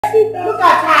Look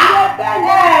at her.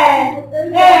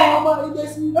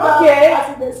 Okay.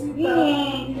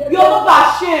 You're not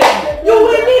ashamed. You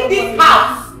will leave this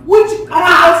house.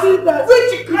 Witchcraft.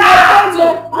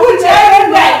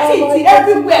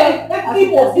 Everywhere.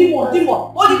 Demon.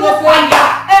 Holy Ghost fire.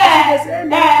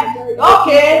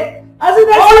 Okay. Holy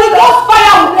Ghost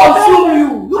fire will consume you.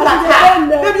 Look at her.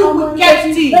 Maybe you will get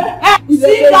it. See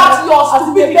that your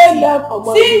stupidity.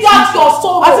 See that your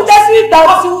sorrow. Continue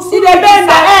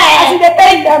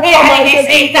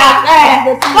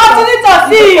to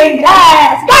sing.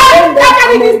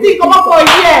 Carry this thing come up for a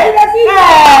year.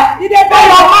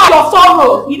 Your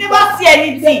sorrow. You never see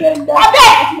anything.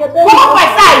 Abeg, come up my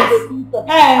side.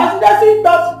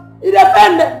 It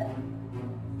depends.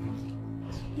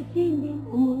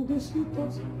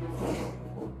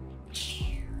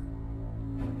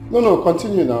 No,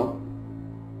 continue now.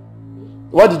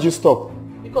 Why did you stop?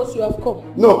 Because you have come.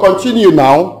 No, continue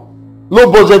now.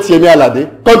 Low budget Yemi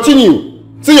Alade.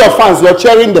 Continue. See your fans, you're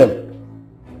cheering them.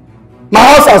 My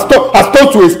house has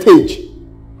turned to a stage.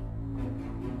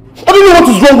 I don't know what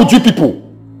is wrong with you people.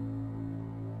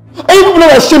 Are you people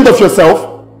not ashamed of yourself?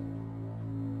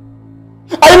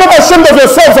 Are you not ashamed of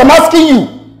yourselves? I'm asking you.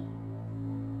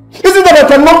 Is it that I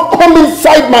cannot come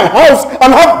inside my house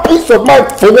and have peace of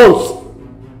mind for once?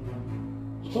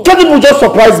 Can people just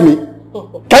surprise me?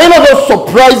 Can you not just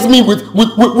surprise me with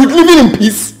living in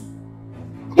peace?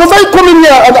 Must I come in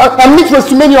here and meet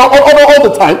WrestleMania all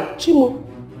the time? Chimo,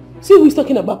 see who is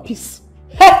talking about peace.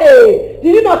 Hey,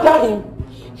 did you not tell him?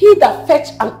 He that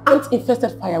fetched an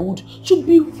ant-infested firewood should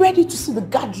be ready to see the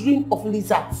gathering of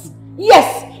lizards.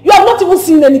 Yes, you have not even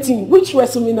seen anything. Which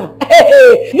WrestleMania?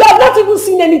 Hey, you have not even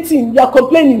seen anything. You are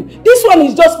complaining. This one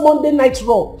is just Monday Night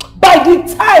Raw. By the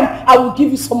time I will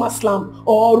give you SummerSlam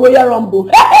or Royal Rumble,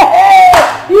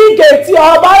 he gets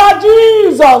your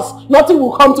Jesus. Nothing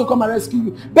will come to come and rescue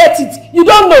you. Bet it. You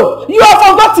don't know. You have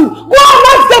forgotten. Go and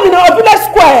ask them in our village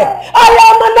square. I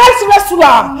am a nice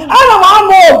wrestler.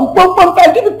 If I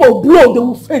give people blow, they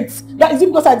will faint. That is it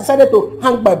because I decided to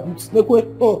hang my boots.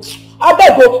 I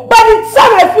beg you. By the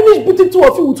time I finish beating two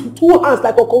of you with two hands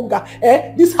like a conga,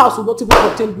 this house will not even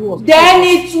contain you. Then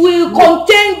it will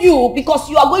contain you because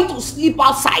you are going to sleep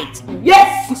outside.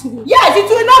 Yes. Yes, it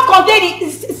will not contain the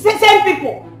same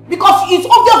people because it's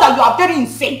obvious that you are very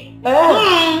insane.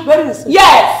 Very insane.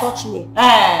 Yes. Touch me.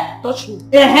 Touch me.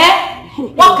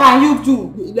 What can you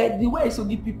do? Like the way so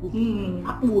give people.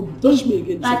 Touch me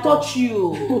again. I touch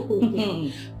you.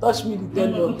 Touch me the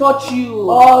tendon. Touch you.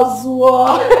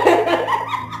 Oswald.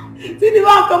 See the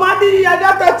one commanding you, you're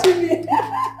not touching me.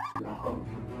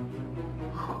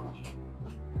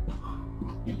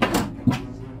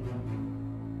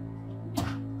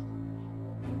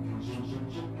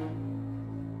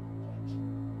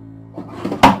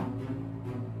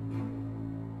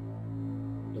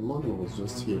 The money was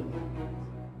just here.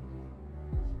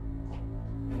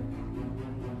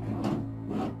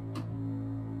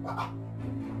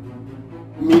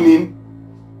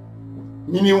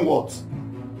 Meaning what?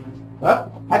 Huh?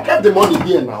 I kept the money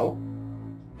here now.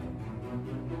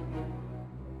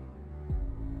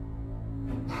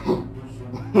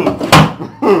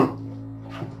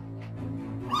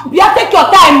 Bia, take your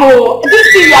time, oh. This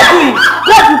thing you are doing,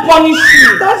 God will punish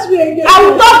you. Touch me again. I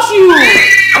will touch you.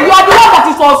 You are the one that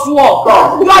is on sword.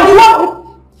 You are the one.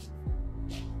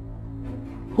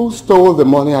 Who stole the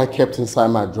money I kept inside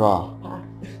my drawer?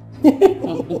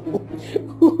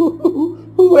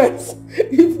 Who else?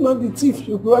 If not the thief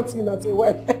you brought in as a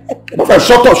wife.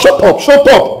 Shut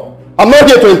up. I'm not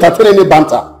here to entertain any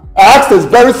banter. I asked a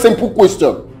very simple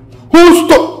question. Who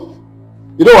stole?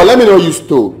 You know what? Let me know you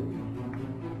stole.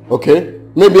 Okay?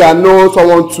 Maybe I know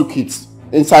someone took it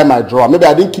inside my drawer. Maybe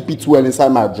I didn't keep it well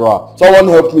inside my drawer. Someone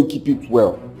helped me keep it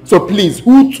well. So please,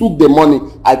 who took the money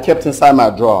I kept inside my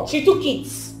drawer? She took it.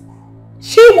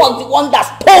 She was the one that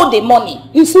stole the money.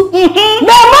 You see? Now,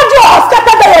 Majo has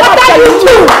scattered you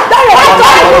too.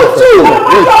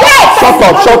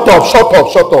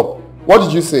 Shut up. What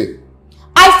did you say?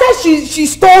 I said she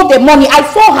stole the money. I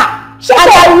saw her.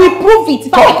 I will prove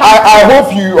it. I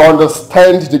hope you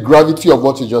understand the gravity of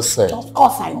what you just said. Of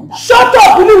course I understand. Shut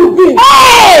up,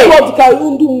 Hey!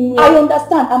 I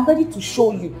understand. I'm ready to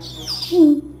show you.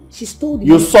 She stole the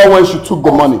money. You saw when she took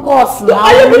the money. Of course.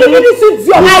 Are you believing this is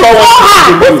your I saw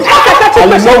her.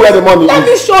 And you know where the money is. Let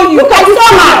me show you. I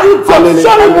saw her.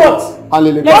 Show me what?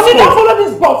 Let's don't follow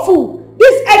this fool.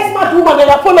 This ex-mad woman that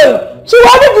you're following. She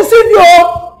wanted to deceive you.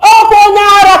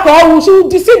 She will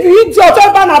deceive you.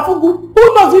 Who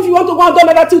knows if you want to go and do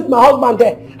another thing with my husband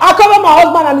there? I cover my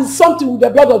husband and it's something with the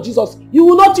blood of Jesus. You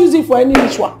will not use it for any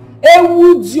ritual.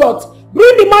 Idiot.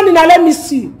 Bring the money and let me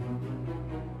see.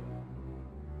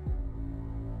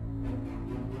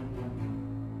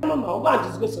 know now. Go and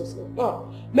disgrace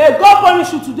yourself. May God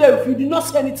punish you today if you do not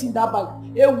say anything in that bag.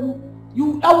 I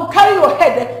will carry your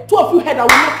head. Two of you head, I will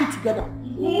knock you together.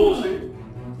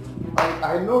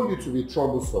 I know you to be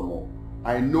troublesome.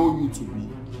 I know you to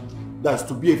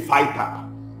be a fighter.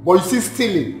 But you see,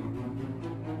 stealing.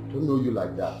 I don't know you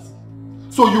like that.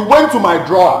 So you went to my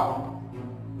drawer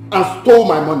and stole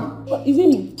my money. But isn't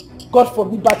me? God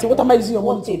forbid, but what am I using your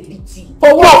money to do?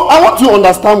 For what? I want to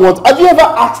understand what. Have you ever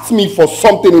asked me for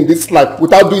something in this life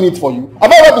without doing it for you? Have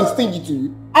I ever been stingy to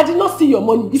you? I did not steal your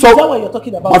money. Is that what you're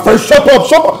talking about? My friend, shut up.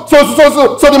 So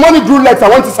the money grew legs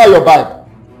and went inside your bag.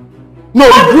 No,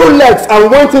 it grew legs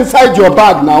and went inside your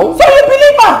bag now. So you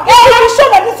believe her? I'm sure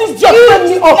that this is just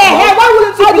me up. Why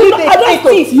wouldn't you believe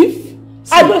a thief?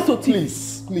 I don't so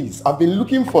thief. Please. I've been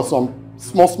looking for some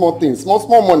small things,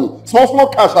 small money, small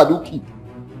cash I do keep.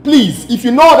 Please, if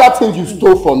you know other things you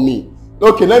stole from me,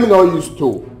 okay, let me know what you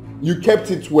stole. You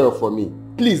kept it well for me.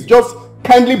 Please, just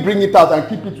kindly bring it out and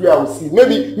keep it where I will see.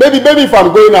 Maybe if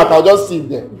I'm going out, I'll just see it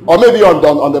there. Or maybe on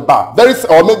the bar.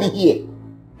 Or maybe here.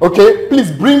 Okay?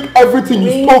 Please bring everything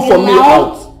you stole from me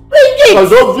out. Bring it!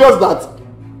 It's obvious that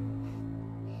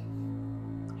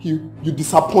you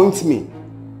disappoint me.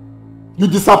 You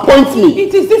disappoint me.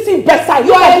 It is this imbecile.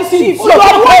 You are a thief. You are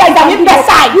an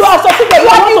imbecile. You are such a You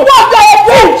are the one. You are a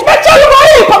bitch. Make sure you go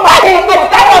in.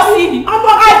 I don't see. I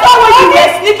saw when you were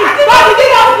sleeping. I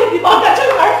didn't sleep.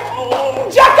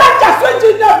 Jacka just went to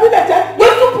the village. You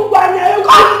took one.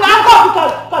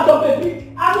 Come now,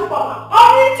 baby. I'm a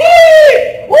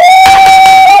thief.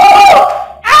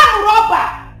 I'm a robber.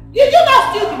 Did you not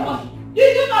steal the money?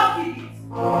 Did you not steal it?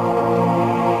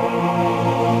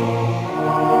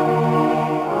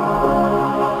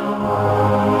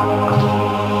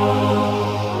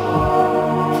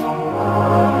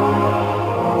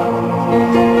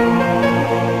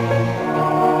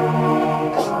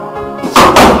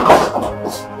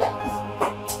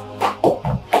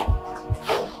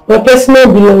 My personal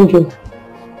belonging.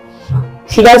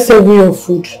 Should I serve you your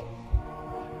food?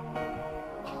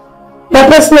 My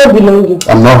personal belonging.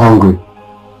 I'm not hungry.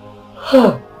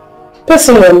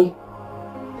 Personally?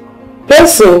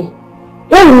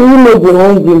 When will you not be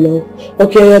hungry now?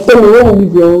 Okay, tell me, when will you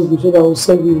be hungry so that I will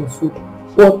serve you your food?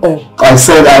 What time? I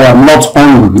said I am not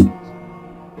hungry.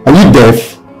 Are you deaf?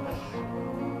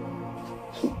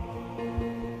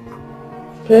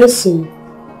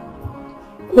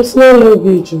 Personal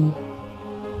luggage.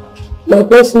 My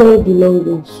personal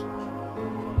belongings.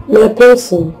 My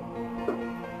person.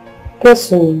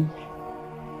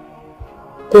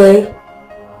 There.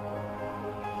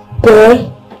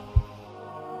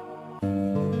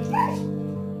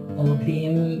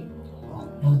 Obim,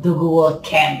 Odogo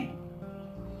Ken,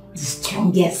 the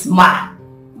strongest man.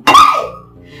 I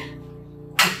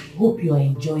hope you are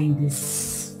enjoying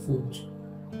this food.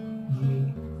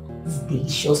 This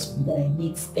delicious food that I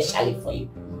made specially for you.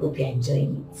 Hope you are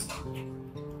enjoying it.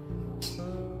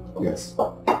 Yes.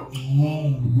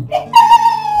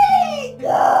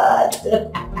 God.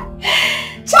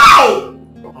 Chai!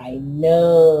 I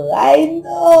know.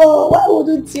 Why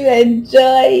wouldn't you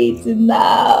enjoy it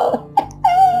now?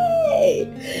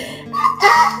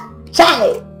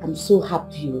 Chai! I'm so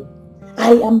happy.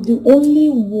 I am the only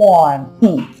one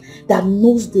that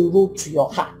knows the road to your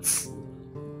heart.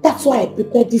 That's why I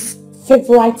prepared this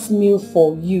favorite meal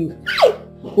for you.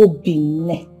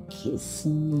 Obine kiss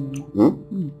me.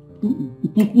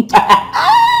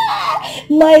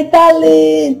 My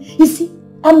darling, you see,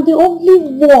 I'm the only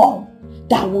one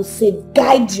that will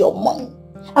safeguard your money.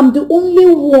 I'm the only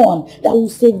one that will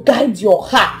safeguard your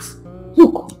heart.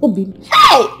 Look, Obin,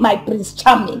 hey, my Prince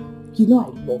Charming, you know I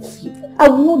love you. I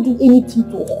will not do anything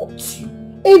to hurt you.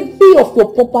 Every of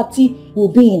your property will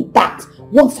be intact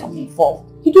once I'm involved.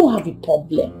 You don't have a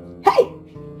problem. Hey,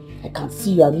 I can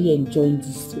see you are really enjoying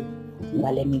this too.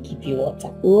 Well, let me give you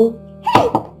water. Oh, hey,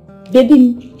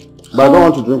 baby. But I don't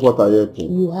want to drink water yet.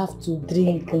 You have to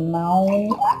drink now.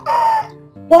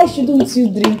 Why shouldn't you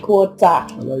drink water? I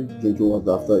like drinking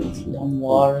water after eating. Don't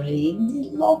worry.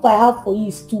 The love I have for you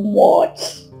is too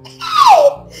much.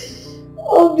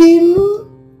 Obim.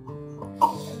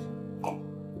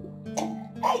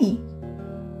 Hey.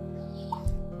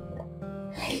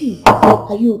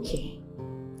 Are you okay?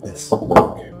 Yes, I'm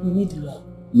okay. You need love?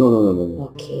 No.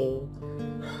 Okay.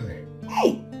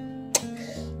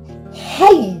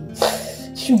 Hey,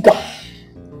 sugar.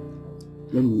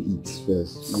 Let me eat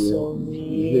first.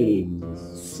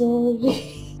 Sorry.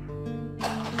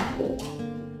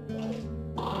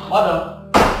 Madam,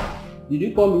 did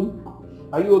you come in?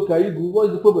 Are you okay? Are you good? What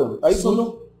is the problem? Are you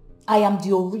good? I am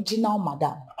the original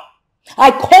madam.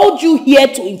 I called you here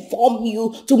to inform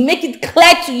you, to make it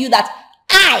clear to you that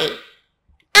I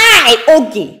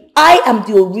Okay, I am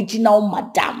the original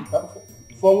madam.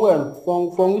 From when?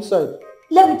 From which side?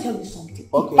 Let me tell you something.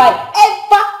 Okay. If I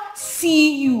ever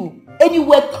see you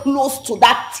anywhere close to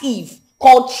that thief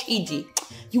called Chidi,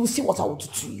 you will see what I will do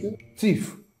to you.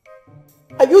 Thief?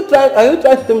 Are you trying to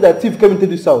tell me that thief came into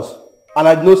this house and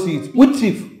I did not see it? Which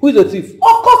thief? Who is the thief? Of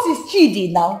course it's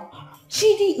Chidi now.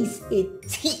 Chidi is a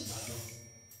thief.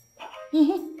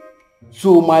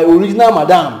 So my original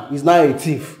madam is now a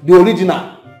thief. The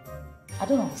original. I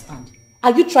don't understand.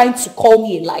 Are you trying to call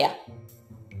me a liar?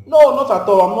 No, not at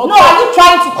all. I'm not. No, are you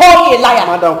trying to call me a liar?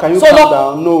 Madam, can you calm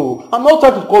down? No, I'm not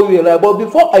trying to call you a liar. But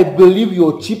before I believe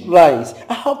your cheap lies,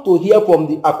 I have to hear from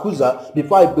the accuser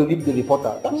before I believe the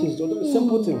reporter. That is a very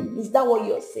simple thing. Is that what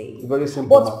you're saying? Very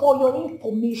simple. But for your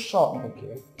information,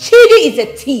 okay, Chidi is a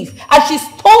thief and she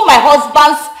stole my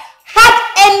husband's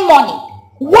hard-earned money.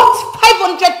 What?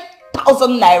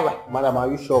 500,000 naira. Madam,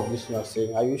 are you sure of this you are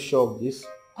saying? Are you sure of this?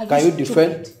 Can you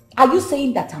defend? Are you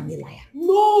saying that I'm a liar?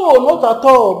 No, not at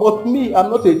all. But me,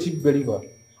 I'm not a cheap believer.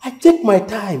 I take my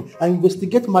time, I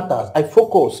investigate matters, I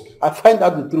focus, I find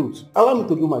out the truth. Allow me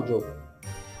to do my job.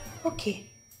 Okay.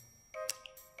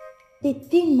 The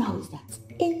thing now is that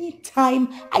anytime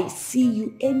I see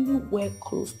you anywhere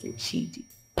close to Chidi,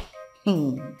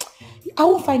 I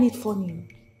won't find it funny.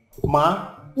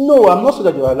 Ma, no, I'm not saying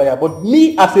that you're a liar, but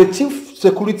me as a chief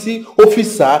security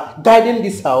officer guiding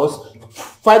this house,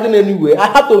 finding anywhere, I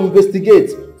have to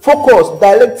investigate, focus,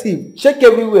 directive, check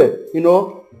everywhere,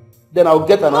 then I'll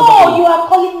get an answer. No, you are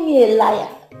calling me a liar.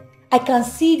 I can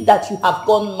see that you have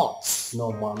gone nuts.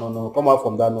 No, ma, no, come out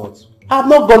from that nuts. I have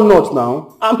not gone nuts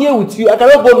now. I'm here with you. I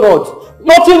cannot go nuts.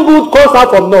 Nothing good comes out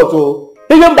from nuts. Oh,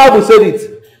 even Bible said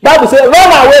it. Bible said,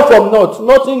 run away from nuts.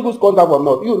 Nothing good comes out from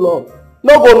nuts. You love.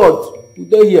 No go nuts.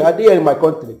 They're here. Are they here in my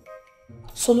country?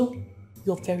 Solo,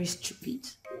 you're very stupid.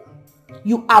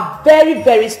 You are very,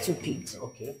 very stupid.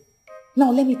 Okay.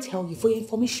 Now let me tell you for your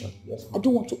information. Yes, I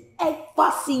don't want to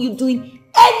ever see you doing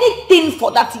anything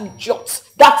for that idiot,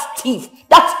 that thief,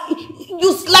 that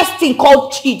useless thing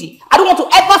called Chidi. I don't want to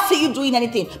ever see you doing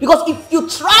anything because if you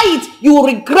try it, you will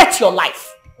regret your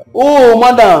life. Oh,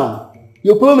 madam,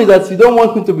 your problem is that you don't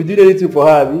want me to be doing anything for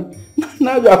her, Abby.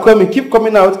 Now you are coming. Keep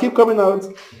coming out. Keep coming out.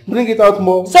 Bring it out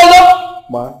more. Solo,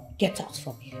 Ma, get out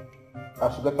from here. I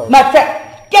should get out. My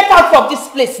friend, get out from this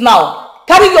place now.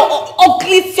 Carry your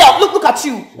ugly self. Look at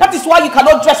you. That is why you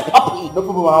cannot dress properly. No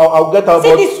problem. I'll get out.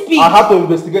 See this pig. I have to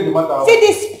investigate the matter. See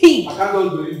this pig. I can't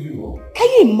just believe you. Can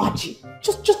you imagine?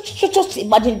 Just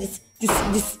imagine this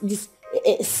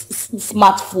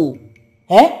smart fool.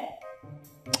 Eh?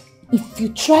 If you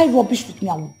try rubbish with me,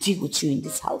 I will deal with you in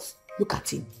this house. Look at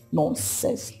him.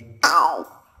 Nonsense. Ow.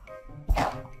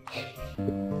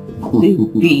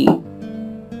 Baby.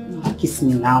 Kiss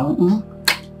me now.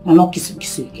 I'm not kissing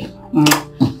you again.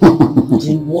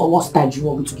 What style do you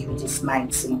want me to give you this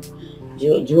night? Do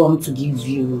you want me to give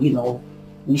you,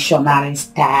 missionary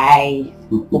style,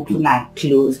 open and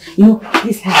close?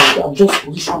 This house, I'll just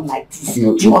position like this.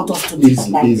 Do you want us to do this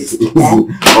like this?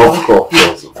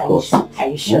 Of course. Are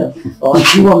you sure? Or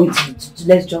do you want me to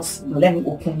let's just, let me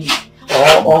open it?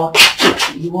 Or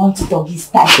you want doggy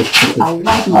style? I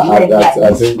like my leg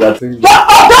like this. Dog,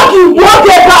 you want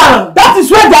it down. That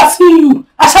is where they are seeing you.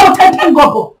 I shall tell them,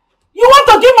 Gogo. You want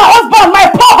to give my husband, my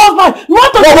poor husband. You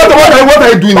want to What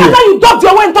are you doing here? After you ducked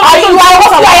your way and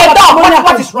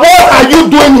What What are you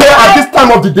doing here at this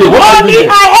time of the day? What are you doing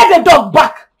here? I had the dog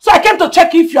back. So I came to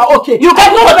check if you are okay. You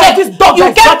came to check this dog.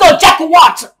 You came to check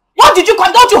what? What did you come?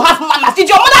 Don't you have manners? Did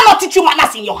your mother not teach you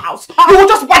manners in your house? You will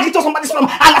just barge into somebody's room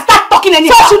and start talking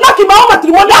anyhow. So she knock him out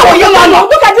matrimonial.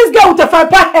 Look at this girl with a fire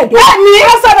head. Let me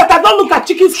answer that I don't look at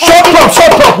chicken's head.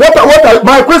 Shut up.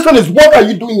 My question is, what are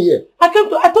you doing here? I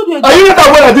told you. Are you not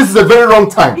aware that this is a very wrong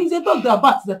time? It's a dog that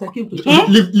bats that I came to check.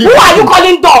 Who are you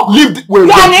calling dog?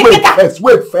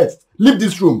 Wait first. Leave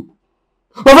this room.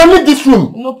 Leave this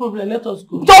room. No problem, let us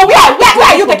go. So where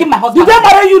are you taking my husband? Did they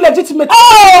marry you legitimately?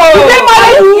 Oh! Did they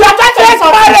marry you? You are trying to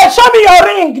marry. Show me your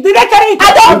ring. Did they carry it?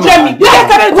 I don't dream it. Did they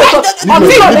carry it? Let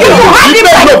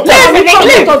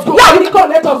us go.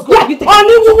 Let us go.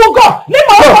 Only we will go. Wait.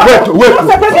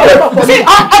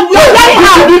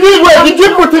 Did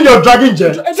you put in your dragging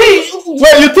jet? Wait,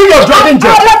 you think you're dragging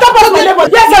jet?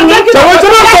 Yes, I'm dragging jet.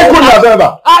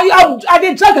 I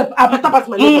did drag a better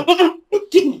pass my neighbor.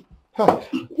 Take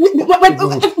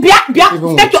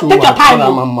your time.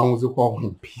 Mama was going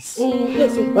in peace.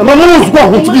 Mama was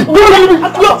going to be.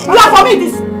 You are for me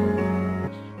this.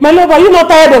 My love, are you not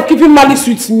tired of keeping malice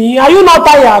with me? Are you not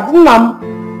tired?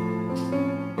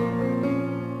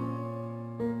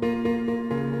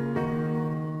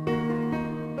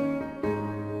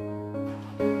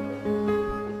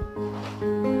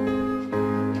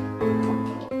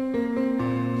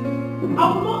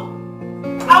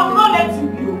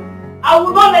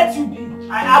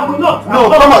 not. No,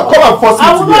 come on, force me.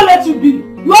 I will not let you be.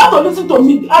 You have to listen to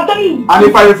me. I'm telling you. And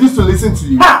if I refuse to listen to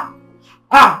you?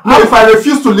 If I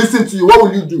refuse to listen to you, what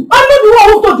will you do? I'm not the one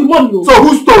who stole the money. So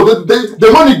who stole? The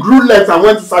money grew less and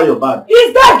went inside your bag.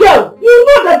 It's that girl. You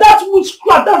know that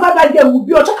witchcraft, that's how that girl will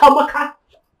be. Ochakamaka.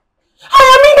 I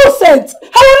am innocent.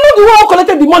 I am not the one who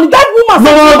collected the money. That woman.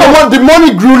 No, the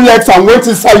money grew legs and went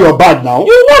inside your bag now.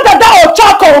 You know that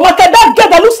Ochakamaka, that girl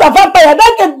that looks a vampire,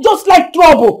 that girl just like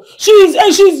trouble. She's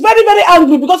very, very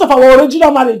angry because of our original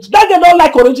marriage. That girl don't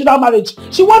like original marriage.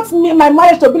 She wants my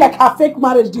marriage to be like her fake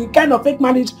marriage, the kind of fake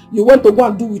marriage you want to go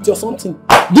and do with your something.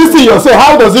 This thing you say,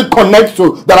 how does it connect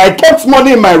to that I kept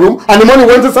money in my room and the money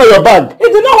went inside your bag?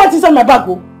 It did not went inside my bag.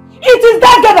 Oh. It is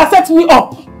that girl that set me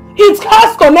up. It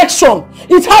has connection.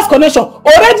 It has connection.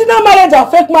 Original marriage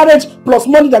and fake marriage plus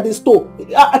money that they stole.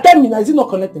 Tell me now, is it not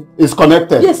connected? It's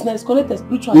connected. Yes, now it's connected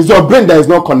spiritually. It's your brain that is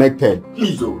not connected.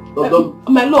 Please, don't.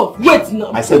 My love, wait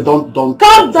now. I said don't.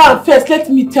 Calm down first. Let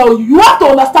me tell you. You have to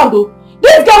understand though.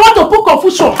 This girl want to put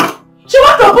confusion. She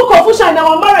wants to put confusion in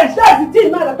our marriage. That's the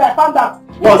thing now that I found out.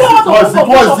 She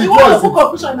wants to put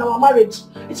confusion in our marriage.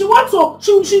 She wants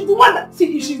to. She's the one that.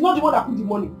 See, she's not the one that put the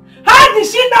money. How did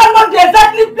she now know the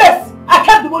exactly place I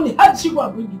kept the money? How did she go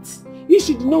and bring it? If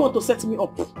she did not want to set me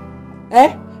up,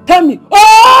 tell me.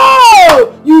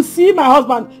 Oh, you see my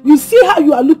husband. You see how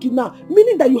you are looking now,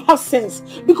 meaning that you have sense.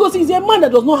 Because he's a man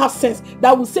that does not have sense.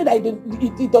 That will say that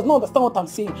he does not understand what I'm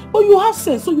saying. But you have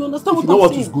sense, so you understand what I'm saying. You know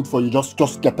what is good for you?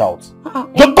 Just get out.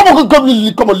 Just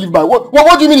come on, leave my. What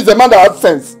do you mean? He's a man that has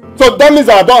sense? So that means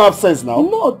that I don't have sense now?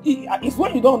 No, it's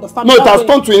when you don't understand me. No, it has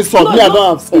turned to insult me. I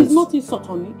don't have sense. It's not insult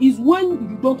on me. It's when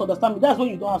you don't understand me. That's when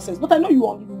you don't have sense. But I know you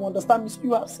understand me, so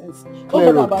you have sense.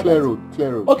 Clear road.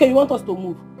 Okay, you want us to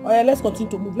move? Alright, let's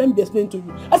continue to move. Let me explain to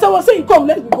you. As I was saying, come,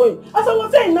 let's be going. As I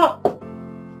was saying now,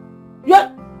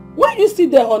 why you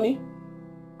sit there, honey?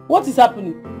 What is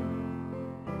happening?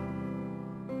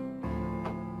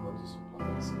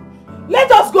 Let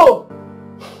us go.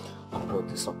 I brought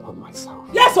this upon myself.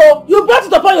 Yes, so you brought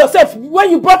it upon yourself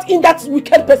when you brought in that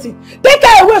wicked person. Take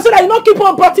her away so that you don't keep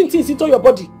on bringing things into your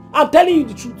body. I'm telling you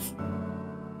the truth.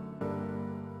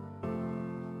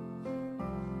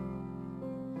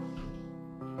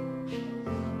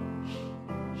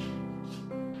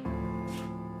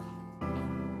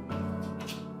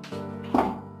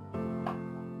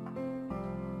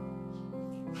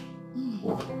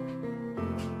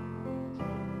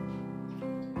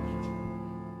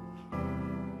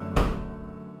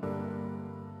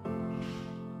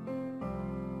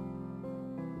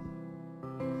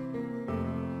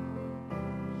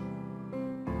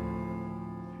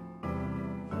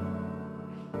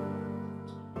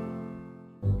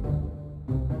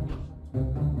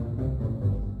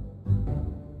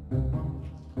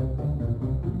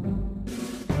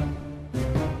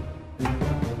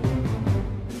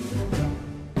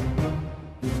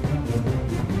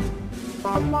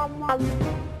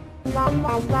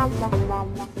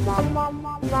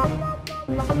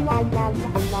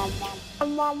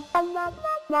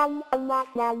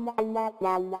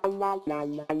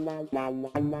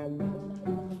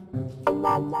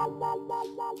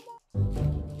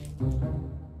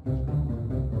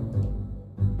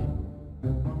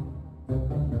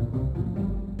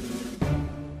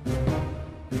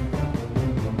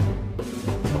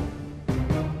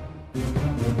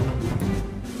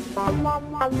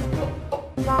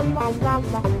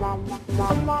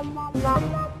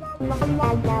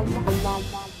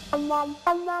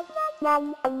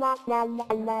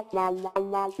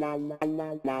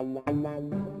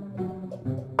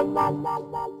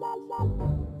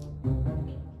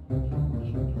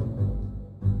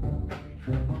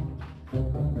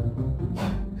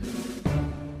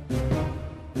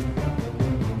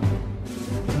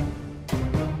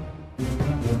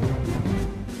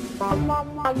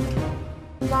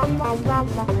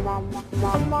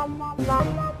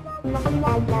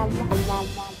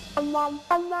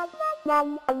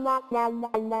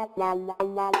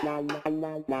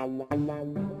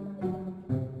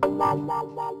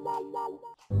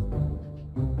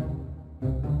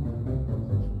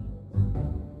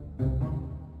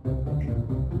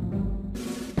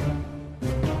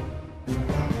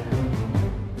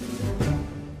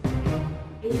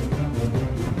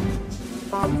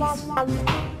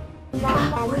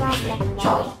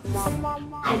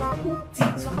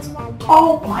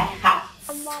 All my heart.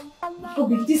 So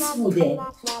with this food there,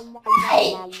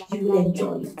 you will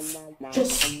enjoy it.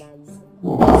 Just sit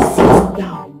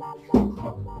down.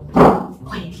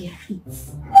 Quietly eat.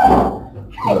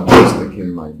 I'm just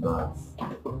taking my bath.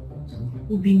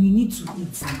 Ubi, you need to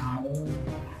eat now.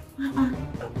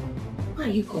 Why are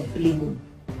you complaining?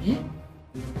 Eh?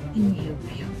 Let me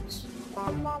help you out.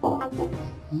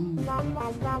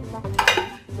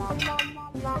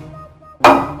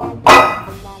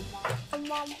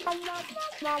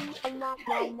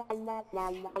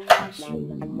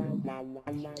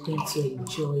 Going to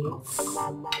enjoy it.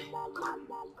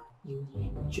 You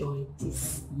enjoy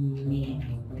this meal.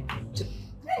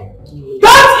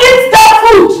 Don't eat that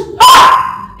food!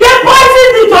 Ah! They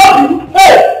poisoned it, Obi!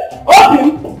 Hey!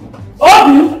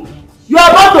 Obi! You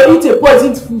are about to eat a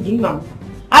poisoned food now.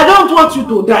 I don't want you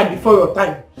to die before your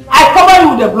time. I cover you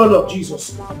with the blood of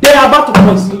Jesus. They are about to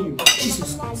poison you.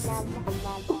 Jesus.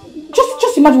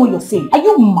 Just imagine what you're saying. Are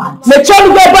you mad? Did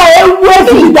you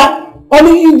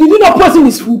not poison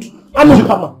his food?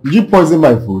 Did you poison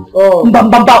my food? Oh.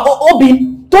 Obi,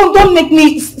 don't make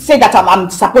me say that I'm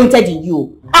disappointed in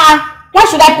you. Why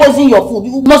should I poison your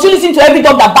food? Must you listen to every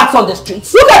dog that barks on the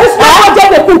streets? Look at this man, get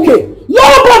the cookie. No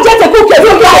budget a cookie.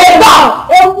 Look at it now.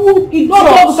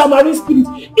 Tamarind spirit.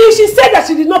 If she said that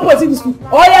she did not poison this food,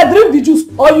 or I drink the juice,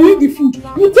 or you eat the food,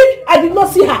 you think I did not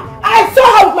see her? I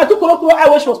saw her with my two colorful eye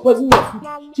when she was poisoning your food.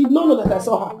 She did not know that I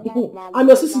saw her. I'm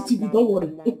your CCTV, don't worry.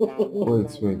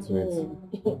 Wait.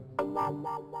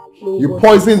 You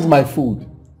poisoned my food.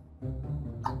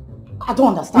 I don't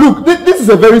understand. Look, this is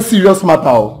a very serious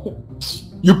matter.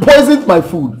 You poisoned my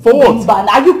food. For what?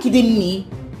 Are you kidding me?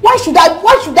 Why should I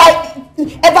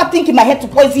ever think in my head to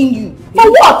poison you? For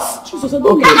what? Jesus,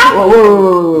 okay.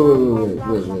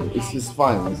 Wait. It's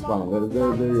fine.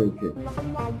 Very okay.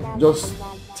 Just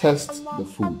test the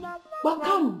food.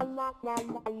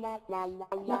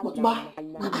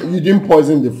 You didn't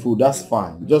poison the food. That's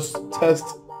fine. Just test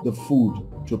the food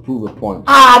to prove a point.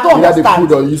 I don't understand. The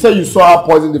food, or you said you saw her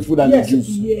poison the food and the juice.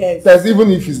 Yes. Test, even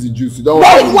if it's the juice. You don't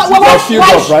want you're filled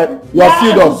up, right? You're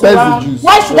filled up. Test the juice.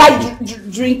 Why should I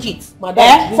drink it? For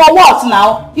what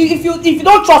now? If you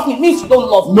don't trust me, it means you don't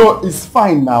love me. No, it's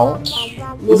fine now.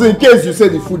 So in case you say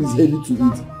the food is heavy to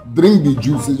eat, drink the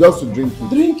juice. It's just to drink it.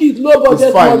 Drink it, low budget.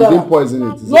 It's fine. You didn't poison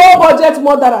it. Low budget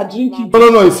mother, drink it.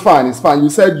 No, it's fine. It's fine. You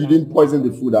said you didn't poison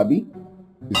the food, Abby.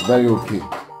 It's very okay.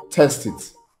 Test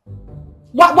it.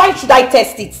 Why should I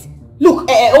test it?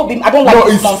 Look, Obi, I don't like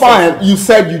this nonsense. Fine. You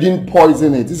said you didn't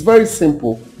poison it. It's very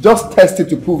simple. Just test it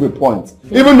to prove a point.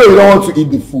 Even though you don't want to eat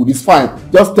the food, it's fine.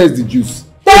 Just test the juice.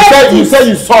 You said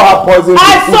you saw her poison.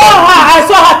 I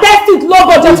saw her. Test it, low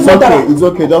budget. It's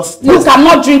okay. Just look, I'm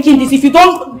not drinking this. If you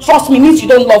don't trust me, means you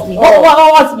don't love me.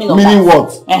 What's the meaning of that? Meaning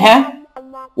what?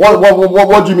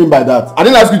 What do you mean by that? I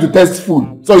didn't ask you to test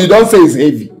food, so you don't say it's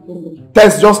heavy.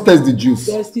 Just test the juice.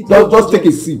 Just take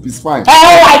a sip. It's fine.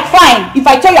 Fine. If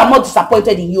I tell you I'm not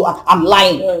disappointed in you, I'm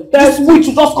lying. This witch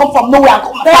will just come from nowhere and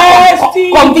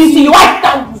convincing you.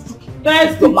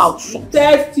 Test your mouth.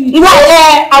 Test it.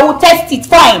 I will test it.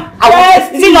 Fine.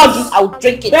 Is it not juice? I will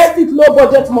drink it. Test it, low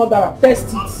budget mother. Test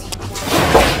it.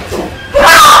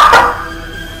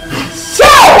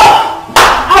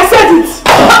 I said it.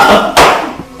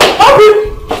 Obi,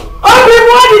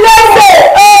 what did I say?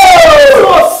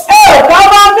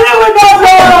 Cover me with the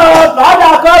blood.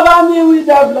 Father, cover me with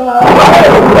the blood.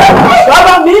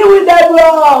 Cover me with the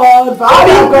blood.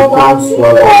 Father, cover me.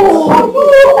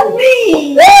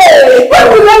 Hey, why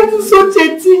would I do such a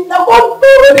thing? Now what?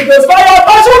 Holy Ghost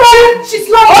fire. She's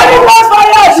like Holy Ghost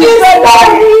fire. She's like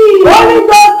Holy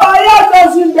Ghost fire.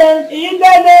 In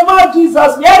the name of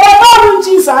Jesus. We are the Lord in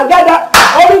Jesus. Gather.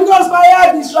 Holy Ghost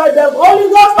fire. Destroy them. Holy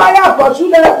Ghost fire. Pursue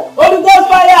them. Holy Ghost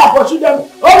fire. Pursue them.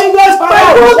 Holy Ghost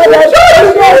fire. Pursue them. Holy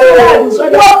Ghost fire. Destroy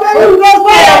them. Holy Ghost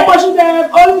fire. Pursue them.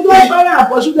 Holy Ghost fire.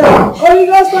 Pursue them. Holy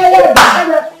Ghost fire. Destroy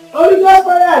them. Holy Ghost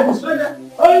fire. Destroy them.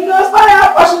 Holy Ghost fire.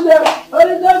 Pursue them.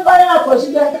 Holy Ghost fire.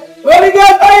 Pursue them. Holy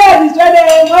Ghost fire. Destroy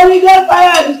them. Holy Ghost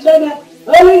fire. Destroy them.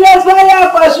 Holy Ghost fire.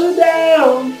 Pursue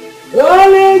them.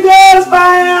 Holy Ghost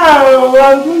fire.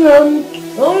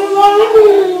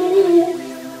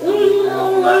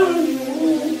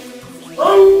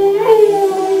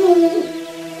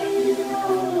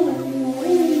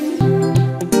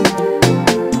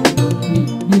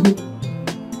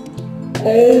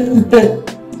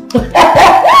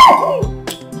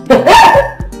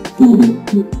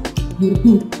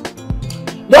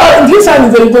 This one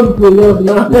is a little bit love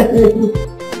now.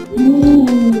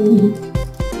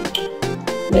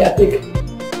 Yeah, take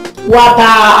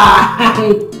water.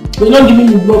 You're not giving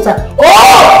me blood. Oh!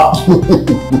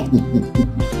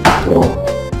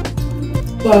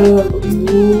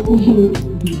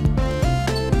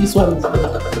 This one is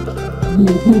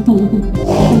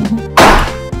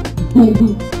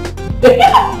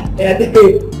yeah, take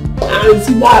it. And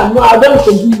see now, no, I don't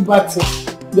forgive you back.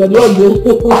 You're not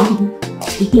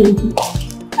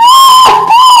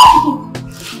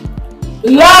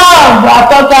Love,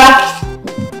 Ataka.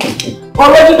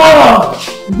 Original love.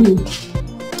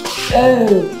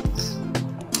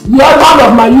 The husband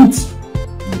of my youth.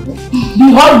 The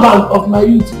husband of my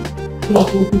youth.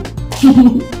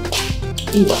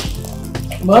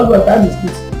 My husband, that is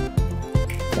good.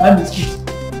 That is good.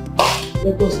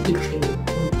 Let us take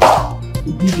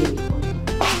the video.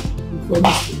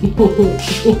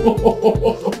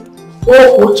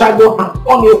 Oh, Chago,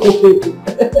 on your potato.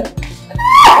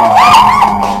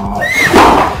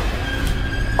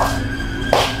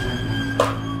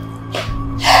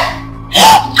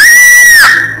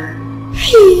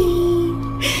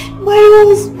 My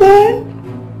husband.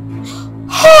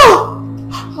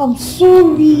 I'm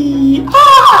sorry.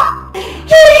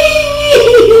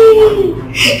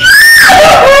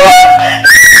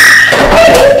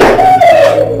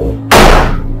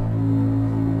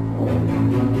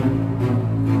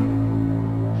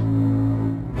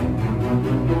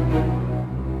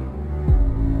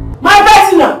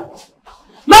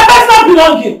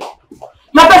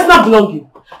 My personal belonging.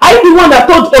 Are you the one that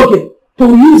told Oge to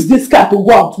use this car to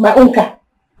go out, my own car?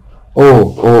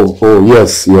 Oh,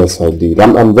 yes, I did.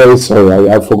 I'm very sorry.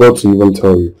 I forgot to even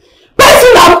tell you.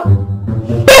 Personal!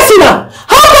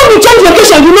 How come you change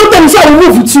location? You don't tell me so I will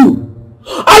move with you.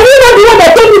 Are you not the one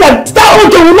that told me that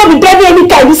Oge will not be driving any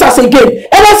car in this house again?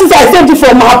 Ever since I saved you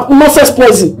from Moses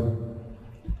poison.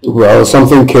 Well,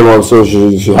 something came up, so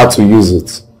she had to use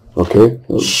it. Okay?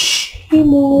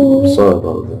 Sorry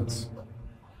about that.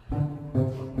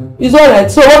 It's alright.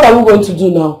 So what are we going to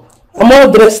do now? I'm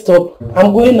all dressed up.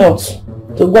 I'm going out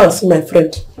to go and see my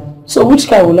friend. So which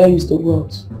car will I use to go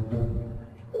out?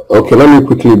 Okay, let me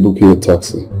quickly book you a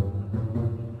taxi.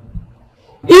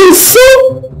 You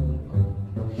said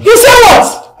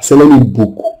what? I said let me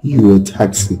book you a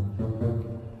taxi.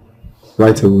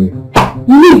 Right away.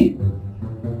 Me?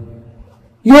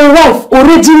 Your wife,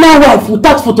 original wife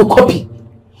without photocopy.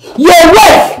 Your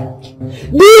wife!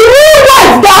 The real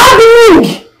wife that had the ring!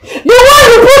 The one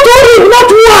you put on ring, not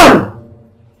one!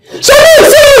 So you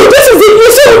see, this is it. You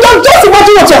see, just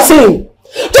imagine what you're saying.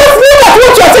 Just look at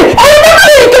what you're saying. I remember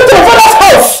when you came to my father's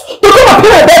house to come and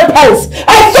pay my bed price.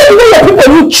 I said the way your people,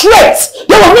 you threat.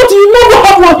 There was nothing, you never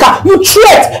have one car. You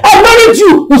threat. I married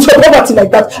you with your poverty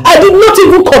like that. I did not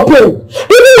even complain.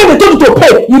 Even when they told you to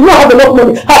pay, you don't have enough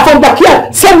money. I from back here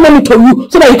send money to you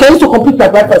so that you can use to complete my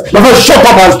bride price. My friend, shut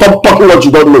up and stop talking what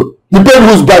you don't know. You paid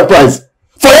whose bride price?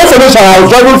 For your information, I was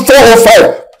driving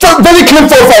 405. Very clean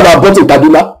 405 I bought in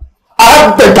Kaduna. I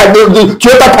have the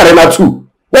Toyota Carena too.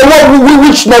 Then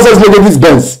which nonsense look at this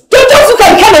Benz? Just look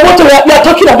at the kind of water we are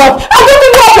talking about. I don't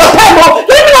even have your time now.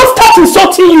 Let me not start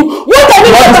insulting you. What I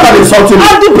mean is start insulting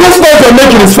you? This noise you're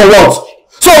making is for what?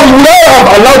 So you now have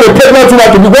allowed a pregnant woman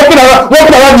to be walking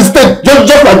around the state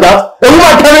just like that? A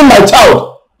woman carrying my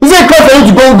child. Is it clear for you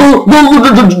to go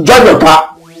drive your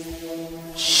car?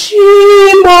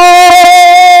 Shimo!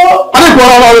 I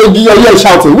think you're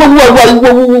shouting. Why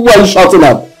are you shouting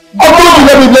at? I told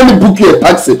you let me book you a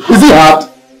taxi. Is it hard?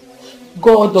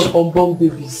 God of unborn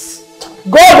babies.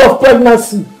 God of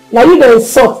pregnancy. Now you don't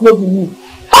insult, not me.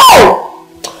 Oh!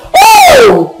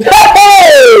 Hey!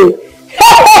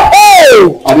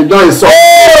 I did not insult. I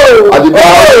only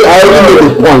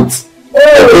made a point.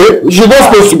 Okay? You're not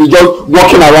supposed to be just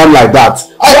walking around like that.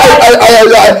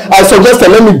 I suggested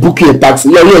let me book you a taxi.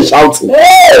 You're here shouting.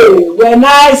 Hey! When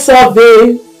I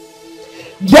survey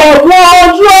the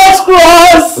wondrous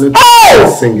cross.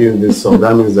 Oh! Singing this song,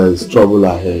 that means there is trouble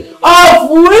ahead. Of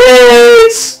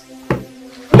which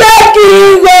the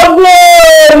King of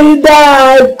Glory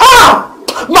died.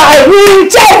 My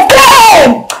riches then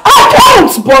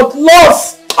accounts but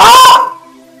loss.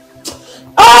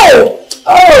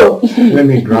 Let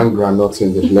me grind nuts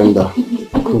in the blender.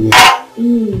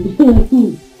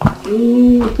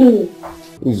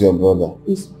 Who's your brother?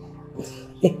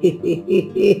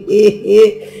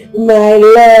 My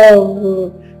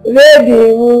love, baby,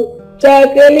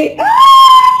 chocolate.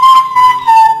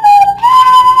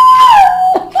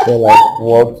 They're like,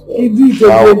 what? Do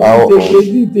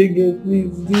it again,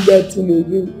 please. Do that thing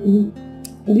again.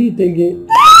 Do it again.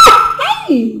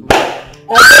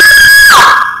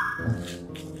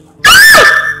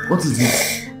 What is it?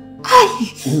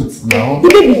 Wait, now. The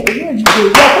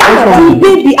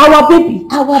baby. Our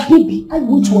baby.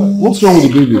 Which one? What's wrong with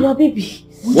the baby? Our baby.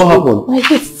 What happened? My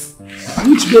waist.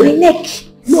 Which baby? My neck.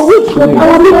 No, which one?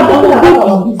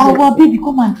 Our baby,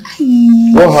 come on.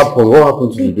 What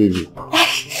happened to the baby?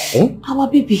 Our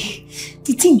baby.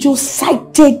 The thing just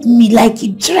sighted me like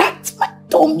it dragged my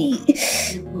tummy.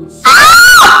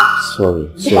 Sorry.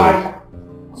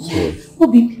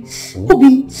 Obi,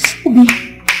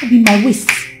 my waist,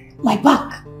 my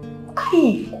back.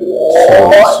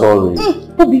 Sorry.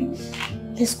 Bobby,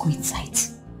 let's go inside.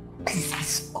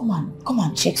 Please, come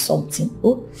and check something.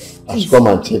 Oh, please. Come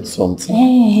and check something.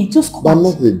 Hey, just come. I'm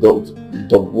not the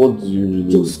doctor. What do you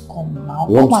really? Just come now.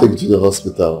 You want to take you to the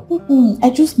hospital? I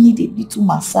just need a little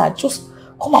massage. Just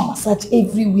come and massage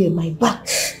everywhere, my back.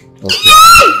 Okay.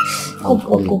 Come.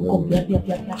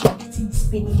 It's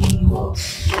spinning me.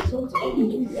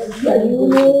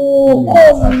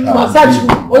 Massage.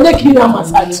 Only clean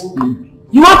massage.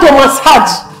 You want to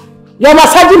massage? You're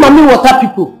massaging mommy water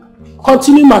people.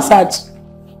 Continue massage.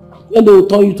 Then they will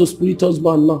turn you to spirit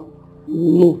husband now.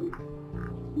 No.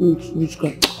 Which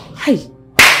guy? Hi.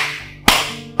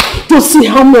 To see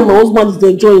how my husband is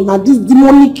enjoying. Now this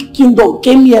demonic kingdom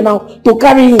came here now to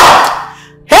carry him.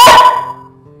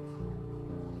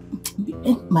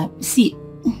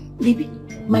 Baby,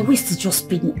 my waist is just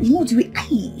spinning. You know the way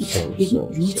you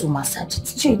need to massage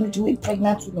it. You know the way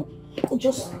pregnant you know.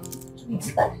 Just do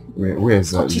it like. Where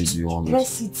exactly do you want it?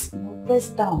 Press it. Press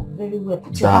down very well.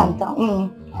 Put your hand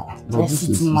down. Press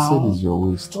it now. You said it's your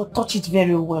waist. Touch it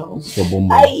very well. It's your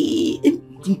bum.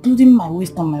 Including my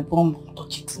waist and my bum.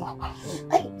 Touch it now.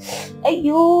 I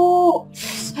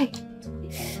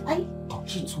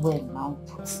touch it well now.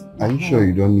 Are you sure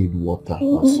you don't need water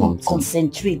or something?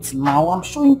 Concentrate now. I'm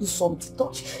showing you something.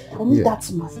 Touch. I need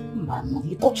that man.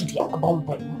 You touch the bum.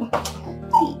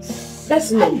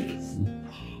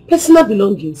 Personal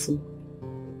belongings.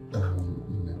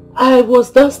 I was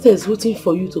downstairs waiting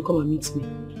for you to come and meet me.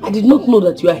 I did not know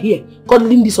that you are here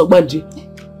cuddling this Ogbanji.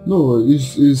 No,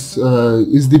 it's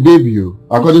the baby.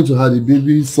 According to her, the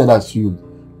baby said that you.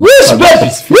 Which baby?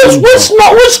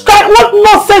 What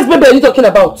nonsense baby are you talking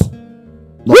about?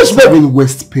 No, which baby? Having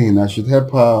waist pain. I should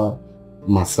help her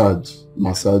massages.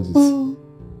 Don't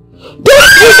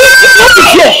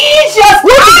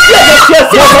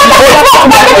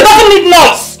doesn't need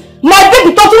noise. My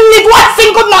baby doesn't need one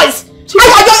single noise.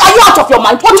 Are you out of your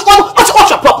mind? What's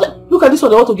your problem? Look at this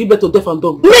one. I want to give birth to deaf and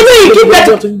dumb. Maybe you give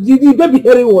birth to the baby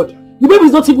hearing what? The baby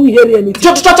is not even hearing anything.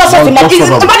 Just imagine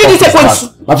this point.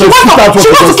 She wants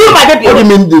to kill my baby. What do you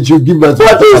mean did you give birth to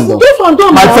deaf and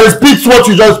dumb? My friend, spit what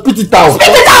you just spit it out. Spit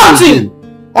it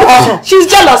out! She's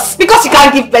jealous because she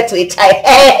can't give birth to a child.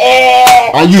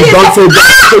 And you don't say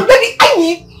that.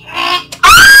 Baby,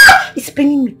 it's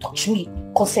paining me. Touch me.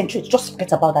 Concentrate. Just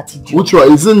forget about that idiot. Which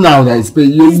one? Is it now that it's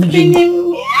paining you? It's paining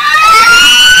me.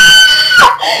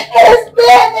 It's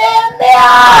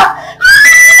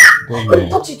paining me.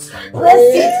 Touch it.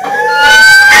 Press it.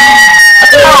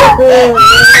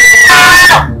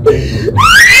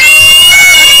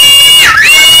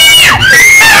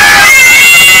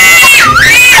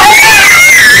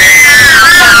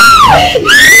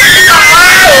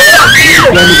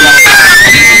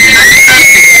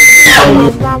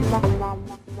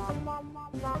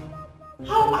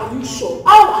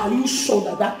 How are you sure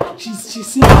that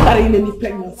she's not carrying any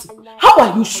pregnancy? How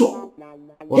are you sure?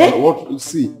 What?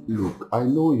 See, look, I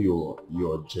know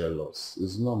you're jealous.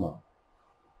 It's normal.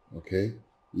 Okay?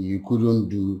 You couldn't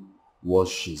do what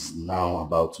she's now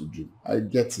about to do. I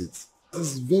get it.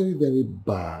 It's very, very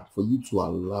bad for you to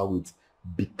allow it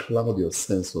becloud your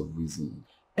sense of reasoning.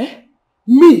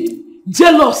 Me?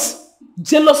 Jealous?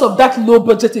 Jealous of that low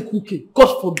budget cookie?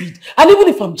 God forbid. And even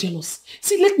if I'm jealous,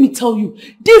 see, let me tell you,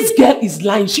 this girl is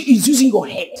lying. She is using your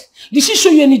head. Did she show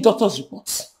you any doctor's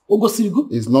reports?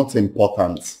 It's not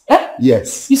important.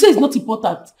 Yes. You say it's not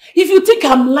important. If you think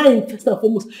I'm lying first and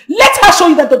foremost, let her show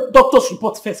you that the doctor's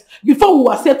report first before we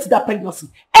accept that pregnancy.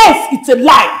 Else, it's a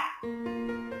lie.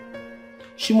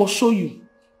 She must show you.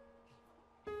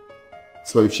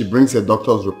 So if she brings a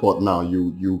doctor's report now,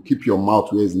 you keep your mouth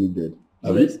where it's needed.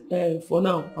 Yes. For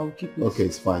now, I will keep it. Okay,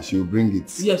 it's fine. She will bring it.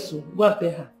 Yes, so go and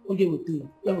tell her. Okay, we'll tell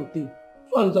you.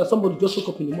 That somebody just woke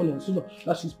up in the morning and saw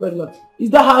that she's pregnant. Is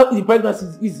that how the pregnancy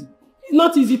is easy? It's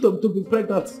not easy to be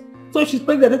pregnant. So if she's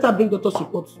pregnant, let her bring doctor's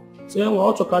report. So it's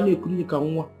not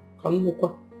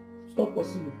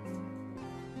possible.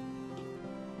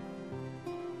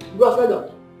 Go and find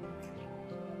out.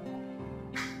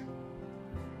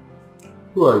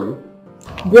 Who are you?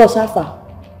 Bros Alpha.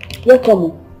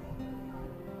 Welcome.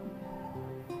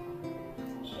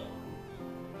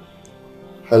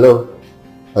 Hello?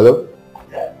 Hello?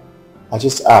 I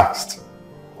just asked,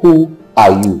 who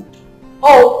are you?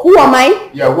 Oh, who am I?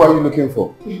 Yeah, who are you looking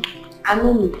for? I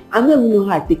don't know. I don't even know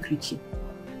how I take reaching.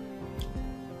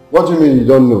 What do you mean you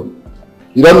don't know?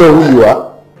 You don't know who you are?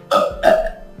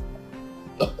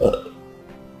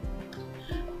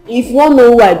 If you want to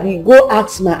know who I be, go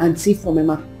ask my auntie from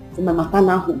my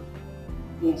maternal home.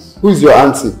 Yes. Who is your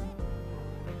auntie?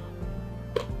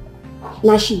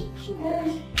 Nashi.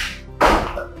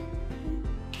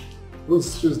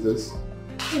 Who's this?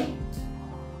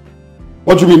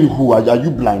 What do you mean who? Are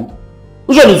you blind?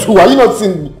 Which one is who? Are you not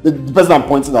seeing the person I'm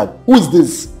pointing at? Who is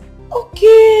this?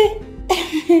 Okay.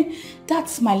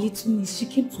 That's my little niece. She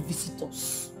came to visit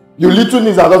us. Your little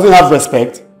niece that doesn't have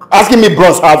respect? Asking me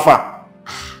bros how far?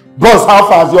 Bros how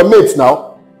far as your mates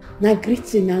now? Na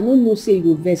greeting. I don't know say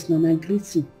you vex now. Na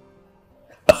greeting.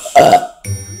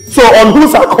 So on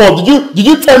whose accord? Did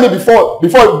you tell me before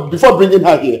bringing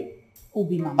her here?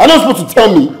 Obi, Mama. I'm not supposed to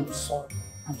tell me.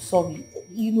 I'm sorry.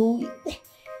 You know,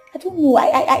 I don't know.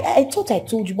 I thought I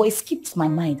told you, but it skipped my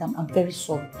mind. I'm very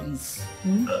sorry, please.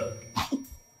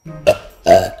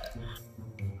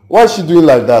 Why is she doing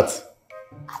like that?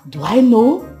 Do I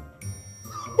know?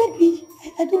 Maybe.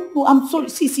 I don't know. I'm sorry.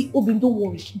 See, Obi, don't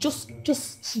worry. She just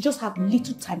have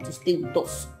little time to stay with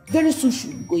us. Very soon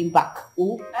she'll be going back.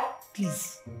 Oh,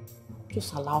 please.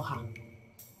 Just allow her.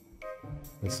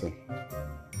 Listen.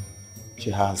 She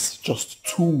has just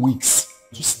 2 weeks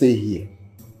to stay here.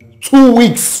 2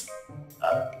 weeks!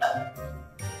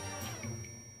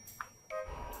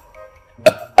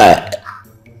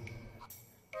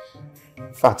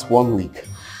 In fact, 1 week.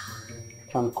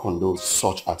 I can't condone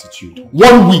such attitude.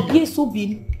 1 week! Yes,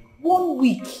 Obi. 1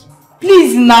 week.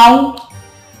 Please now.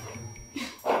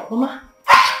 Mama.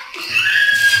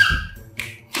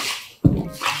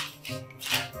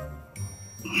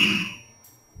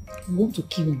 You want to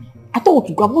kill me? I thought what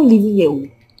you go. I'm not leaving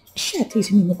here. Shit, I tell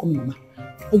you, you're not coming, Mama.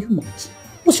 Are you mad?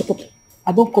 What's your problem?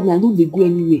 I don't come here. I don't go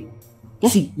anywhere.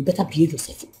 See, you better behave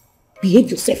yourself.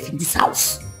 Behave yourself in this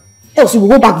house. Else you will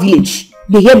go back village.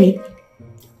 They hear me?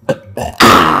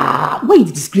 Why you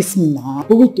disgrace me now?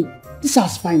 But wait, this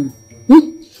house fine.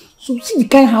 So see the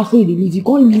kind of house where they live. You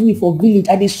can't leave me for village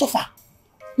and they suffer.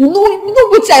 You know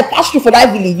what I passed through for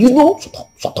that village. You know?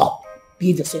 Shut up.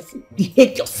 Behave yourself.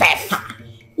 Behave yourself.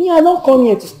 Me, I don't come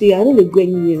here to stay. I don't go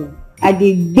anywhere. I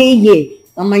dey here.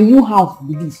 And my new house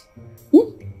with this.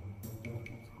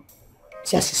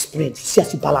 See as you spread. See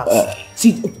as you balance.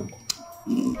 See.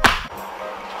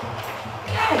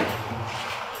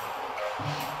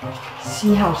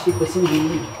 See how she person dey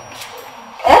live.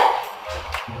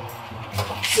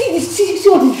 See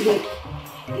what this drink.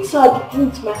 This is how I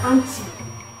drink my auntie.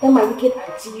 Then my wicked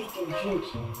auntie used to drink.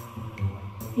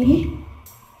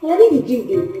 I think the drink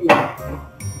they do.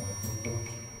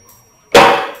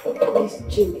 This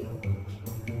drink.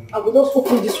 I will just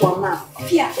open this one now.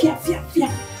 Fear.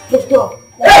 Let's go.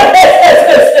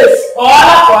 Yes.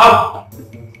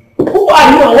 Who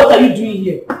are you and what are you doing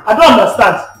here? I don't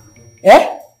understand.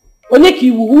 Onyeki,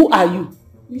 who are you?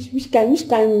 Which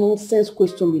kind nonsense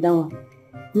question be that one?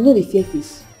 You know the fear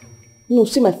face. No,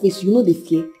 see my face, you know the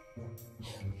fear.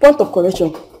 Point of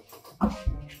correction.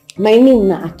 My name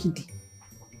na Akidi.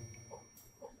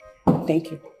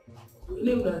 Thank you. Your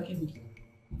name na Akidi.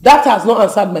 That has not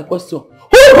answered my question.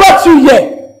 Who brought you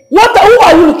here? Who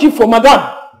are you looking for, madam?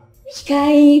 Which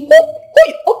guy?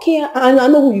 Okay, I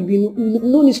know who you be.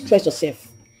 No need to stress yourself.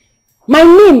 My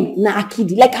name na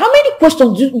Akidi. Like, how many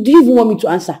questions do you even want me to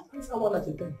answer? Answer one at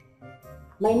a time.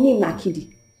 My name na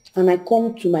Akidi. And I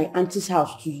come to my auntie's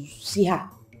house to see her.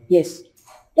 Yes.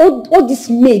 All this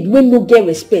maid when no get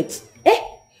respect.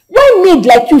 Why maid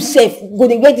like you self go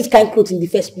dey wear this kind of clothes in the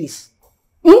first place?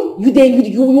 You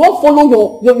won't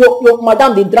follow your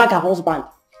madam, they drag her husband.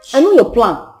 I know your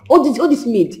plan. All this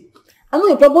maid. I know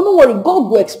your plan, but don't worry, God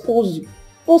will expose you.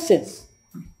 Nonsense.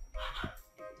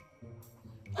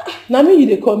 Now me you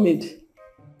dey call maid.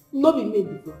 No be maid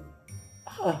before.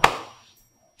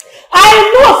 I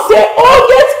know say all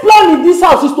this plan in this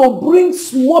house is to bring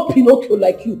small Pinocchio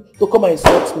like you to come and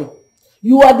insult me.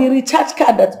 You are the recharge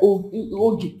card that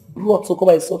Ogi brought to come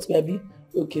and insult me, Abi.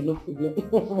 Okay, no problem.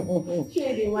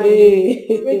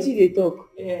 Wetin dey talk?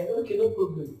 Yeah, okay, no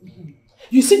problem.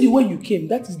 You see the way you came,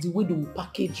 that is the way they will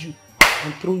package you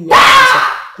and throw you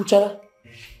out. Kuchara.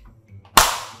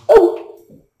 Oh,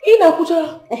 Ina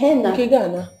Kuchara. Okay,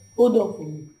 Ghana. Hold on for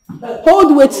me.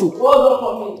 Hold waiting. Hold on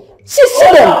for me. See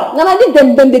them. Now I think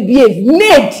them they behave.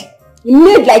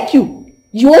 Maid like you.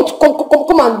 You want to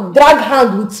come and drag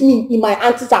hand with me in my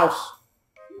auntie's house.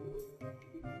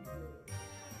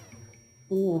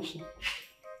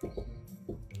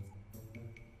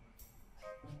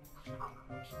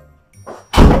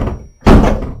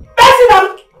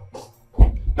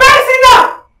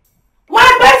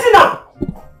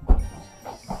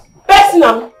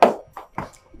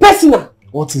 Personal.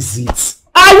 What is it?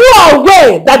 Are you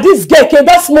aware that this girl came,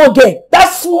 that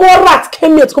small rat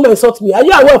came here to come and insult me? Are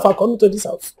you aware of her coming to this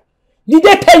house? Did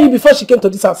they tell you before she came to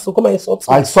this house to come and insult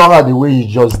me? I saw her the way you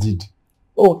just did.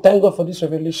 Oh, thank God for this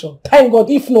revelation. Thank God,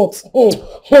 if not.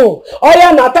 Oh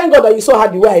yeah, now thank God that you saw her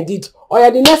the way I did. Oh yeah,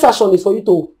 the next action is for you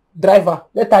to drive her.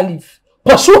 Let her leave.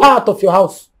 Pursue her out of your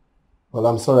house. Well,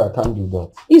 I'm sorry, I can't do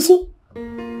that. Isu?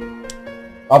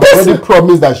 I've already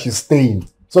promised that she's staying.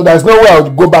 So there's no way I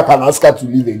would go back and ask her to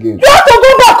leave again. You have to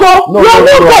go back, oh! No, you have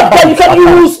to go back. You can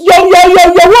use your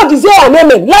word is here and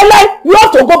amen. Lie. You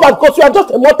have to go back because you are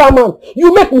just a mortal man.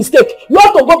 You make mistake. You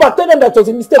have to go back. Tell them that it was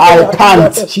a mistake. I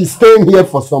can't. She's staying here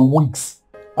for some weeks.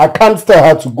 I can't tell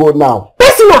her to go now.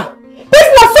 Personal,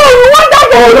 so you want that?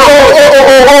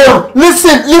 Oh.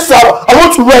 Listen. I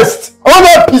want to rest. I want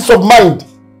to have peace of mind.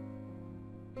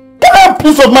 Can I have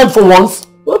peace of mind for once?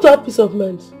 You want to have peace of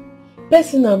mind?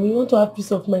 Personal, you want to have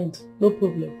peace of mind? No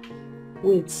problem.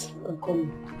 Wait, I'm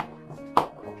coming.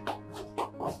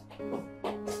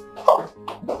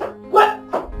 What?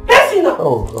 Personal!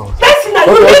 Personal,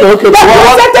 you accepted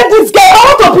this girl. I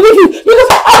want to believe it because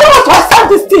I don't want to accept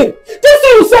this thing. This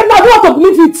thing you said now, I don't want to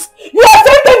believe it. You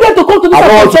accepted them to come to this. I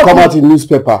don't want to come out in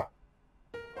newspaper.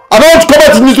 I don't want to come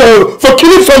out in newspaper for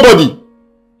killing somebody.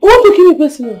 You want to kill me,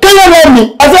 Personal? Can you allow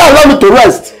me? I said allow me to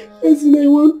rest. Personal,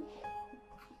 you want?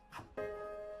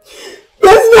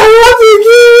 Personal, you want to kill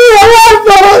me?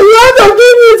 You want to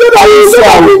kill me so that you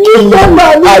don't be newspaper.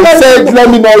 I said let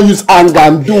me not use anger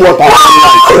and do what I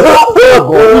feel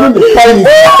like. Even the pain is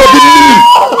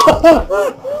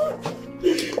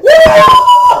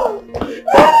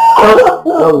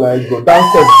oh my God,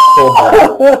 downstairs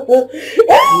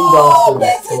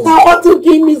I want to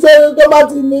kill me so you come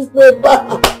out in this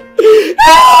paper.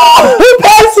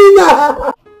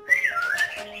 Personal.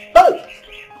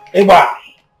 Eba.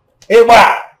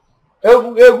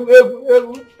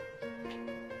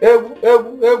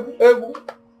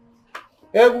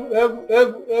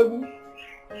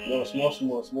 No,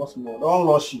 small. Don't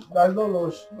rush it. Guys, don't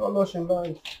rush him,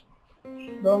 guys.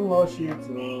 Don't rush it.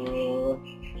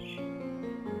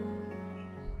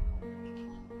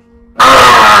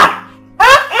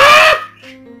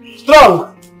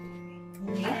 Strong.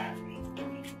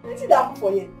 What's that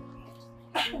for you?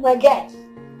 Oh my God.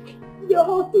 You're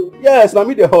hot too. Yes, now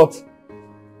me the hot.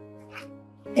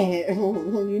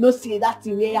 You know, see that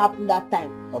thing wey happen that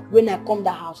time. Okay. When I come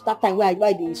the house, that time why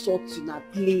they insult you na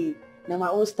play. Na my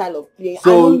own style of play.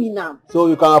 So, I don't mean am. So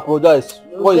you can apologize.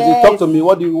 No, what is it? Talk to me.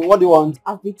 What do you want?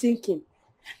 I've been thinking.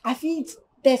 I feel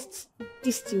test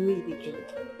this thing wey they drink.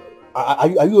 Are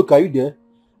you okay? Are you there?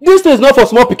 This thing is not for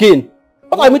small pikin.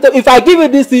 If I give you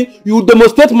this thing, you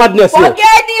demonstrate madness here.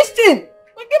 Forget this thing.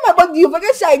 Forget my body. You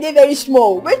forget say I dey very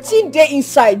small. Wetin dey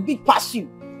inside big pass you.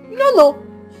 You don't know.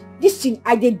 This thing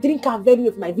I dey drink am very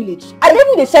well for my village. I don't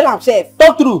even dey sell am sef.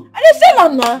 Talk true. I dey sell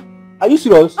am na. Are you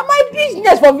serious? Na my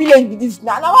business for village be this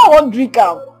na. Na why I wan drink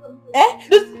am.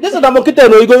 This is the monkey tail.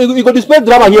 You go display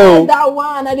drama here. Oh. That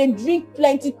one I dey drink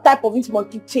plenty type of this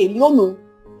monkey tail. You don't know.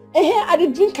 I dey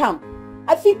drink am.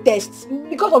 I feel test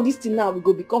because of this thing now we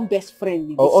go become best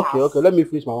friend in this house. Okay. Let me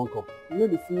finish my own cup. You know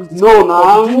the finish this. No,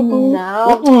 now.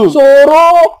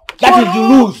 Soro. That is the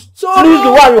rules. Finish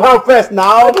the one you have first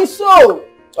now. That is so.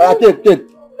 Take.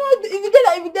 No,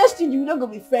 if you get stingy, we don't go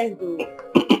be friends though.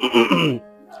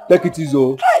 Take it easy,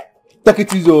 oh. Take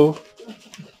it easy, oh.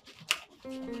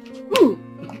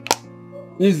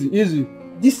 Easy.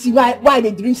 This is why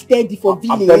they drink steady for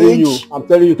village. I'm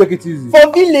telling you, take it easy.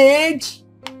 For village.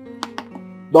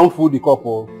 Don't fool the cup,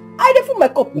 oh. I dey fool my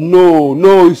cup.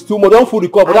 No, it's too much. Don't fool the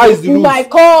cup. That is the rules. My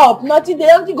cup. Nothing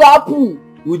go happen.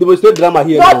 We demonstrate drama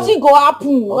here. Nothing go happen.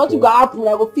 Okay. Nothing go happen.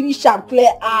 I go finish and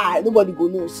clear eye. Nobody go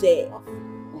know, say.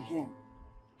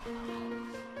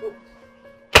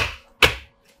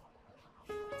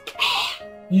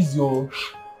 Easy, oh.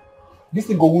 This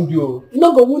thing go wound you, oh. You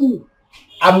no go wound me.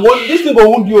 This thing go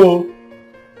wound you, oh.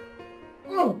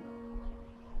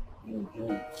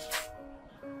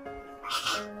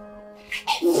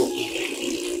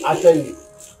 I tell you.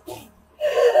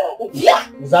 Yeah.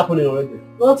 It's happening already.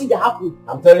 Nothing that happen.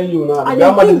 I'm telling you now. The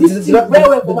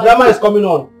drama is coming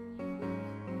on.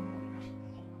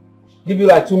 Give you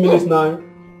like 2 minutes now.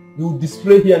 You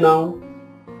display here now.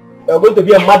 There's going to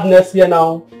be a madness here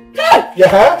now.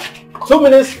 Yeah. 2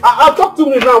 minutes. I'll talk 2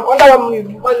 minutes now. Under 1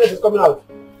 minute, madness is coming out.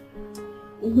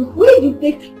 Where do you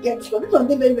take get from? This one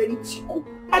dey very, very cheap.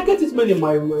 I get it many in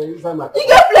my inside my. You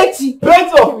get plenty.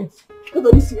 Plenty of it. Because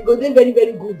of this, we go dey very,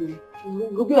 very good though.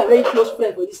 You go be a very close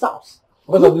friend for this house.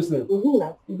 Because of this thing? Because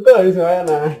of this thing, right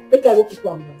now. Make I go keep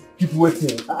am now. Keep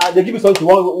waiting. They give you something,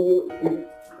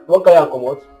 one carry and come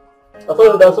out.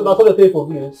 That's all they take for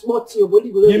me. Small tea,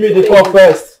 body go. Give me the cup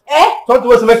first. Something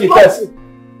was to make it first.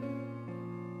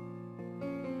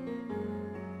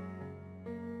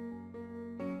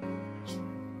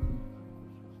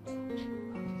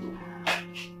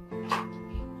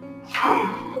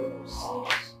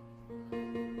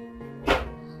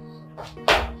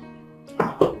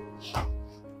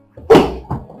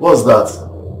 What's that?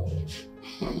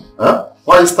 Huh?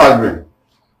 Why are you staggering?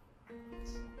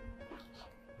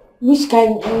 Which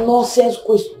kind of nonsense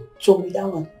question with that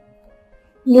one?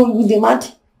 No, you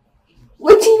demand.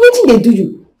 Waiting they do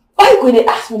you. Why you going to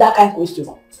ask me that kind of question?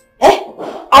 Eh?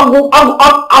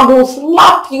 I will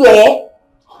slap you, eh?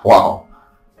 Wow.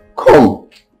 Come.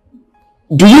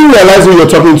 Do you realize who you're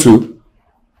talking to?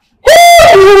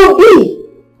 Who will be?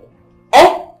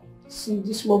 Eh? See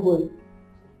this small boy.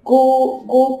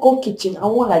 Go kitchen. I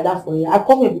want like that for you. I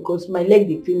come here because my leg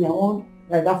they pain me. I want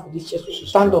like that for this chest.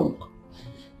 Stand up.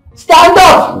 Stand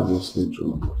up! Obviously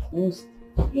true. Yes.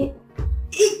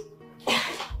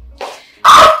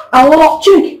 I want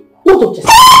you. No, don't just.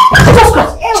 Jesus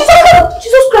Christ!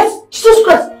 Jesus Christ! Jesus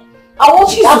Christ! I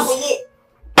want you.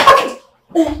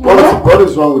 What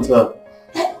is wrong with her?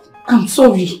 I'm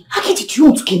sorry. How did you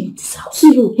want to get in this house?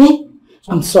 You, eh?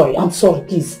 I'm sorry,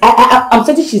 please. I'm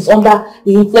certain she's under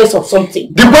the influence of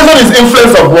something. The person is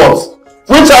influence of what?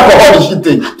 Which alcohol did she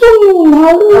take? I don't know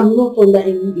now. I'm not under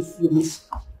any influence.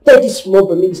 Tell this small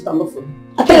boy to stand up for me.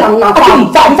 I tell him now.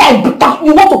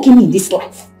 You want to kill me in this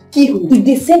life? Kill me. If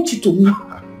they sent you to me.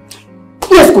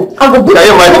 Let's go. I'll go. Can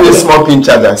you imagine this small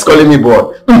pincher that's calling me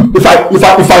boy? If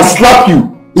I slap you,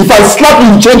 you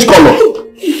change color.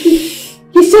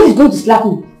 He said he's going to slap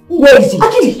me. Where is he? Am I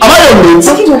your mate?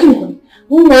 Akili.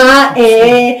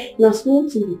 Na small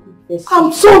thing be good person.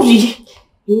 I'm sorry.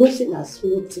 You know say na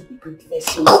small thing be good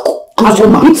person. I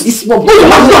will beat this small boy. You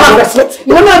don't have respect.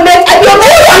 You want to make? I be your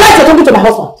mate. I'm not talking to my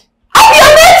husband. I be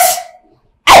your mate.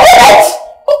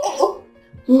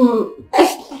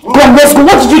 Come, let's go.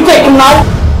 What did you take now?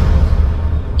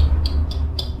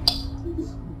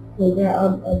 I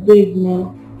beg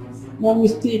now. My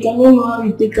mistake. I don't know how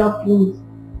you take up things.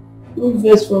 No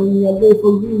verse for me. I beg,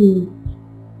 forgive me.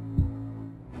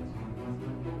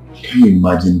 Can you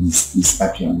imagine this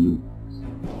happy on you?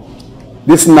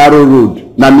 This narrow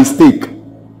road, na mistake.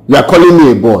 You are calling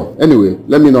me a boy. Anyway,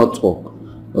 let me not talk.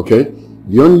 Okay?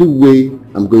 The only way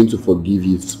I'm going to forgive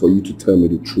you is for you to tell me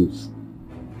the truth.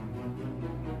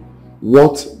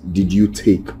 What did you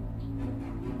take?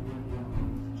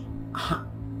 I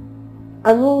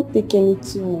don't take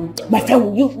anything. My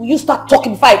friend, will you start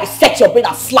talking before I reset your brain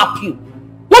and slap you?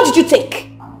 What did you take?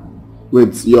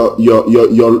 Wait,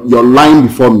 you're lying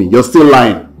before me. You're still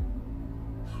lying.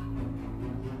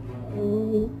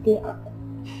 Okay.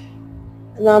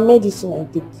 Now medicine I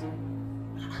take.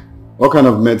 What kind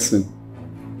of medicine?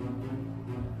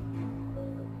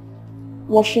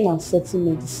 Washing and setting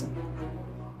medicine.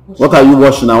 What are you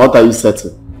washing and what are you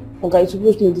setting? Okay, you're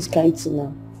supposed to know this kind of thing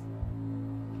now.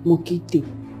 Monkey.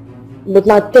 But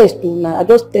now test, I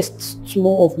just test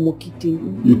small of monkey tail.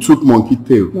 You took monkey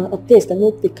tail? No, I test, I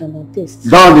not take and I test.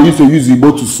 That one they used to use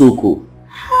Igbo to soak.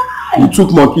 You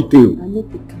took monkey tail? I not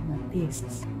take and I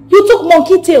test. You took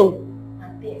monkey tail? I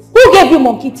test. Who gave you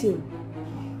monkey tail?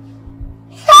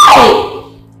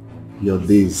 Hey! Your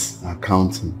days are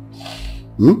counting.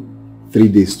 3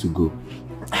 days to go.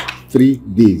 3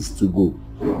 days to go.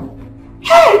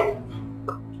 Hey!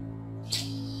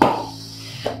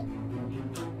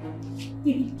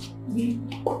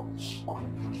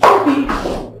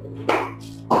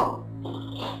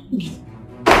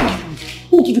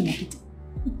 Who give you monkey tail?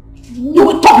 You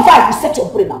will talk before I reset your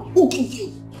brain now. Who give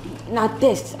you? Now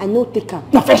test, I know take her.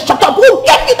 Now first shut up. Who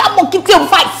gave you that monkey tail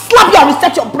before I slap you and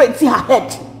reset your brain? See her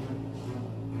head.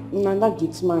 Now that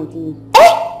gets mine.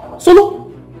 Eh?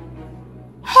 Solo?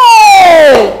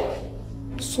 Hey!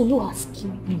 Solo has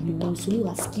killed me. Solo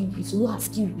has killed me. Solo has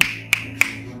killed me.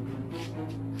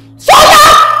 Solo!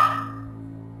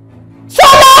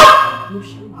 Solo! No,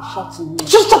 she will be shouting me.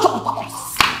 Just shut up. I will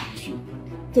slap you.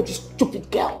 You're this stupid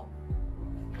girl.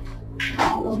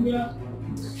 Don't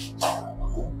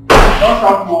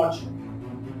have much.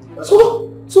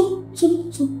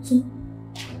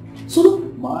 Solo,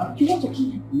 man, you want to kill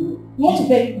him? No. You want to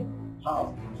bury him?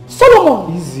 How?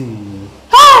 Solomon! Easy.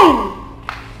 Hi!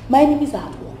 My enemies are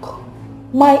at work.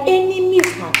 My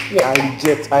enemies are at work.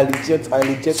 I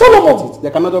reject. Solomon! They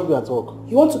cannot be at work.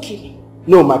 You want to kill him?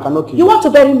 No, I cannot kill you. You want to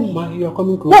bury me? Ma, you are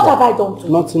coming closer. What have I done to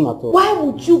you? Nothing at all. Why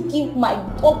would you give my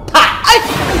daughter?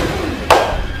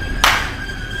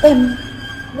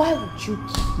 Why would you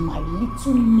give my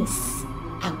little niece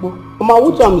Agbo? Ma,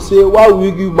 what I'm saying, why will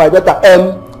you give my daughter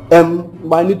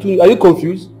my little? Are you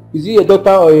confused? Is he a daughter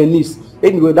or a niece?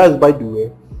 Anyway, that's by the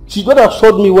way. She just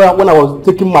assured me when I was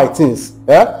taking my things,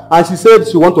 and she said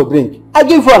she want to drink. I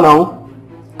gave her now.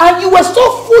 And you were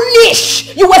so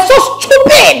foolish. You were so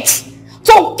stupid.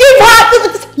 So give her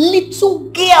this little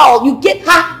girl. You gave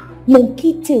her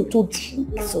monkey tail to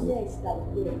drink.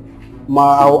 No,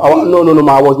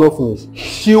 ma, I was not finished.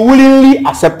 She willingly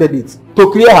accepted it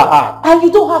to clear her heart. And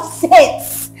you don't have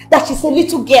sense that she's a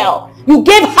little girl. You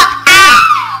gave her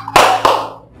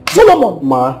Solomon.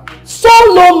 Ma.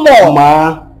 Solomon.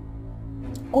 Ma.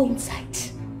 Go inside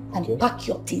and pack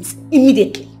your things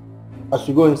immediately. I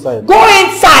should go inside. Go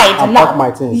inside and now. Pack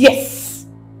my things. Yes.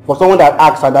 For someone that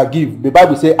asks and that give. The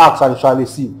Bible says ask and shall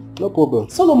receive. No problem.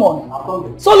 Solomon.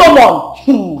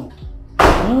 Solomon.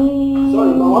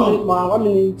 Sorry, ma, 1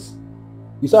 minute.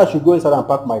 You said I should go inside and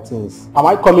pack my things. Am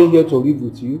I coming here to live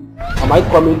with you? Am I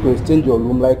coming to exchange your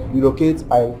room? Like, relocate,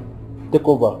 I take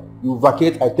over. You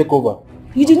vacate, I take over.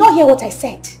 You did not hear what I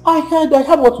said. I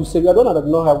heard what you said. I don't know that I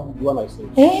did not have the one I said.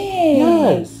 Hey.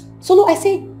 Yes. Solo, I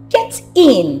say, get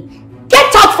in.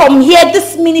 Get out from here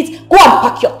this minute. Go and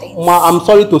pack your things. Ma, I'm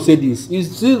sorry to say this. It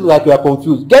seems like you are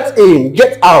confused. Get in,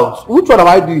 get out. Which one am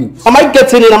I doing? Am I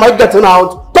getting in? Am I getting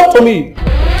out? Talk to me.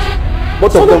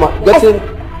 Both of them are getting.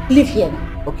 Live here.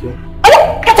 Okay.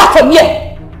 Get out from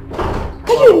here.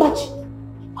 Can you imagine?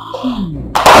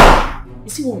 You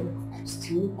see what?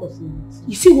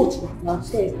 You see what? Now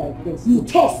says like this. You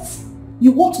test.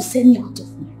 You want to send me out of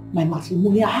my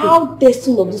matrimonial home. How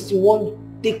destined of this you want to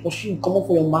take pursue you come up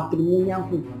for your matrimonial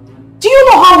home? Do you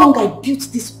know how long I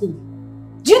built this home?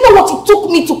 Do you know what it took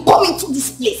me to come into this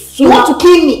place? So you want to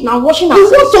kill me? Now washing you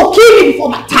want to kill me before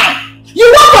my time. You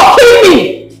want to kill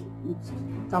me?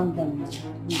 Calm down.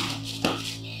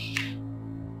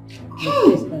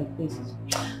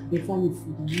 Before me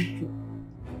food, I need you.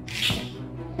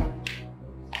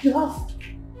 You have.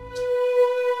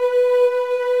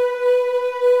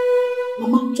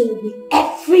 Mama told me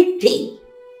everything.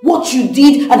 What you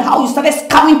did and how you started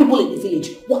scamming people in the village.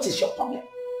 What is your problem?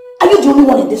 Are you the only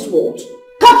one in this world?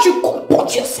 Can't you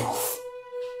comport yourself?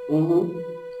 And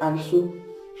so?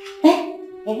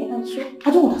 And so? I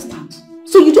don't understand.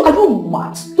 So you do, are you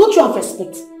mad? Don't you have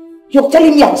respect? You're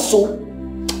telling me and so?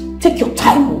 Take your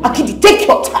time, Akidi, take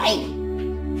your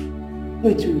time.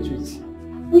 Wait.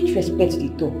 Which respect do you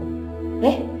talk?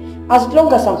 As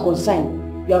long as I'm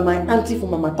concerned, you are my auntie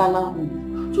from my maternal home.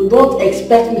 So don't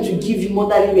expect me to give you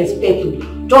motherly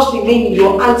respect. Just remain in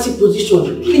your auntie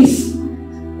position, please.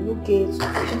 Okay.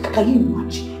 Can you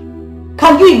imagine?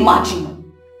 Can you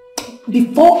imagine?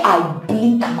 Before I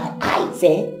blink my eyes,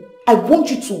 I want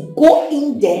you to go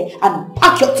in there and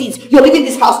pack your things. You're leaving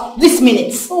this house this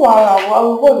minute. Oh,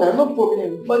 I'll go now, no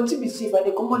problem. But to be safe, I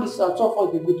come on this house, so far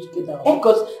we go together.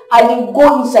 Because I will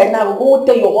go inside now, go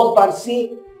tell your husband,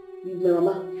 say, my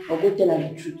mama, I'll go tell her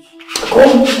the truth. Go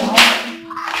now.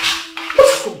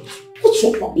 What's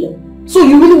your problem? So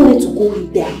you really wanted to go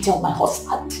in there and tell my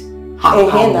husband?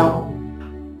 Hey, now.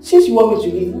 Since you want me to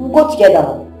leave, we'll go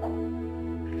together.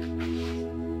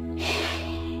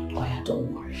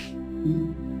 Don't worry.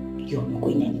 You're not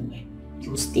going anywhere.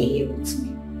 You'll stay here with me.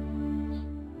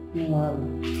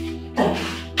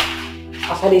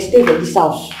 As I stay for this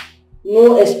house,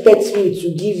 no expect me to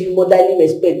give you motherly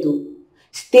respect though.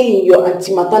 Stay in your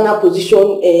anti-maternal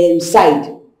position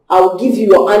side. I'll give you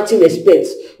your anti-respect.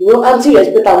 You know,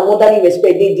 anti-respect and motherly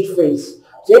respect, they're different.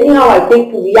 So anyhow I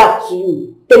take to react to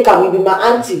you, take her, will be my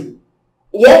auntie.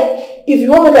 Yeah? If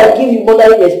you want me to give you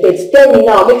motherly respect, tell me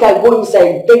now, make I go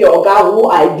inside, tell your guy who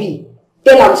I be.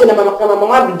 Tell her, say, my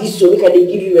mama be this, so make I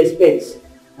give you respect.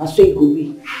 And so it could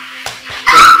be.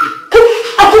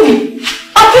 Akidi!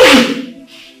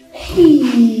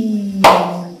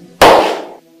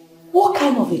 What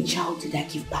kind of a child did I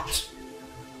give birth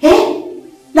to?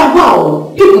 Now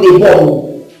wow, people they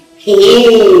born.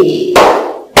 Hey!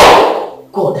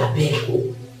 God, I beg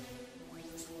you.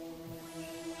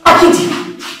 Akidi!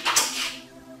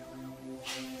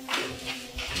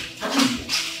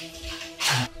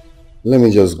 Let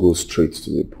me just go straight to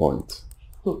the point.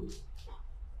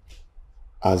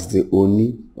 As the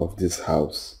Oni of this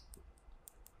house,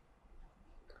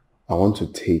 I want to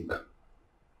take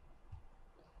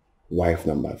wife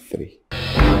number 3.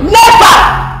 Never!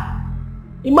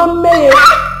 Imam Meye,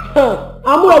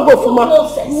 I'm gonna go for my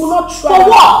nonsense. You will not try. For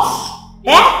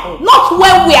what? Not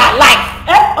when we are alive.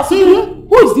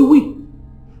 Who is the we?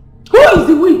 Who is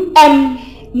the we?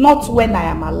 Not when I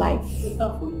am alive.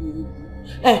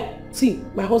 See,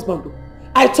 my husband,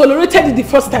 I tolerated it the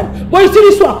first time. But you see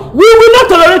this one, we will not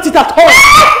tolerate it at all.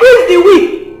 Who is the we?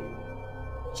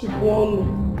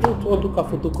 Don't want to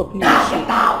photocopy. Get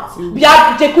out.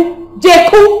 Jeku,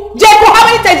 how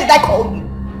many times did I call you?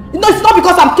 You know, it's not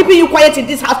because I'm keeping you quiet in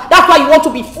this house. That's why you want to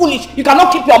be foolish. You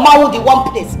cannot keep your mouth in one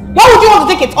place. Why would you want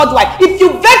to take a third wife? If you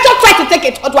venture try to take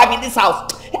a third wife in this house,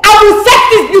 I will set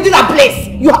this building ablaze.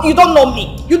 You don't know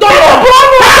me. You don't know me.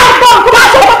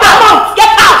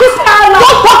 Get out.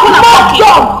 Don't talk when I'm talking.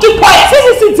 Keep quiet.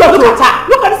 Look at her.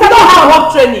 Look at this. I don't have work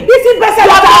training. This is better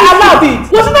than I allowed it.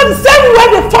 Was it not the same way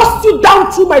they forced you down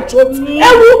through my throat?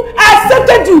 Ewu, I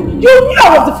accepted you. You knew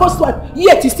I was the first wife.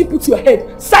 Yet you still put your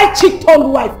head. Side chick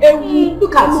turned wife. Ewu,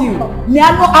 look at you.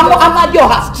 Amadio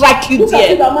has struck you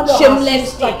there.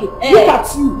 Shameless strike. Look at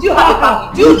you. Do you have a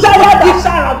family? Do you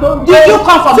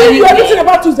come from anywhere? Everything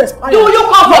about you is expired. Do you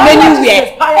come from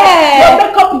anywhere? Your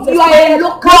makeup is expired. You are a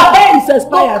local. Your hair is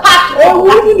expired.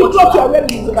 Even the clothes you are wearing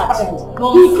is expired. The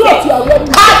clothes you are wearing is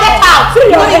expired. Get out. You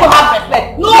don't even have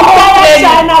respect. No home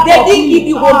training. They didn't give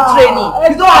you home training.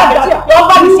 You don't have respect. Your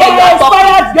husband is here.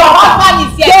 Your husband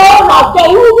is here.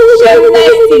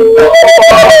 Shameless thing.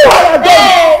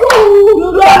 You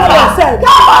don't have respect. You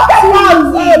don't have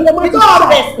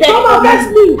respect. Come on, bless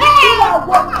me.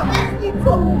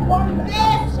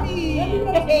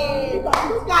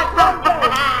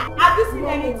 Have you seen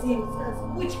anything?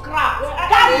 Witchcraft.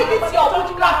 Carry this your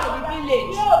witchcraft to the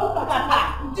village. Look at her.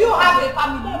 Do you have a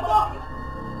family?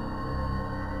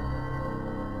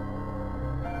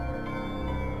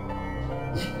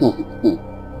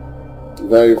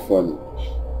 Very funny.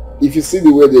 If you see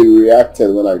the way they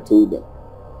reacted when I told them.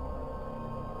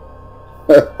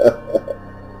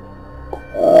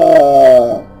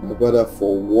 My brother,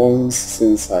 for once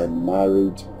since I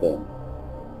married them,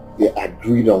 they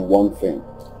agreed on one thing,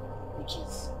 which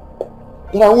is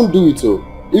that I won't do it. Oh,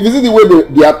 if you see the way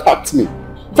they attacked me,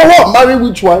 for what? Marry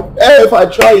which one? Hey, if I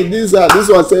try it, this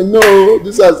one say no,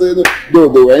 this one say no. No,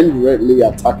 they were indirectly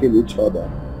attacking each other.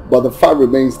 But the fact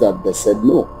remains that they said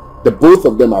no. The both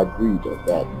of them agreed on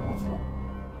that.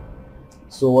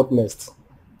 So what next?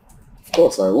 Of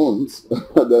course I won't.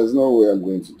 There's no way I'm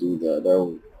going to do that. That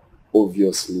would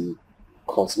obviously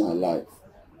cost my life.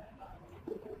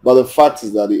 But the fact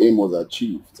is that the aim was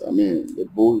achieved. I mean, they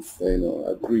both,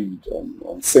 agreed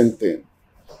on same thing.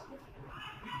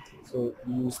 So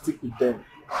you stick with them?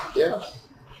 Yeah.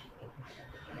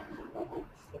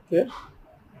 Okay.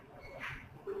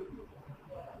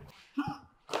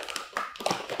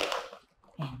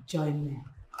 Enjoyment.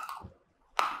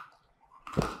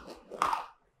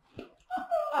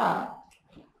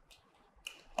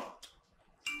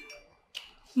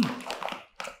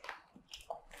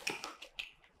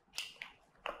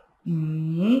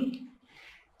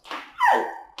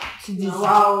 See this?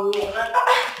 Wow.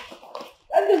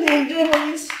 I don't enjoy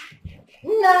this.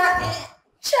 Nah,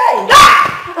 child.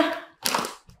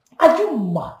 Are you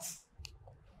mad?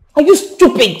 Are you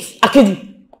stupid,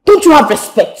 Akedi? Don't you have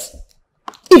respect?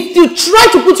 If you try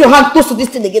to put your hand close to this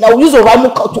thing again, I will use a rhino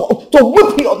to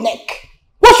whip your neck.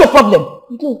 What's your problem?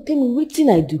 No, tell me, waiting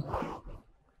I do.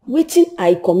 Waiting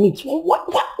I commit.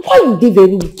 Why you dey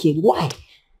very wicked? Why?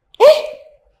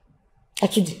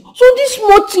 Akedi. So this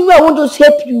small thing where I want to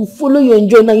help you follow your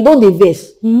enjoy now, you don't dey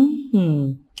vex.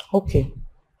 Okay,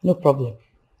 no problem.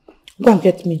 Go and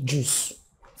get me juice.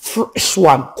 Fresh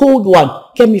one, cold one.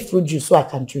 Get me fruit juice so I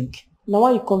can drink. Now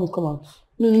why you call me come out?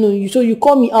 No, so you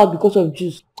call me out because of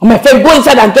juice. My friend, go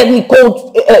inside and get me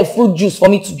cold fruit juice for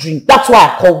me to drink. That's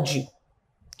why I called you.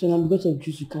 So now because of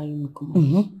juice you carry me come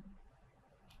out.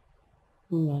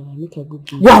 Make I go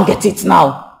do it. Go and get it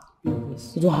now.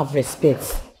 Yes. You don't have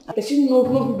respect. I should no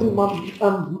do mama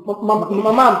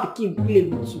and pikin play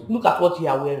with you. Look at what you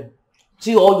are wearing.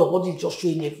 See all your body just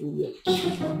showing everywhere.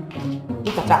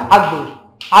 Look at that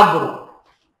agro.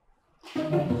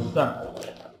 Done.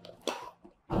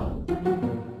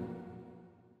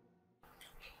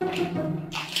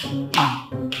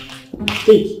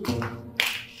 Take.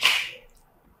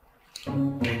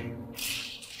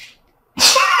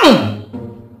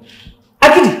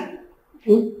 Akedi.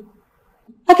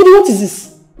 Akedi, what is this?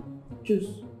 Juice.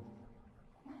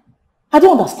 I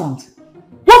don't understand.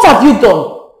 What have you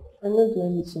done? I don't do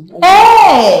anything.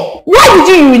 Hey! Why did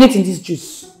you urinate in this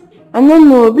juice? I don't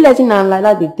know. Be like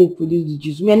that they take produce the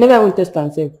juice. Me, I never even test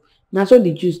myself. Now so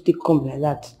the juice take come like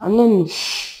that. I don't know.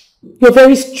 You're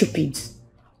very stupid.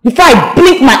 Before I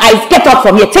blink my eyes, get out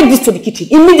from here. Take this to the kitchen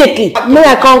immediately. No,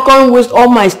 I can't waste all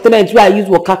my strength where I use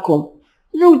waka come.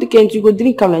 You know, the can't you go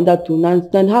drink am like that too. Now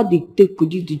how they take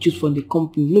produce the juice from the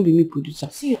company. No be me producer.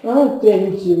 See, I don't tell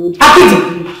you.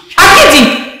 Akedi!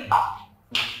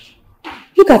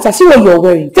 Look at her. See what you're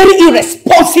wearing. Very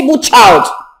irresponsible child.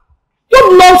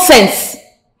 What nonsense.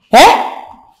 Eh?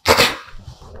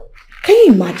 Can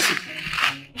you imagine?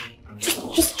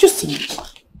 Just imagine.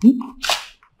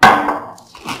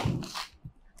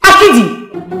 Akedi!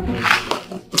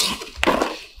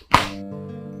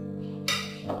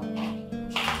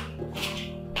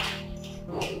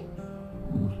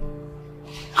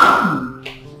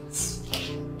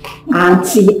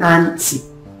 Auntie.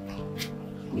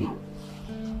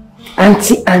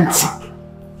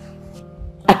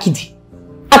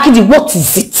 Akidi, what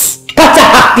is it? Can't I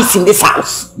have peace in this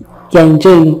house? You're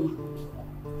enjoying.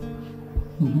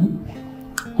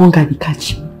 Hunger will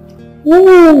catch you.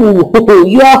 Ooh,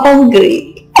 you are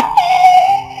hungry.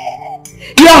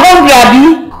 You are hungry,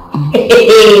 Abi?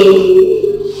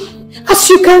 As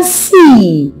you can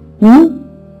see,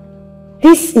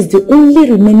 this is the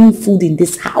only remaining food in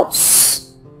this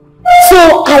house.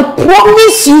 So I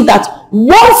promise you that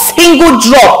one single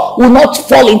drop will not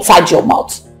fall inside your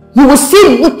mouth. You will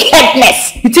see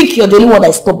wickedness. You think you're the only one that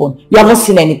is stubborn. You haven't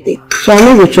seen anything. So I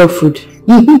know you chop food.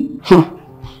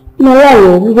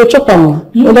 No, we go chop them.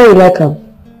 Whether you like them.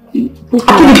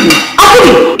 Akidi!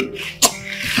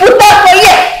 Put that for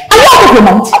you! I love you,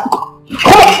 man. Come on.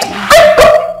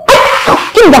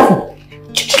 Give me that food.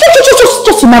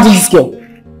 Just imagine this girl.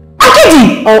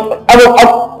 Akidi!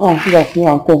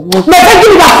 Yeah, come. No, give me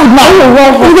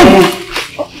that food now.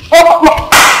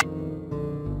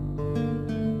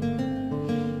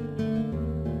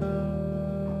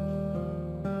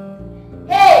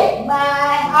 Hey, my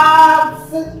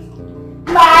heart,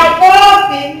 my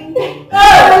open.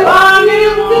 Hey,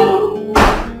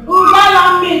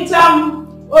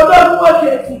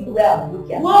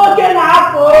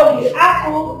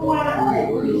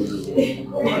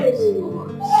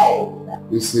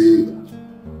 You see,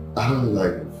 I don't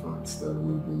like the fact that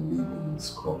we've been living in this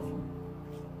coffee.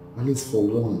 At least for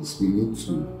once, we need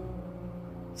to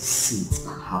sit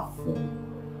and have fun.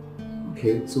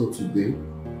 Okay, so today,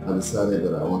 I decided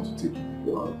that I want to take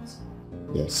you out.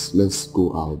 Yes, let's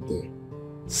go out there,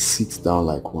 sit down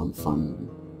like one family,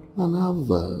 and have,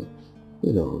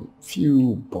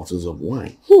 few bottles of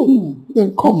wine.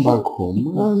 Then come back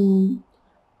home and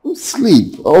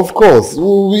sleep. Of course,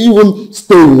 we'll even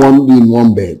stay in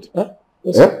one bed.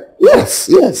 Yes.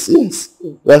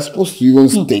 We're supposed to even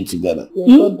stay together.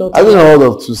 I didn't heard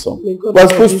of twosome. We're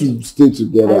supposed to stay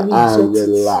together and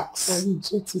relax. I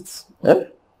reject it.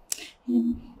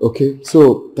 Okay,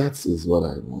 so that is what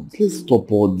I want. Let's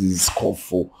stop all this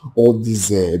scuffle, all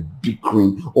this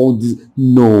bickering, all this.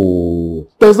 No,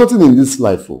 there's nothing in this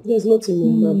life. There's nothing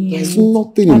in that. There's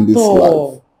nothing in this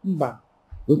life.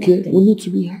 Okay, nothing. We need to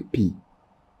be happy.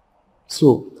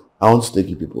 So I want to take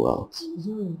you people out.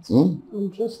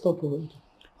 I'm just stubborn.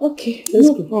 Okay,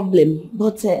 no problem.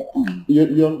 But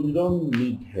you don't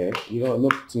need hair. You're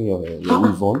not putting your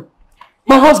weave on.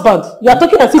 My husband, you are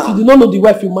talking as if you do not know the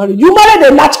wife you married. You married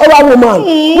a natural woman.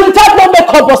 Without no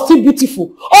makeup but still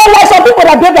beautiful. Unlike some people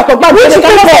that break like a man. It's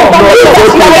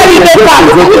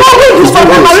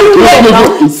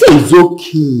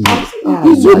okay.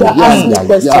 It's you that asked me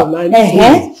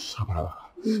question.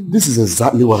 This is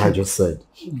exactly what I just said.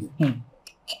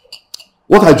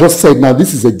 What I just said now,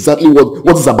 this is exactly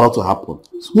what is about to happen.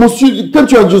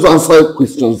 Can't you just answer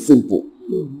questions simple?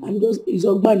 It's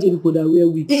a bunch of people that wear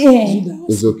wigs.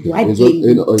 It's okay.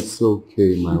 It's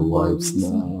okay, my wives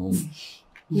now.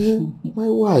 My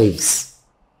wives.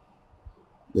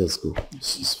 Let's go.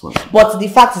 This is fine. But the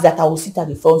fact is that I will sit at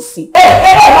the front seat. What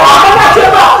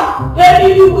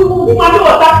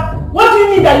do you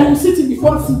mean that you will sit in the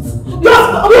front seat?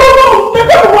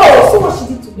 See what she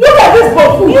did to me. Look at this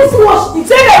buffoon. You see what she did?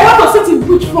 Say that you want to sit in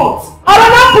which front?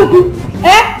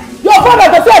 Your father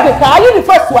does say the car. Are you the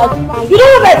first wife? You don't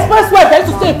know that it's first wife that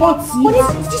used to stay in front seat.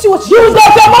 Did you see what she did? You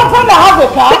got your mom friend that has a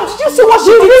car. Did you see what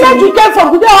she did? You came from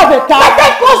who don't have a car.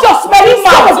 Like close your smelly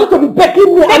mouth. You're going to be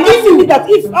begging me. And you me that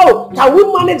if can we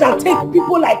manage and take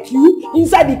people like you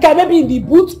inside the car, maybe in the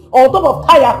boot or on top of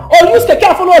tire, or use the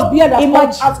car follow us behind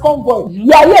as convoy. You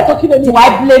are here talking to me. Do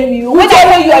I blame you? When I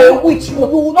know you are a witch, you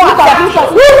will not accept it.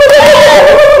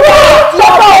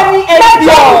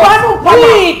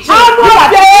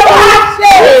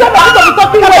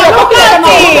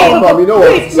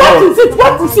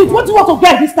 What is it? What do you want to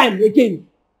get this time again?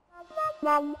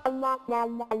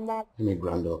 Give me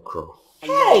Grand Okaro.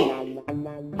 Hey!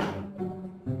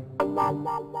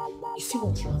 You see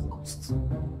what you have lost?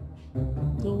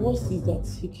 The worst is that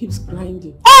he keeps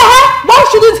grinding. Why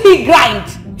shouldn't he grind?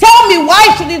 Tell me,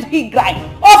 why shouldn't he grind?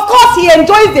 Of course he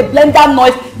enjoys the blender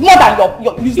noise more than your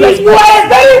useless. You are a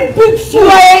very big fool.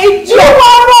 You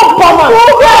are not common.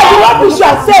 The rubbish you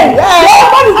are saying. Your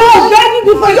man is doing very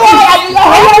different. Your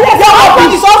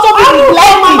husband is also being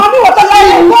blending. Mommy, what a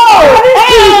lie.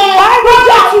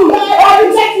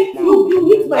 You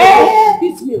hit my head.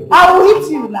 Hit me. I will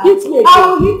hit you now. Hit me. I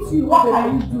will hit you. What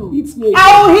can you do? hit me.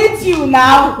 I will hit you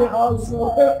now. Also,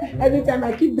 every time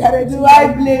I keep directing. Do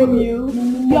I blame you?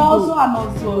 You also are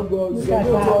not so good. Look at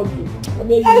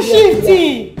that.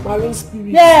 Shifty. Marine spirit.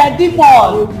 Yeah,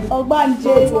 demon.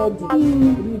 Ogbanje.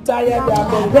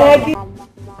 Retired.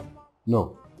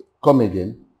 No. Come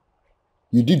again.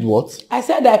 You did what? I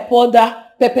said I poured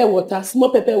that pepper water, small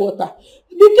pepper water.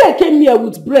 The girl came here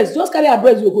with breast, just carry her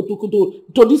breast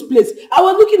to this place. I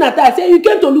was looking at her, I said, you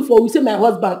came to look for, we say my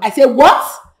husband. I said, what?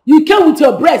 You came with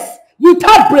your breast?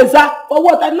 Without brazier? For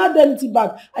what? I'm not done anything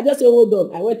bad. I just said, hold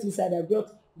on. I went inside, I brought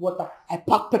water. I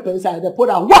packed pepper inside, I poured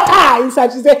her water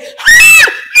inside. She said,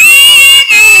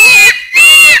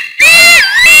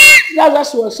 that's why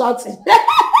she was shouting.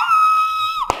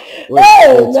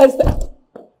 Hey, next time.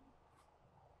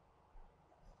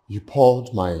 You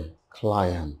poured my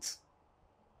client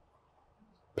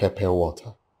pepper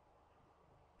water.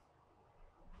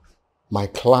 My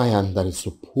client that is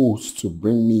supposed to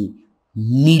bring me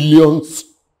millions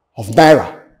of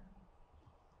naira.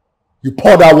 You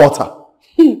poured that water.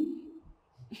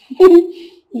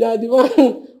 Yeah, the one,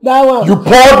 that one. You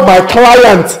poured my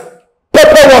client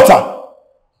pepper water.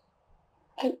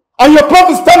 And your prof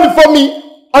is standing before me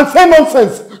and say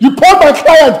nonsense. You poured my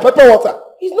client pepper water.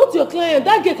 He's not your client.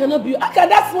 That girl cannot be. How can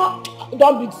that small?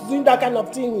 Don't be doing that kind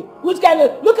of thing. Which kind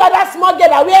of? Look at that small girl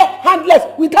that wear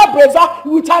handless with her brazier,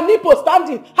 with her nipple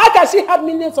standing. How can she have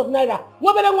millions of naira?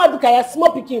 What better want to carry a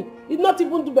small picking? It's not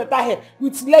even do better hair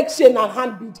with leg chain and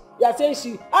hand bead. You are saying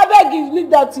she. I beg you, leave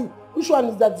that thing. Which one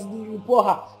is that you pour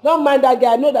her? Don't mind that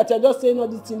guy. I know that you're just saying all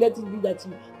this thing. Let it be that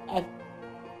you.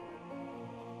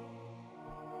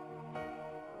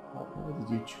 Why did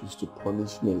you choose to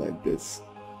punish me like this?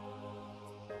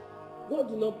 God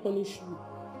did not punish you.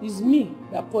 It's me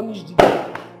that punished the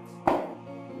guy.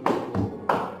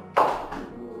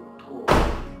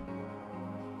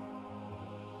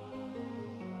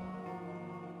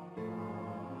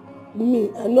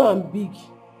 Me, I know I'm big.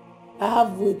 I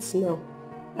have weight now.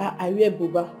 I wear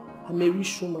boba. I'm a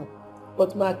rich woman.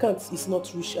 But my account is not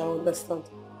rich, I understand.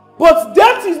 But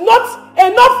that is not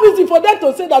enough reason for them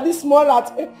to say that this small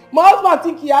rat, my husband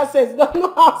think he has sense. He doesn't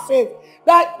know how sense.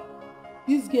 That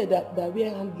this girl that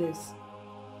wear handless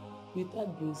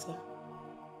without brazier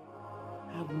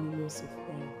have millions of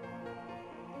naira.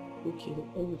 Okay,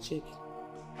 let me check.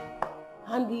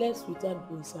 Handless without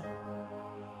brazier.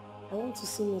 I want to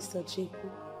see Mr. Cheku.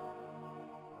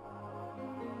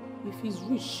 If he's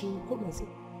rich, he will come and say,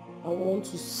 I want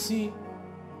to see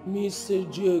Mr.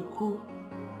 Cheku.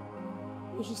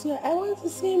 You should say, I want to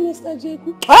see Mr.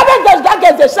 Cheku. I think that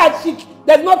gets a side chick.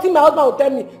 There's nothing my husband will tell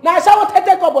me. Now I shall take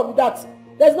up of that.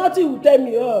 There's nothing he will tell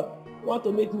me. Oh, you want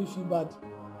to make me feel bad.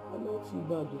 I don't feel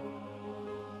bad.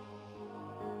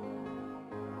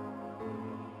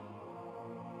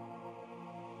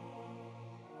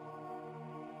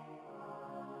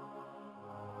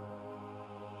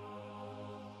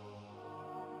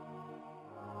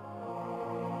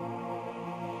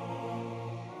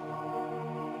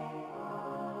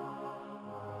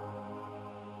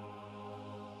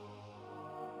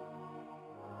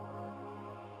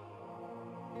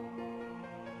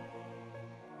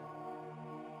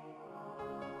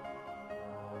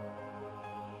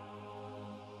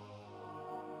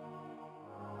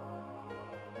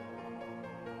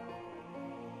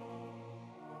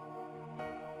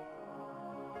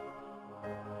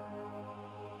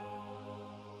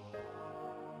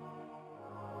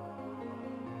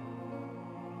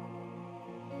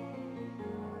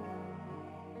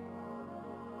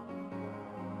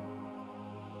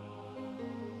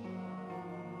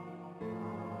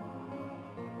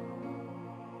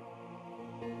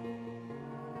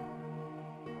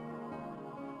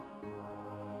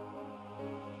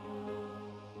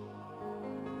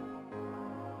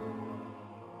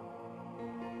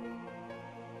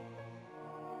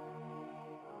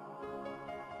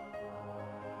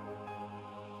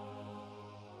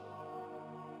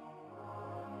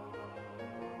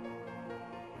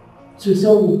 So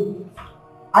tell me,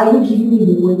 are you giving me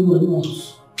the money or not?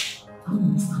 I don't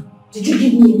understand. Did you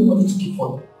give me any money to keep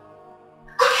for you?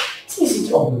 This is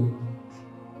it all.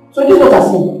 So this is what I'm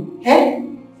saying. Eh?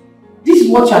 This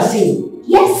is what you are saying.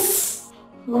 Yes.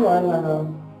 No.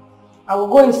 I will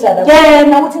go inside. Yeah,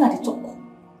 now waiting at the talk.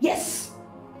 Yes.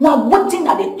 Now waiting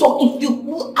at the talk. If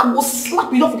you, I will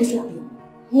slap you off this slap you.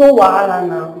 No wahala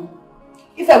now.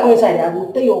 If I go inside, I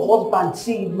will tell your husband,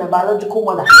 see my biological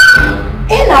mother.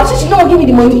 Hey now, since you don't give me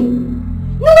the money. No,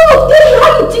 tell me how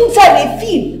you think inside they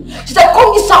feel. She's like,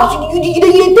 come this house, you tell me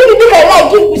make I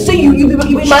like, give me say you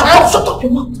my aunt, shut up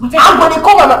your mouth. I'm gonna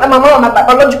call my mama, my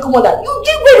biological mother. You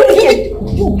give me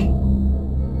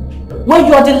the When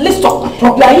you are the least of my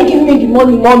problem, are you giving me the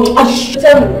money, mommy? And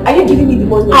tell me, are you giving me the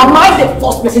money? Am I the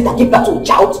first person that gave birth to a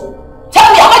child?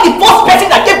 Tell me, am I the first person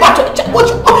that gave birth to a child? What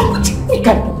you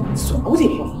can't do this one. I was it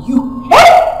for you. Eh?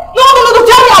 No.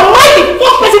 Tell me, am I the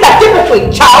first person that gave birth to a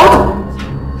child?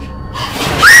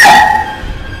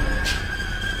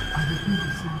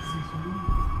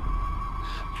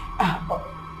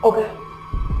 Okay.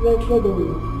 Where do we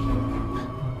go?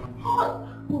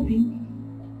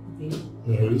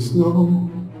 There is no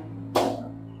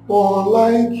one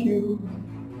like you.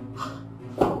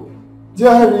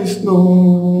 There is no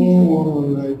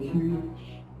one like you.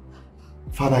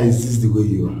 Father, is this the way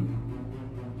you are?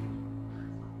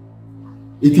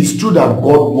 It is true that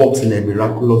God works in a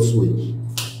miraculous way.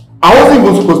 I wasn't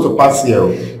even supposed to pass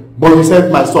here, but you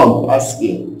said, my son, pass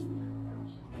here.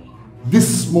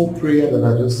 This small prayer that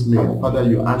I just made, Father,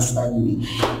 you answered me.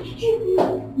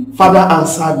 Father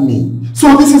answered me.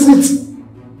 So this is it.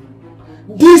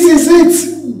 This is it.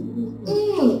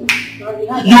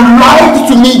 You lied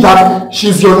to me that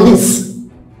she's your niece,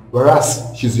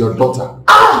 whereas she's your daughter.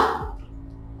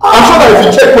 I'm sure that if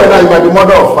you check her now, you might be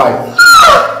mother of 5.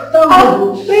 You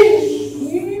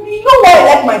know why I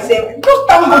like myself? Just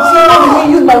tell me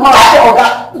to use my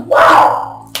mouth.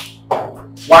 Wow.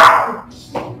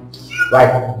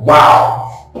 Like,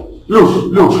 wow.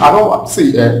 Look, I don't want to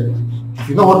see, if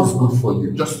you know what is good for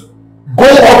you, just go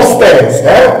upstairs,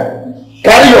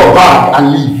 carry your bag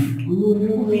and leave.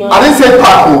 I didn't say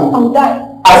pack. I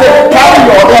said carry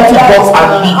your empty box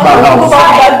and leave my house.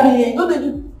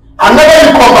 And never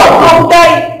you come back.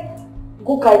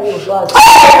 Go carry your bag.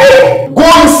 Go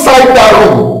inside that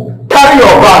room, carry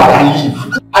your bag and leave.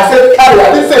 I said carry, I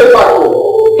didn't say pack.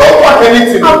 Don't pack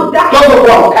anything. Don't go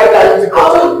and carry that empty box. I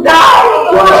will die.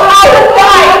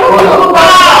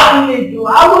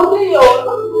 I will be your.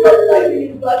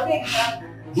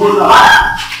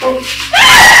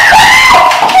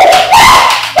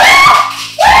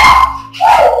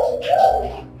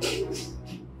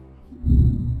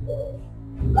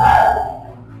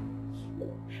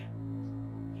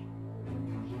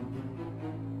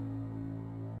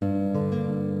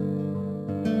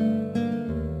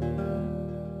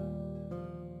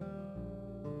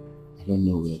 I don't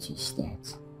know where to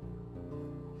start.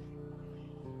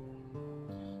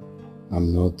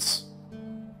 I'm not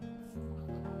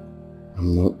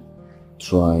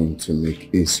trying to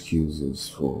make excuses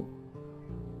for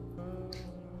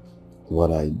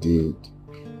what I did.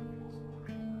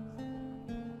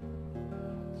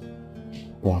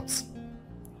 But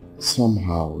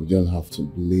somehow you don't have to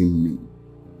blame me.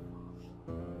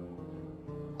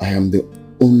 I am the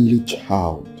only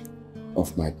child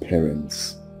of my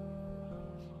parents.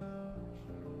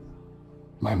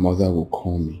 My mother will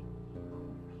call me.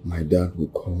 My dad will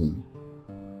call me.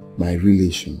 My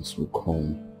relations will call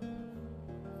me.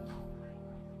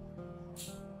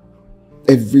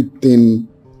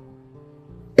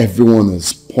 Everyone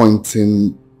is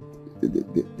pointing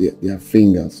their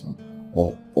fingers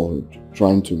or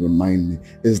trying to remind me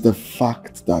is the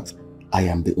fact that I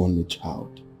am the only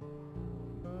child.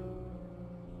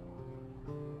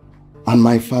 And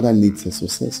my father needs a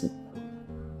successor.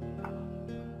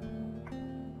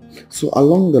 So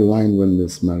along the line when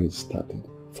this marriage started,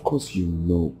 of course you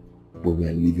know we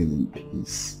were living in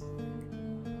peace.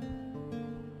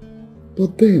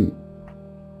 But then,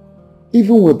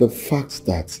 even with the fact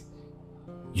that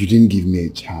you didn't give me a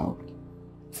child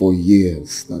for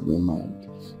years that we're married,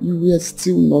 you were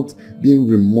still not being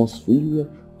remorseful, you were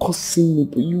cursing me,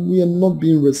 but you were not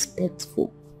being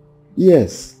respectful.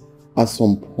 Yes, at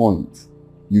some point,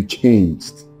 you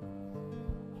changed.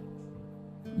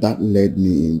 That led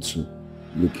me into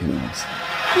looking outside.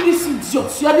 This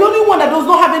idiot, you are the only one that does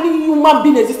not have any human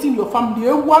being existing in your family.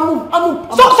 Shut up!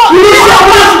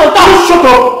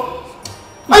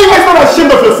 Are you guys not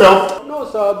ashamed of yourself? No,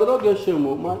 sir, they don't get shame,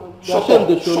 man. Shut up.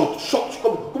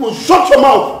 Come on, shut your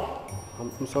mouth!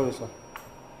 I'm sorry, sir.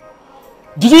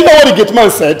 Did you know what the gate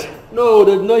man said? No,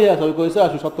 they did not hear, sir, because he said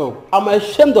I should shut up. I'm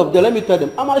ashamed of them, let me tell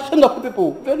them. I'm ashamed of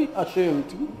people, very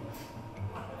ashamed.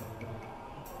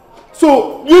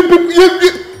 So, you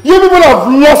people have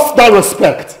lost that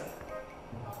respect.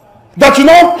 That you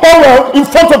now quarrel in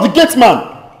front of the gate man.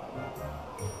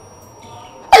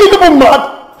 Are you people mad?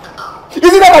 Is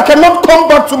it that I cannot come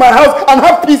back to my house and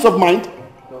have peace of mind?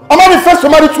 No. Am I the first to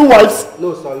marry 2 wives?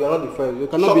 No, sir, you are not the first. You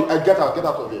cannot be... Get out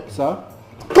of here. Sir?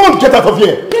 Come on, get out of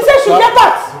here. You said she get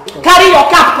out. Carry your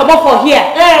cap, come up for here.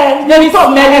 Let me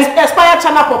talk. Expire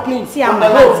China for clean. See, I'm the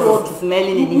road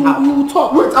smelling anyhow. You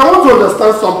talk. Wait, I want to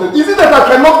understand something. Is it that I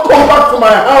cannot come back to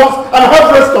my house and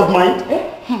have rest of mind?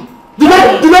 Did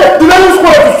I use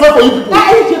quarrel to swear for you people?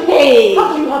 That is your pay.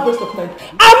 How do you have rest of mind?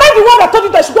 that told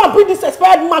you that you should go and bring this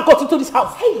expired man got into this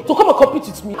house to come and compete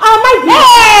with me? Am I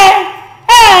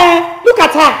Look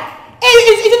at her.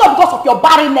 Is it not because of your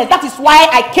barrenness? That is why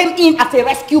I came in as a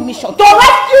rescue mission. To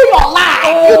rescue your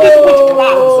life. This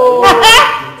witchcraft.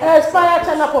 Expired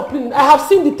China for cleaning. I have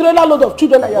seen the trailer load of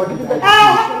children that you have given birth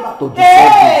to.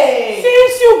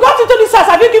 Since you got into this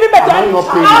house, have you given birth to any? I'm not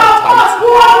paying my tithes.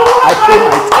 I pay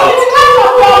my tithes.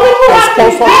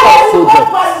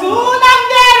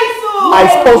 I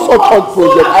sponsor church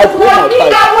project. I pay my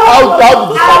tithes. How did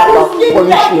this happen?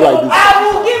 Punish me like this? I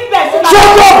will give birth.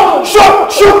 Shut up! Shut up!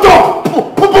 Shut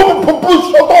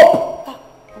up!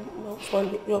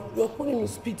 You're putting me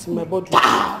spit in my body.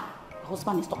 My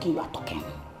husband is talking, you are talking.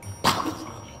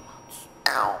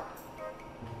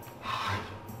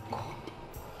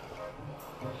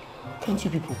 Can't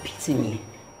you people pity me?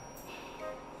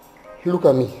 Look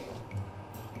at me.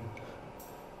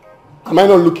 Am I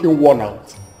not looking worn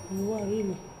out? You are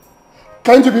really.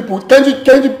 Can't you people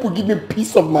give me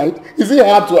peace of mind? Is it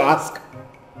hard to ask?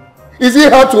 Is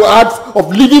it hard to ask of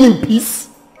living in peace?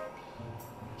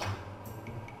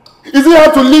 Is it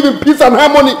hard to live in peace and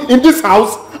harmony in this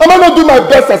house? Am I not doing my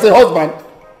best as a husband?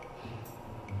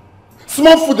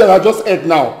 Small food that I just ate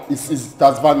now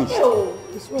has vanished.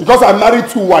 Because I married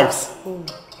 2 wives.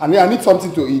 And I need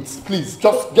something to eat. Please,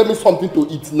 just get me something to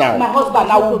eat now. My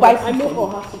husband, I will buy food. I know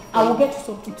Oha. I will get you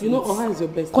something to eat. You know Oha is your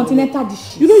best. Continental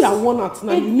dishes. You know you are worn out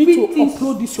now. You need to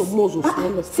upload this your muscles.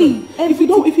 See, if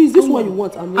it's this one you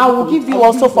want, I will give you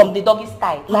also from the doggy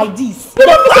style. Like this. You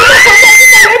don't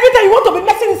every time you want to be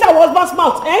messing inside your husband's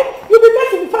mouth, you'll be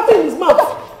messing with fatting in his mouth.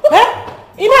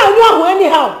 You know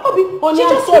anyhow.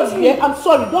 I'm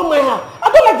sorry, don't mind her.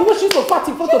 I don't like the way she's so fat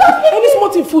in front of you. Any small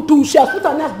thing food too, she has put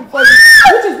her nails before you.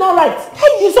 Which is not right.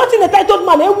 You're such a titled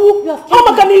man.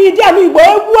 How can you do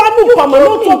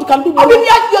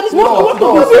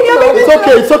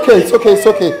It's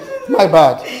okay. My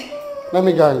bad. Let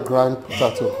me go and grind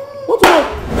potato. What do you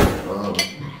want?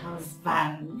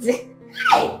 Husband.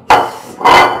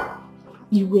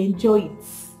 You will enjoy it.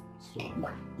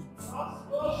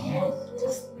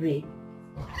 Just pray.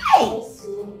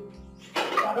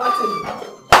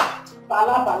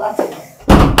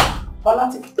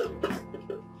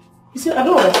 You see, I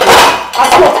don't understand.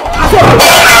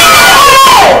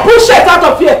 Push it out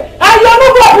of here. And you're not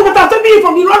going to put it after me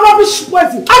from the rubbish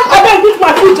poison. I can't get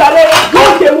my food, Jare.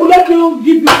 Okay, we'll let you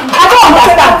give you food. I don't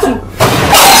understand too.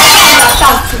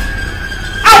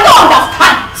 I don't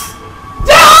understand.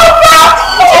 Jehovah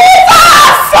Jesus!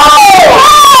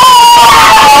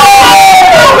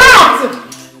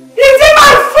 Is it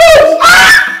my food?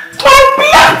 My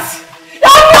blood!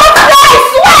 Your blood I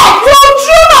swear! You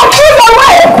threw my food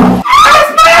away! I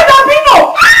swear that Bino!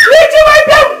 Did you make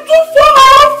them to throw my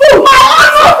own food? My own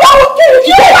food! I will kill you!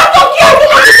 You have to kill me! I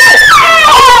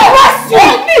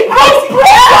swear! I will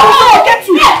forget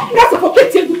you! That's a forget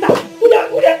you!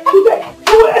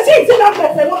 See, it's in that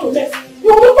mess I want to mess.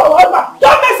 You move forward,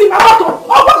 don't mess in my mouth!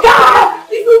 Oh my God!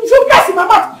 If you mess in my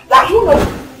mouth, that you know.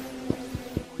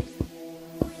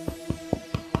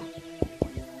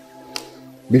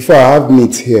 Before I have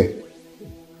meat here.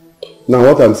 Now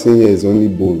what I'm saying here is only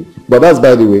bone. But that's,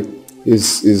 by the way,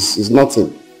 is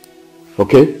nothing.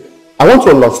 Okay? I want to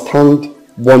understand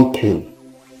one thing.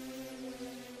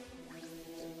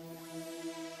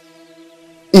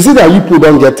 Is it that you people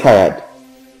don't get tired?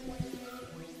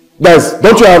 Guys,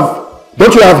 don't you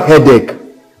have headache?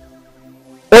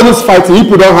 All this fighting, you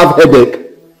people don't have headache.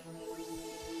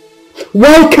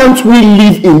 Why can't we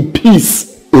live in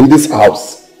peace in this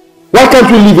house? Why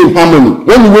can't we live in harmony?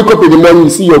 When you wake up in the morning, you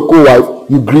see your co-wife,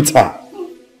 you greet her.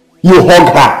 You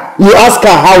hug her. You ask her,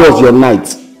 how was your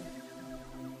night?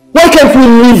 Why can't we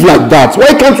live like that?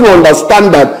 Why can't you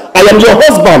understand that I am your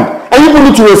husband and you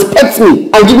need to respect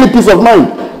me and give me peace of mind?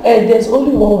 There's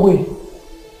only one way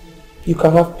you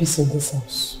can have peace in this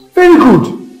house. Very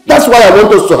good. That's why I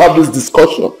want us to have this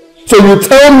discussion. So you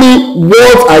tell me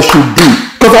what I should do.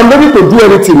 Because I'm ready to do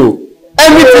anything.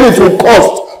 Anything it will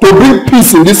cost to bring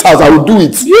peace in this house, I will do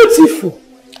it. Beautiful.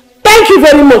 Thank you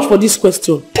very much for this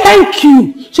question. Thank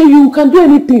you. So you can do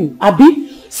anything, Abi?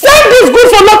 Send this good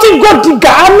for nothing God digger.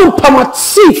 I'm not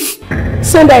permissive.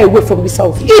 Send her away from this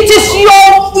house. It is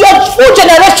your full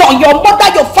generation, your mother,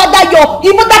 your father,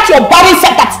 even that your barren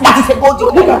said that is a God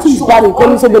digger. Look at who is barren,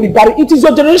 calling somebody barren. It is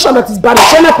your generation that is barren.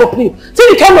 Send her properly. See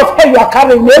the kind of hair you are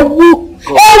carrying.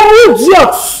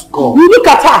 Idiots. You look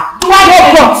at her.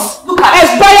 Yogurt.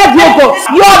 Expired yogurt.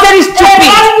 You are very stupid.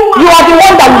 You are the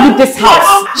one that will leave this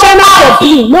house. China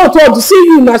properly. No, to see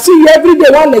you now. See you every day.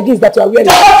 One leggings that you are wearing.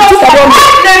 Enough!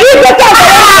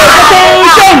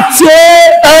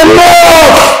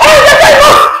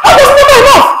 I was never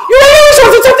enough! You were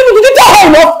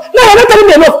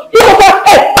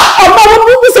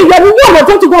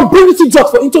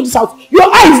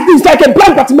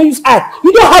may use eye.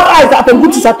 You don't have eyes that can good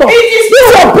things at all. This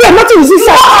is your brain, nothing is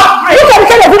inside. Look at the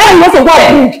kind of people you want to go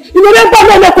and bring. You know,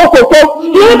 never know Coco.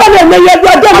 You never know you are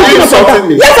there looking at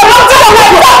me. Yes, I'm not telling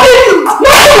you.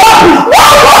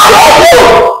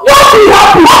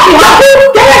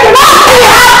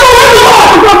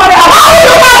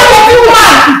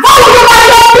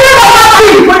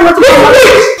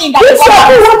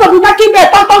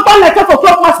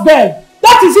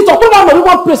 That is it. October money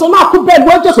one place. So now I could bed.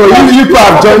 So you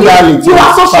have joined Darling. You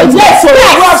are social. Yes, so you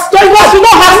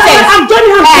don't have sense. I'm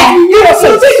joining him. You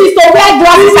think it's to wear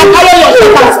glasses and carry your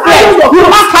shoulders. You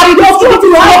must carry those things.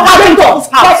 You are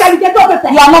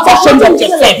not ashamed of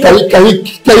yourself. Can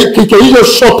you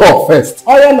just shut up first?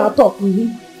 Oh yeah, now talk.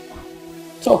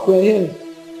 Talk, we're here.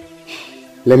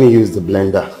 Let me use the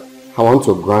blender. I want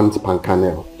to grind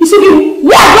pancanel. You see,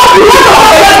 look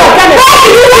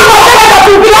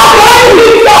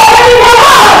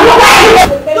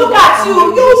at you.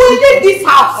 You will leave this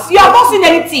house. You have not seen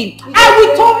anything. I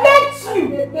will torment you.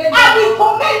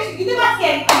 You never see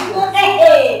anything.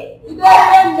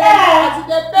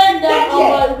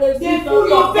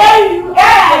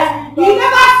 You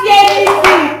never see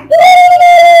anything.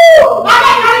 I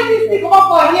carry this thing over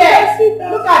for here.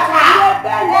 Look at her.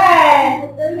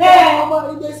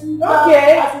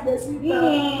 Okay.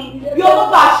 You're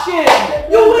not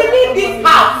ashamed. You will leave this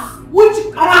house.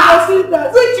 Witchcraft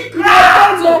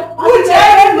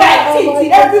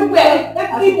everywhere.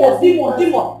 Demon.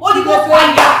 Holy Ghost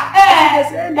fire.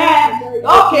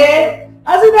 Okay.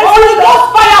 Holy Ghost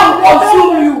fire will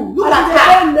consume you. Look at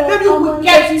her. Maybe you will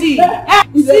get thing.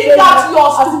 See that your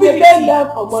stupidity.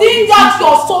 See that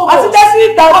your soul. Continue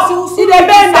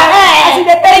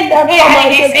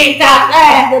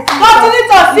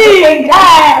to sing.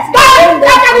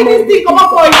 Carry this thing come up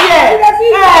for here.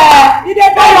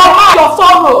 Your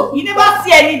sorrow. You never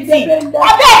see anything.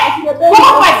 Abeg, come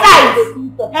up my side.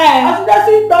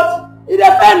 It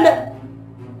depends.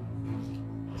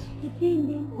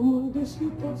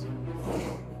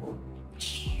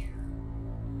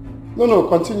 No,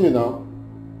 continue now.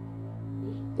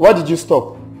 Why did you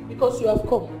stop? Because you have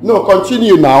come. No,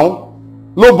 continue now.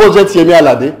 No budget, Yemi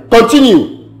Alade.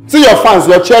 Continue. See your fans,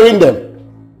 you're cheering them.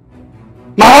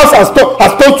 My house has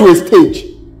turned to a stage.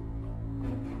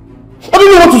 I don't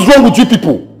know what is wrong with you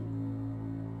people.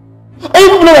 Are you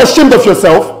people not ashamed of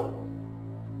yourself?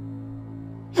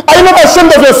 Are you not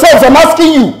ashamed of yourselves? I'm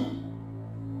asking you.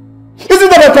 Is it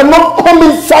that I cannot come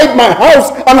inside my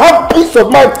house and have peace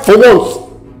of mind for once?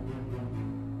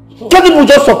 Can people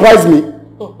just surprise me?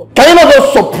 Can you not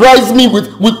just surprise me with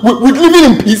living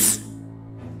in peace?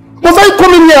 Must I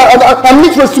come in here and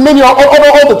meet WrestleMania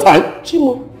all the time?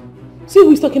 Chimo, see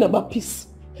who is talking about peace.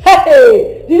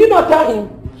 Hey, did you not tell him?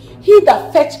 He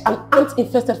that fetch an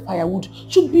ant-infested firewood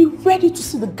should be ready to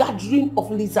see the gathering of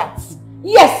lizards.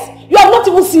 Yes, you have not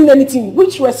even seen anything.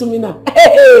 Which WrestleMania?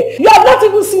 Hey, you have not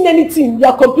even seen anything. You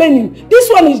are complaining. This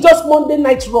one is just Monday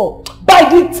Night Raw. By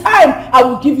the time I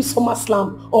will give you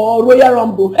SummerSlam or Royal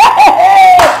Rumble,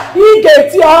 he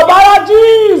gets your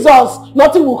Jesus.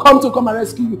 Nothing will come and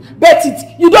rescue you. Bet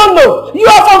it. You don't know. You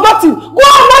have forgotten. Go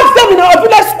and ask them in our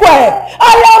village square.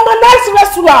 I am a nice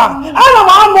wrestler. I am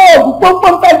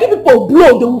a give people a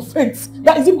blow, they will faint.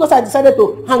 That is it because I decided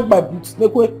to hang my boots.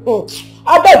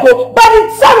 I beg go. By the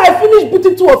time I finish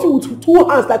beating two of you with two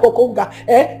hands like a conga,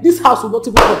 this house will not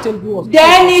even contain you.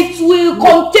 Then it will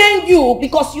contain you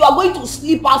because you are going to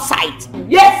sleep outside.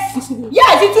 Yes, it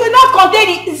will not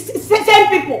contain the same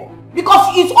people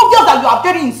because it's obvious that you are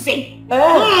very insane.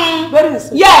 Very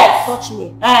insane. Yes. Touch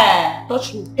me.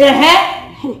 Touch me.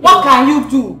 What can you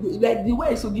do? Like the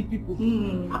way so give people.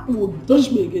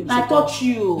 Touch me again. I touch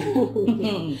you.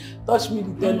 Touch me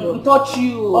the tendon. Touch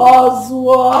you.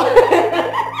 Oswald.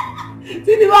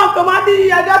 See the one commanding you,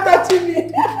 you're not touching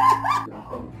me.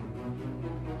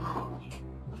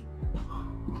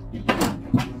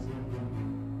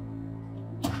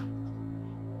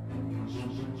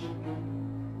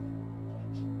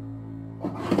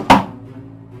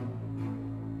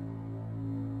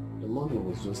 The money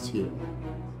was just here.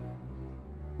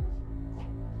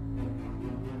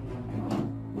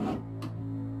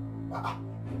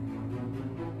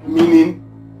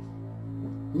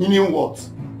 Meaning what?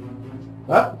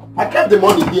 Huh? I kept the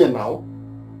money here now.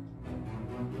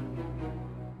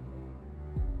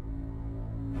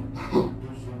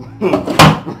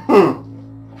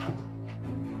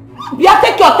 Yeah,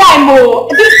 take your time, oh.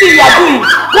 This thing you are doing,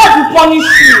 God will punish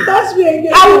you. Touch me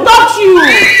again. I will touch you.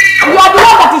 You are the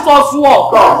one that is on sword.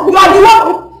 You are the one.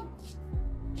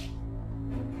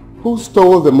 Who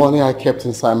stole the money I kept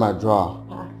inside my drawer?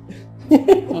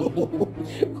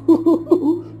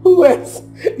 Who Who else?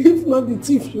 If not the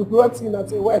thief you brought in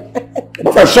as a wife.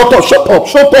 Okay, shut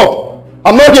up.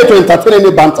 I'm not here to entertain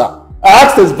any banter. I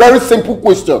asked this very simple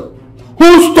question.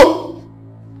 Who stole?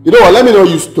 You know what? Let me know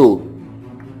you stole.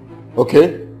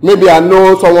 Okay? Maybe I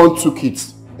know someone took it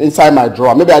inside my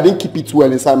drawer. Maybe I didn't keep it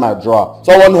well inside my drawer.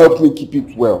 Someone helped me keep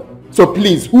it well. So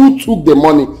please, who took the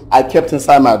money I kept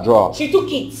inside my drawer? She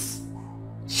took it.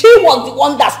 She was the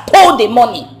one that stole the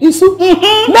money. You see? Now,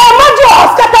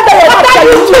 Majo, scatter that.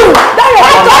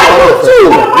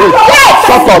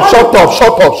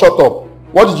 Shut up.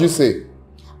 What did you say?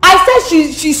 I said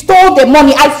she stole the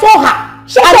money. I saw her.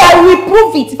 I will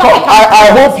prove it.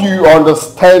 I hope you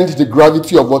understand the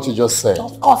gravity of what you just said.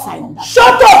 Of course I understand.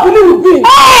 Shut up,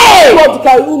 Hey!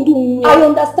 I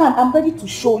understand. I'm ready to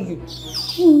show you.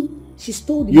 She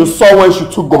stole the money. You saw when she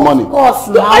took the money. Of course.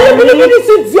 Are you believing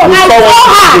this? I saw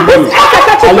her.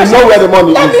 And you know where the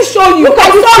money is. Let me show you. I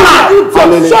saw her.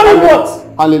 Show me what?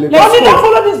 Let's go.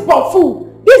 Follow this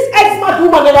buffoon. This ex-mad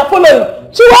woman that you're following.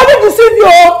 She wanted to deceive you.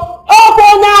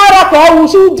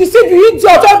 She will deceive you.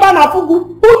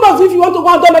 Who knows if you want to go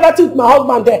and do another thing with my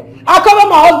husband there? I cover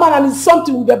my husband and it's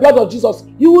something with the blood of Jesus.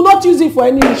 You will not use it for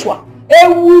any ritual.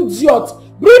 Idiot.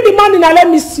 Bring the money and let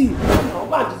me see. No,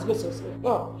 go and disgrace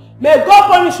yourself. May God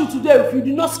punish you today if you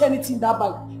do not say anything in that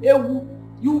bag. I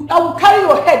will carry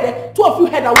your head. Two of you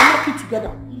head, I will knock you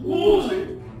together.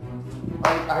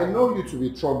 I know you to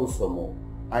be troublesome.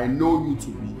 I know you to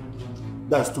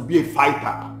be a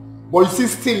fighter. But you see,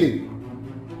 stealing.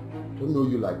 I don't know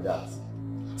you like that.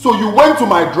 So you went to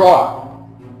my drawer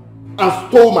and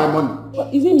stole my money.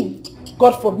 What, is it me?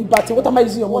 God forbid, Batty. What am I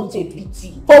using your money to?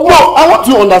 For what? I want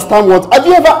to understand what. Have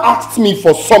you ever asked me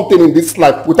for something in this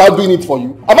life without doing it for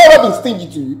you? Have I ever been stingy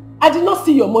to you? I did not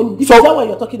steal your money. Is that what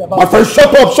you're talking about? My friend,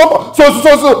 shut up.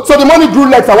 So the money grew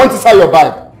legs and went inside your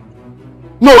bag.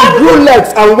 No, it grew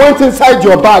legs and went inside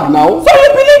your bag now. So you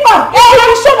believe her?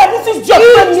 I'm sure that this is just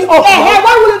me off.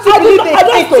 Why wouldn't you believe it?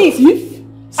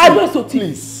 I don't so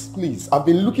thief. Please. I've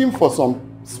been looking for some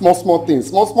small things,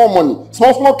 small money,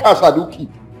 small cash I do keep.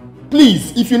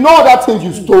 Please, if you know other things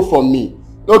you stole from me,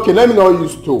 okay, let me know what you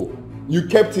stole. You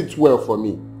kept it well for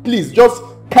me. Please, just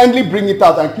kindly bring it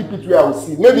out and keep it where I will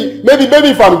see. Maybe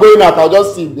if I'm going out, I'll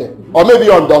just see it there. Or maybe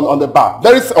on the bar.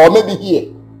 Or maybe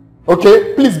here.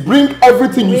 Okay? Please bring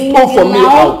everything you stole from me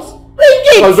out. Bring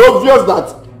it! It's obvious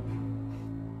that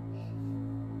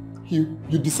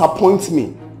you disappoint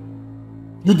me.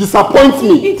 You disappoint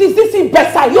me. It is this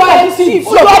imbecile. You are a thief.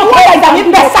 You are the one that is an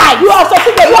imbecile. You are such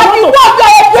a You are the one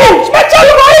that is a thief. Make sure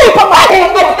you know it. Come on. I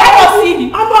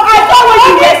saw when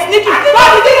you were sneaking. No,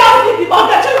 you did not sneak.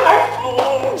 Okay, you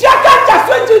know. Jacka just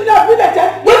went to the village.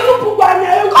 You took to go and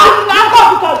come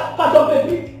now,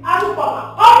 baby. I'm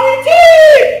a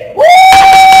thief. Woo!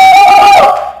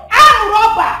 I'm a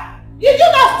robber. You do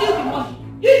not steal the money.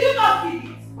 You do not steal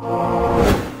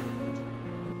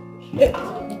it.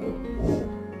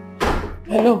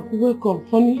 Hello, welcome,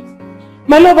 honey.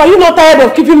 My love, are you not tired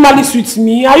of keeping malice with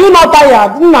me? Are you not tired?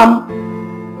 I will not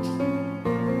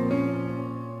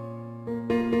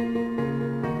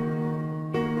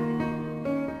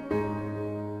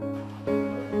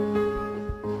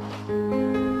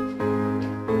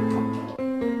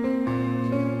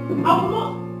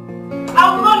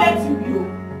let you be.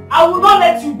 I will not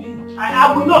let you be.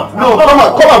 I will not. No, come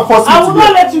and force me to be. I will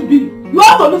not let you be. You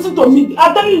have to listen to me.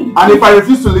 I'm telling you. And if I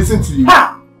refuse to listen to you?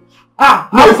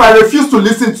 If I refuse to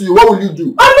listen to you, what will you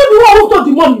do? I'm not the one who stole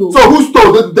the money. So who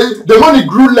stole? The money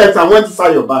grew legs and went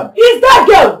inside your bag. It's that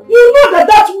girl. You know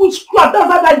that witchcraft,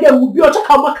 that's how that girl will be.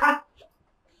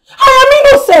 I am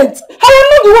innocent. I am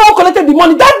not the one who collected the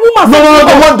money. That woman.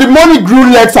 No. The money grew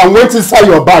legs and went inside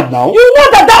your bag now. You know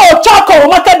that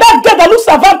Ochako, that girl that looks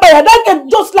a vampire, that girl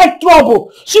just like trouble.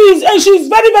 She's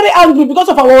very, very angry because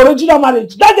of our original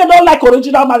marriage. That girl don't like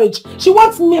original marriage. She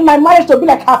wants my marriage to be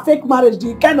like her fake marriage,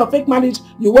 the kind of fake marriage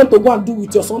you want to go and do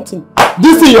with your something.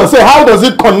 This thing you say, how does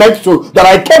it connect to that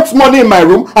I kept money in my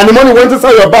room and the money went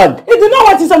inside your bag? It did not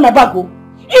went inside my bag.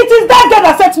 It is that girl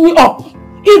that set me up.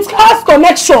 It has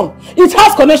connection. It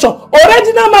has connection.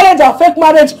 Original marriage and fake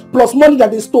marriage plus money that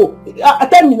they stole.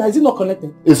 Tell me now, is it not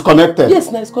connected? It's connected.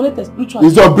 Yes, now it's connected spiritually.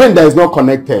 It's your brain that is not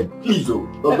connected. Please,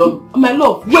 don't. My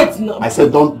love, wait now. I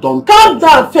said don't. Calm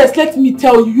down first. Let me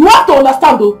tell you. You have to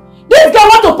understand though. This girl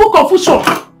want to put confusion.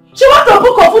 She wants to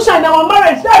put confusion in our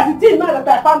marriage. That's the thing now that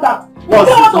I found out. She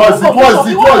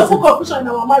wants to put confusion in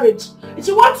our marriage.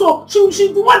 She wants to.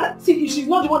 She's the one that. See, she's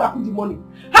not the one that put the money.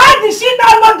 How did she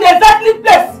now know the exactly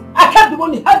place I kept the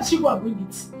money? How did she go and bring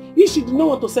it? If she did not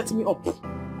want to set me up,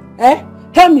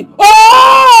 tell me.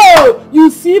 Oh! Oh,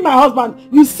 you see my husband,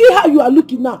 you see how you are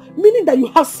looking now, meaning that you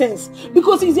have sense.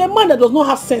 Because he's a man that does not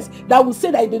have sense, that will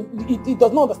say that he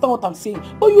does not understand what I'm saying.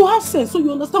 But you have sense, so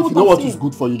you understand what I'm saying. If you know what is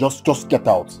good for you, just get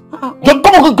out. Just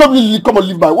come on,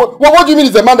 leave my. What do you mean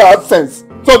is a man that has sense?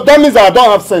 So that means that I don't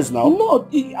have sense now? No,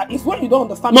 it's when you don't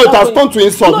understand me. No, it has turned to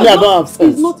insult. Me, I don't have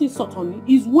sense. It's not insult on me.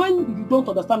 It's when you don't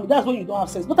understand me. That's when you don't have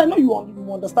sense. But I know you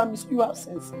understand me, so you have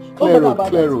sense. Clear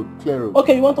road.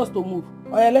 Okay, you want us to move?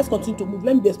 Alright, let's continue to move.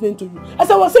 Let me explain to you. As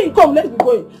I was saying, come, let's be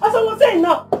going. As I was saying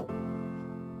now,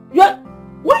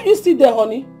 why are you still there,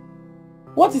 honey?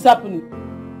 What is happening?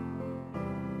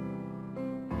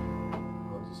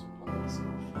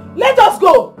 Let us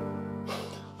go.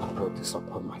 I brought this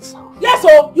upon myself. Yes,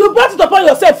 so you brought it upon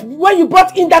yourself when you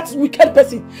brought in that wicked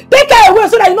person. Take her away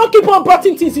so that you don't keep on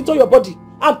bringing things into your body.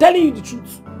 I'm telling you the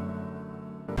truth.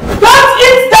 Don't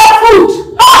eat that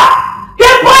food! Ah! He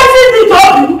poisoned it,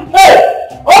 Obi! Hey!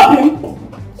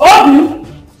 Obi!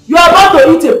 You are about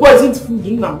to eat a poisoned food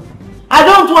now. I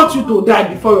don't want you to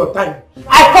die before your time.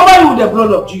 I cover you with the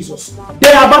blood of Jesus.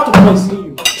 They are about to poison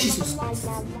you. Jesus Christ.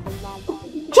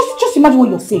 Just imagine what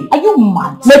you're saying. Are you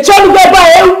mad? Did you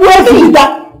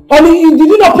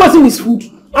not poison his food?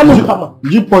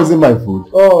 Did you poison my food?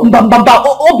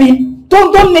 Obi,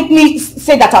 don't make me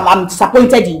say that I'm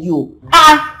disappointed in you.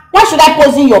 Why should I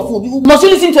poison your food? Must you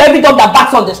listen to every dog that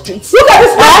barks on the streets? Look at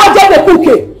this project the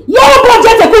cookie. No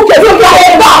project the cookie. Look at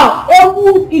it.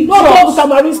 It's not all the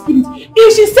marine spirit.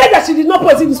 If she said that she did not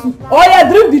poison this food, or I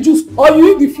drink the juice, or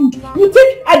you eat the food, you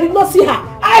think I did not see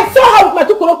her? I saw her with my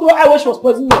two colorful eye when she was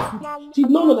poisoning your food. She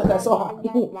did not know that I saw her.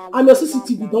 I'm your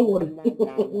CCTV, don't worry.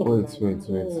 Wait.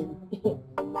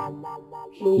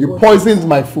 You poisoned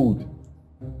my food.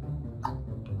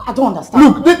 I don't understand.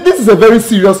 Look, this is a very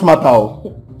serious matter.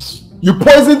 You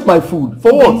poisoned my food.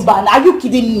 For what? Are you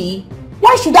kidding me?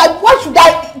 Why should I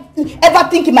ever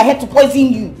think in my head to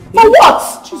poison you? For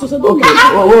what? Jesus, okay.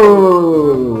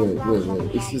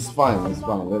 Wait. It's fine.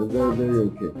 Very, very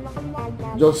okay.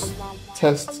 Just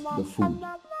test the food.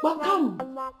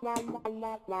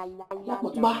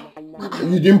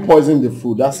 You didn't poison the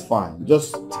food. That's fine.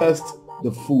 Just test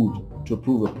the food to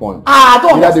prove a point. I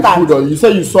don't understand. The food, or you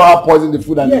said you saw her poison the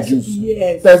food and the juice.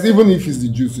 Yes. Test, even if it's the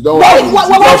juice. You don't want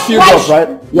you're filled up, right?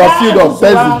 You're filled up.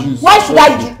 Test the juice. Why should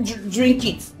I drink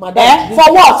it? For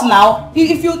what now?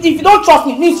 If you don't trust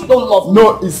me, it means you don't love me.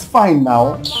 No, it's fine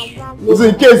now. So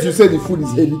in case you say the food is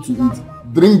heavy to eat,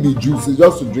 drink the juice. It's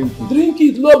just to drink it. Drink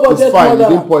it, low budget. It's fine. Mother. You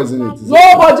didn't poison it.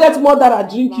 Low budget mother,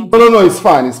 drink it. No, it's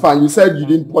fine. It's fine. You said you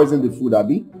didn't poison the food,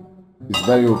 Abby. It's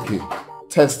very okay.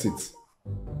 Test it.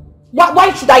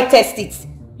 Why should I test it?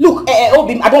 Look,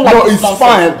 Obi, I don't like this nonsense.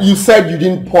 Fine. You said you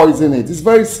didn't poison it. It's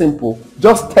very simple.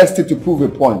 Just test it to prove a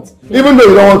point. Even though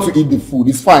you don't want to eat the food,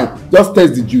 it's fine. Just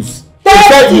test the juice.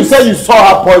 You said you saw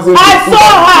her poison. I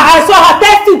saw her.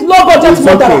 Test it, low budget.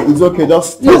 It's okay.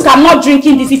 Just test. Look, I'm not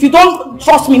drinking this. If you don't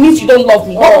trust me, means you don't love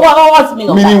me. What's the meaning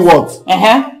of that? Meaning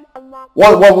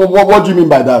what? What do you mean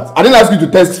by that? I didn't ask you to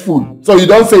test food, so you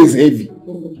don't say it's heavy.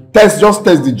 Just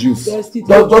test the juice. Just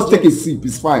take a sip.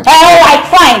 It's fine.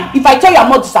 Fine. If I tell you I'm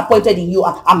not disappointed in you,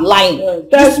 I'm lying.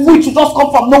 This witch will just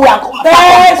come from nowhere and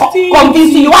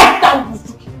convince you.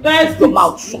 Test your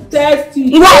mouth. Test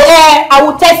it. I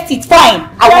will test it. Fine.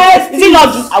 Is it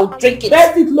not juice? I will drink it.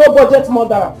 Test it, low budget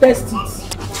mother. Test it.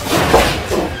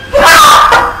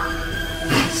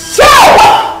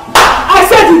 I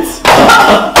said it.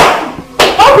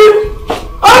 Obi,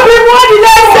 what did I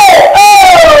say?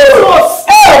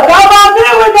 Cover me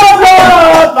with the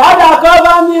blood. Father,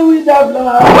 cover me with the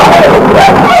blood.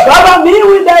 Cover me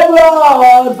with the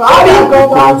blood. Father,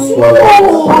 cover me.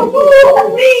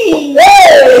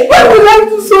 Hey, why would I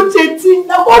do such a thing?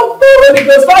 Now what? Holy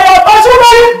Ghost fire.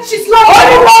 She's not.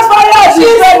 Holy Ghost fire.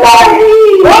 She's not.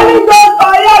 Holy Ghost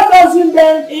fire goes in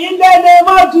them. In the name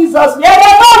of Jesus. We are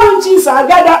the Lord in Jesus.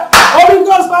 Gather. Holy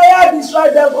Ghost fire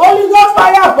destroy them. Holy Ghost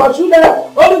fire pursue them.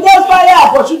 Holy Ghost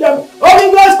fire pursue them.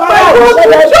 Holy Ghost fire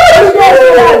destroy them. Holy Ghost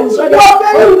fire destroy them.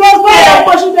 Holy Ghost fire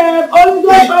pursue them. Holy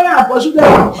Ghost fire pursue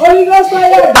them. Holy Ghost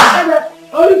fire destroy them.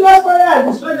 Holy Ghost fire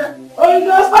destroy them. Holy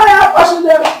Ghost fire pursue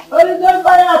them. Holy Ghost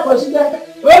fire pursue them.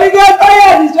 Holy Ghost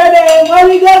fire destroy them.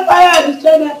 Holy Ghost fire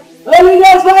destroy them. Holy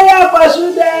Ghost fire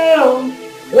pursue them.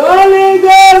 Holy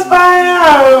Ghost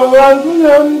fire pursue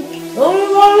them.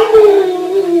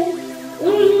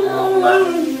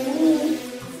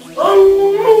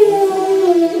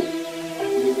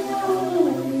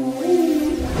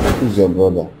 Who's your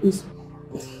brother?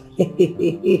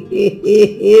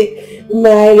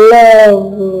 My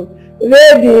love,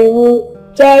 baby,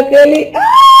 chocolate.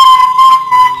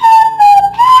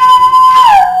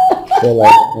 They're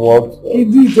like, what? Do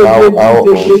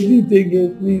it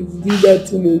again, please. Do that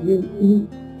thing again.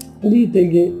 Do it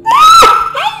again.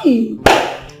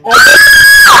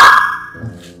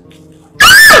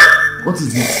 What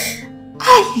is it?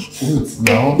 Wait,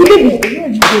 now?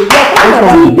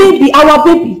 Our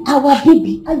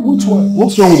baby. Which one?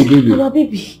 What's wrong with the baby? Our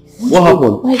baby. What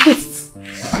happened? My waist.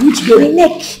 Which baby? My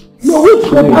neck. No, which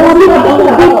baby?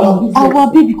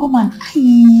 Our baby, come on.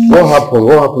 What happened?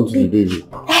 What happened to the baby?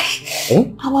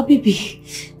 Our baby.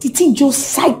 The thing just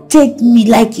sighted me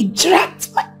like it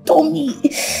dragged my tummy.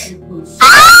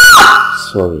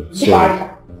 Sorry.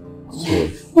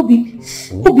 Obi,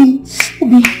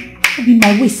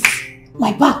 my waist,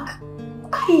 my back.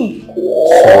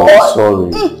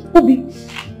 Sorry. Obi,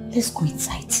 let's go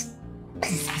inside.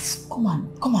 Please,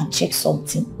 come and check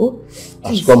something. Oh,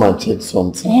 please. Come and check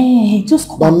something. Hey, just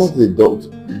come. I'm not the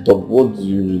doctor. What do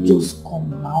you really? Just come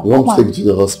now. You want to take you to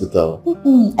the hospital?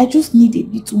 I just need a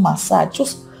little massage.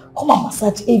 Just come and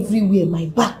massage everywhere, my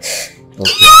back.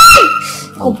 Okay.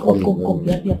 Come.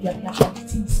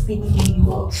 It's spinning me.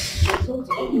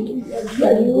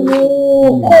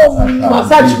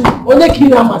 Massage. Only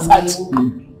kill massage.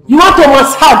 You want to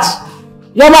massage?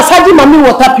 You're massaging mommy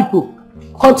water people.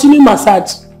 Continue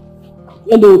massage.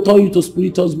 And they will turn you to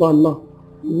spirit husband now.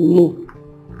 No.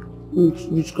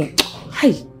 Which guy?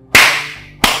 Hi.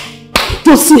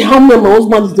 To see how my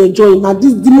husband is enjoying. Now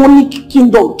this demonic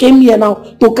kingdom came here now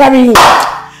to carry him.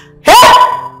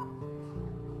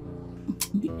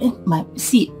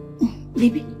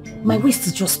 Baby, my waist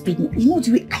is just spinning. You know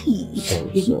the way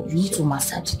you need to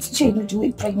massage it. You know the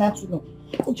way pregnant you know.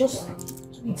 Just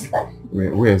do it like.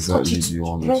 Where exactly do you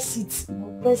want press it?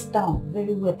 Press down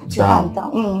very well. Put your hand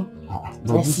down.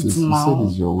 Press it now. You said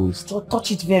it's your waist.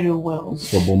 Touch it very well.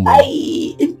 It's your bum.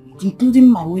 Including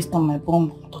my waist and my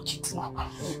bum. Touch it now.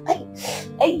 I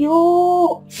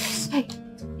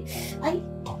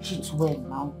touch it well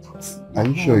now. Are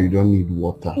you sure you don't need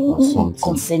water or something?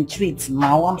 Concentrate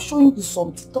now. I'm showing you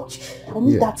something. Touch. I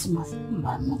need that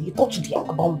man. You touch the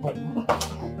bum.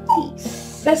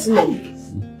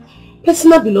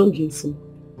 Personal belongings.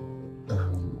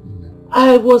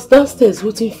 I was downstairs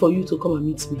waiting for you to come and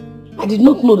meet me. I did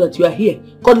not know that you are here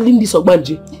cuddling this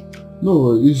Ogbanje.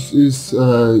 No, it's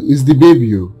the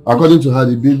baby. According to her,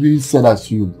 the baby said as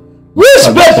you. Which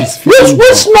baby?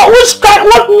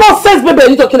 What nonsense baby are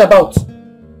you talking about?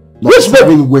 Which baby?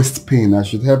 Having waist pain. I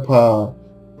should help her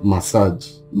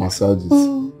massages. My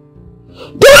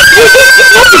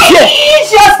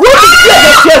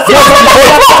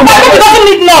baby doesn't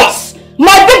need noise.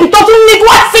 My baby doesn't need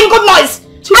one single noise.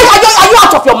 Are you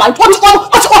out of your mind?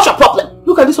 What's your problem?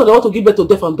 Look at this one. I want to give birth to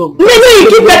deaf and dumb. No, you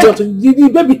give birth to the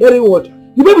baby hearing what?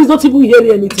 The baby is not even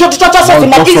hearing anything. Just imagine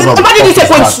this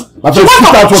sequence. She wants to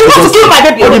kill my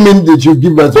baby. What do you mean that you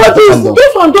give birth to deaf and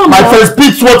dumb? My friend,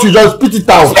 spit what you just spit it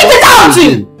out. Spit it out!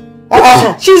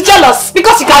 She's jealous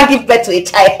because she can't give birth to a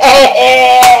child.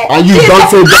 And you don't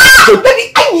say that.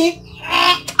 Baby,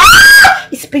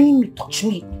 it's paining me. Touch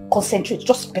me. Concentrate.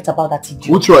 Just forget about that idiot.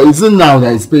 Which one? Is it now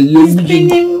that it's paining you? It's paining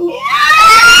me.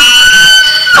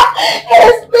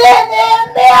 It's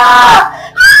paining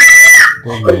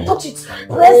me. Touch it.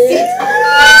 Press it.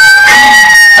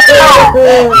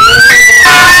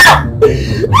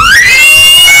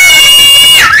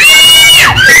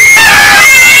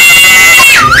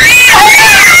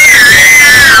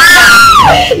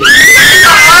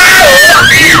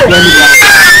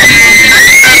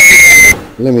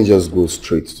 Let me just go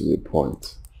straight to the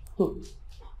point.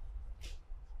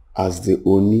 As the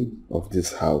owner of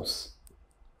this house,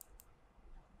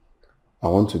 I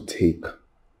want to take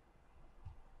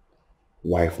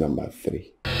wife number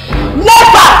 3.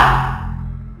 Never!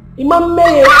 Imam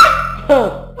Mayor,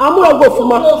 I'm gonna go for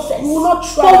my. You will not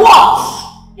try. For what?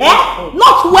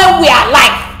 Not when we are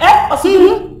alive.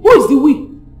 Who is the we?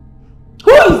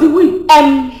 Who is the we?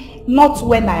 Not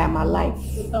when I am alive.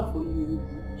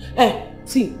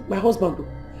 See, my husband,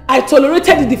 I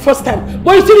tolerated it the first time,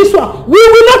 but you see this one, we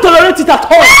will not tolerate it at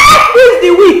all. Who is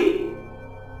the we?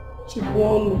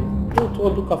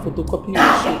 Don't look at photocopy.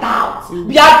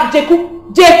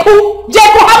 Jeku,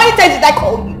 how many times did I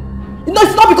call you? You know,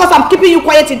 it's not because I'm keeping you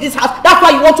quiet in this house. That's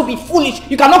why you want to be foolish.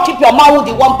 You cannot keep your mouth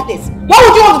in one place. Why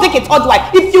would you want to take a third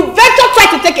wife? If you venture try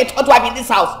to take a third wife in this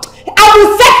house, I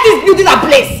will set this building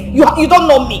ablaze. You don't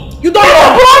know me. You don't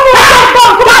know me.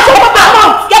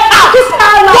 Get out.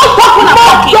 Don't talk when I'm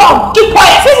talking. Keep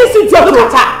quiet. Look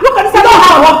at her. Look at this. I don't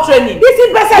have work training. This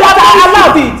is better than I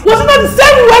allowed it. Was it not the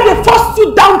same way they forced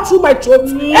you down through my throat?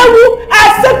 Ewu, I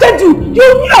accepted you. You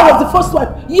knew I was the first one.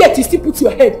 Yet you still put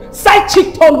your head side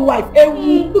cheek cheat-on wife.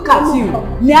 Look at you.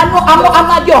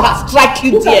 Amadio has struck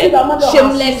you there.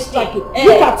 Shameless strike.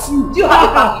 Look at you. Do you have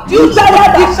a family? Do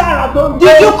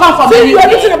you come from anywhere?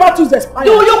 Anything about you is expired.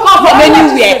 Do you come from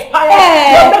anywhere?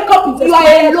 Your makeup is expired. You are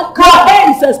a local. Your hair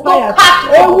is expired.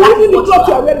 Even the clothes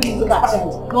you are wearing is expired.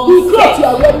 The clothes you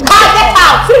are wearing is expired. Get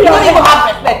out. You don't even have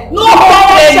respect. No home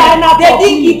training. They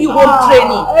didn't give you home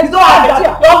training. You don't have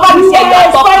respect. Your husband is here.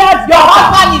 Your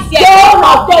husband is here.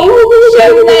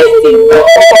 Shameless thing. You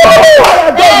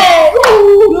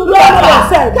don't have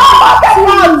respect. You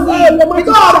don't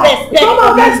have respect. Come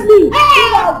against me.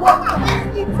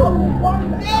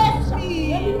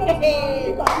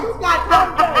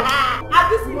 Have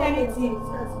you seen anything?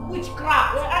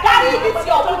 Witchcraft. Carry this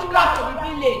your witchcraft to the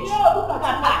village.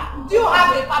 Do you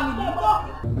have a family?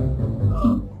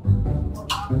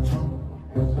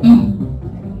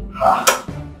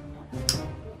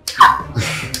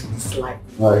 It's like,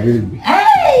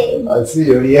 hey! I see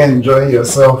you're here enjoying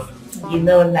yourself. You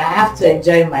know, now I have to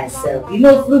enjoy myself. You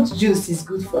know, fruit juice is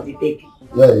good for the baby.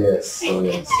 Yeah, yes. Oh,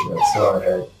 yes. So I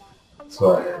heard.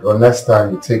 Well, next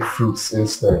time you take fruits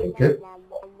instead, okay?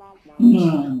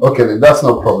 Okay, then that's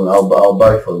no problem. I'll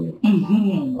buy for you.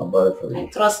 I'll buy for you. I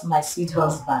trust my sweet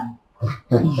husband.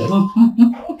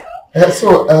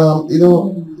 So, you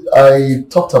know, I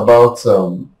talked about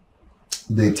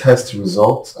the test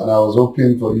results, and I was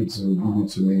hoping for you to give it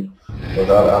to me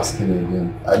without asking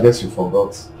again. I guess you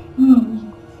forgot.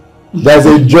 There's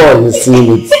a joy in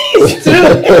seeing it. It's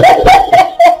true.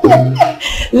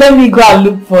 Let me go and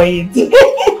look for it.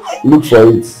 Look for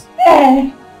it.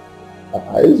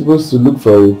 Are you supposed to look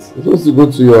for it? You're supposed to go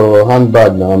to your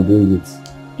handbag now and bring it.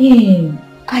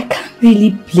 I can't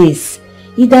really place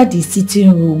either the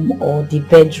sitting room or the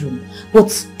bedroom,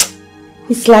 but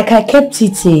it's like I kept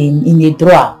it in a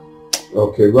drawer.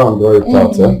 Okay, go and draw it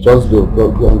out. Just go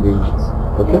and bring it.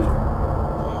 Okay?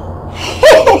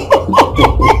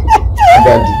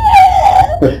 Daddy.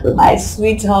 My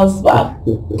sweet husband.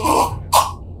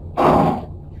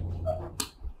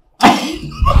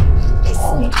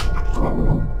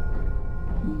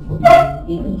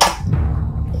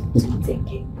 Kiss me.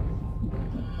 Take it.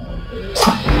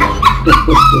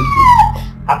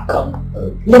 I'll come.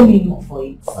 Okay. Let me look for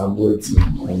it. I'm waiting.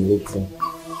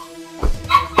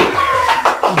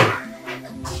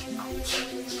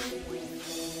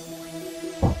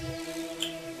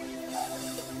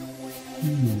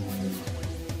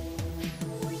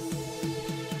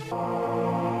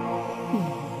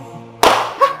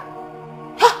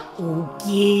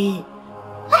 Okay.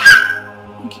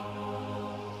 Okay.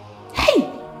 Hey!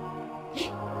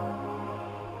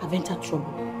 I've entered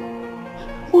trouble.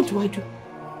 What do I do?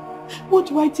 What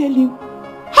do I tell him?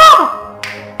 Ha!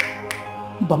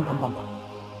 Bam, bam, bam, bam.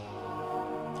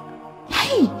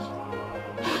 Hey!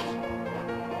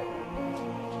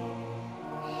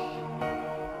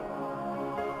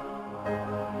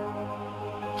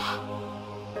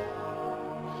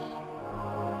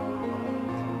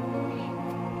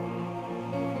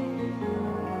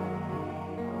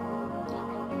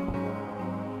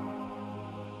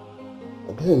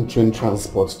 Then train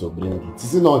transport to bring it.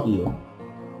 Is it not here?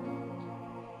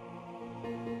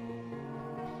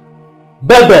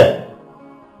 Bebe!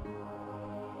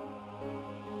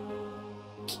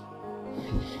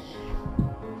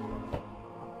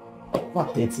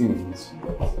 What 30 minutes?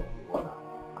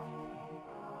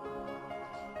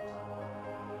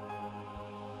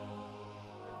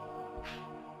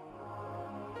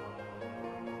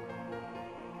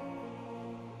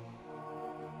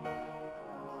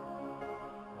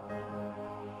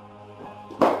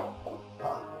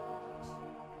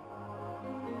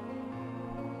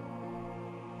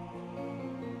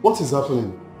 What is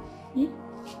happening?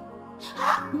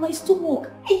 My stomach.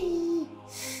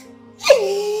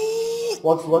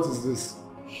 What is this?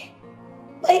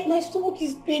 My stomach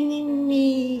is paining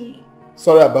me.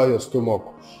 Sorry about your stomach.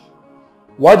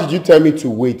 Why did you tell me to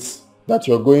wait? That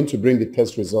you're going to bring the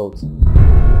test result?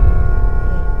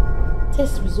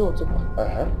 Test result?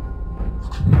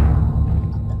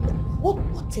 What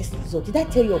test result? Did I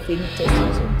tell you of any test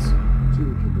results?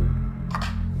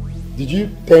 Did you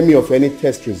tell me of any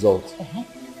test results?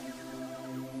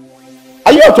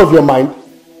 Are you out of your mind?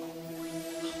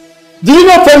 Did you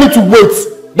not tell me to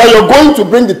wait that you're going to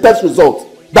bring the test result?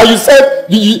 That you said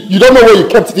you don't know where you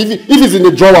kept it, if it's in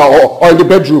the drawer or in the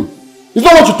bedroom. Is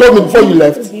that what you told me before you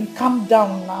left? Calm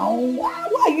down now. Why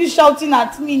are you shouting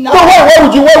at me now? So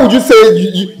why would you say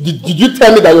did you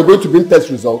tell me that you're going to bring test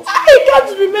results? I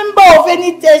can't remember of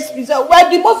any test result. Well,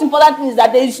 the most important thing is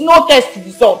that there is no test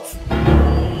result.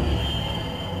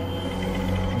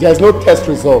 There is no test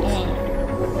result.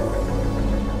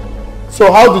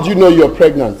 So how did you know you're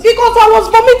pregnant? Because I was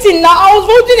vomiting now. I was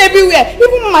vomiting everywhere.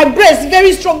 Even my breast,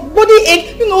 very strong. Body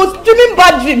ache, you know, dreaming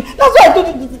bad dream. That's why I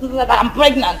told you that I'm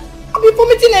pregnant. I've been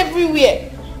vomiting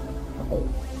everywhere.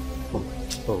 Oh,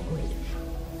 God.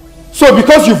 So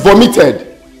because you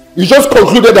vomited, you just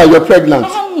concluded that you're pregnant?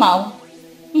 Now.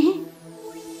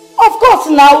 Of course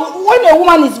now, when a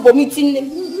woman is vomiting, it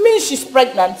means she's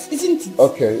pregnant, isn't it?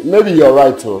 Okay, maybe you're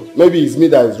right too. Maybe it's me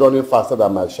that is running faster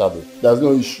than my shadow. There's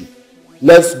no issue.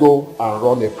 Let's go and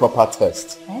run a proper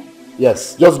test. Eh?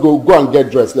 Yes, just go and get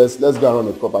dressed. Let's go and run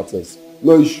a proper test.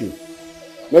 No issue.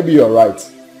 Maybe you're right.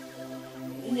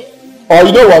 Or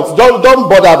you know what? Don't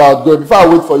bother about going before I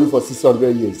wait for you for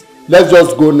 600 years. Let's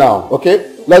just go now,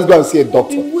 okay? Let's go and see a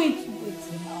doctor. Wait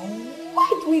now.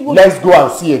 Why do we go? Let's go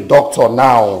and see a doctor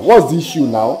now. What's the issue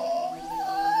now?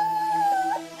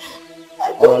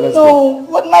 I don't know,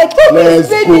 but my tummy is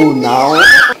go now.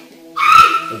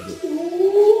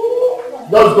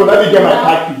 Just go, let me get my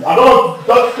car key. I don't,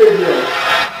 just stay there.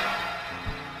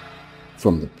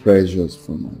 From the pressures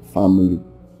from my family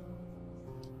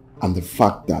and the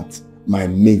fact that my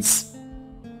mates,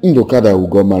 Ndoka that we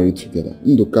got married together,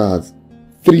 Ndoka has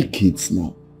 3 kids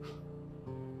now.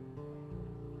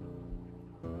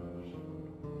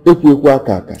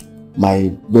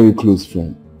 My very close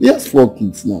friend, he has 4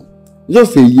 kids now.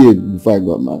 Just a year before I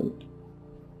got married.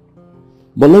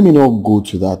 But let me not go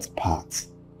to that part.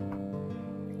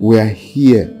 We are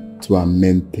here to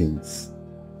amend things.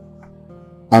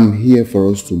 I'm here for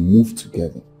us to move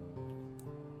together.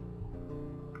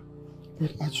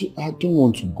 But I don't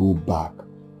want to go back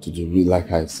to the real,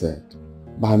 like I said.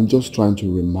 But I'm just trying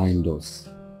to remind us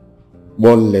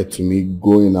what led to me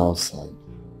going outside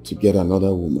to get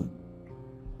another woman.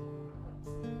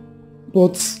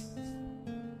 But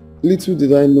little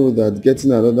did I know that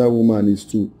getting another woman is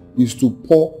to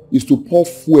pour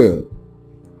fuel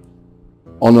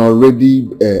on already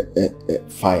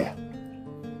fire.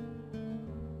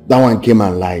 That one came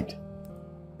and lied.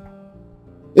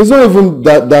 It's not even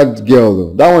that girl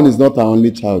though. That one is not her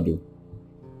only child though.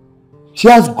 She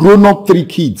has grown up 3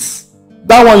 kids.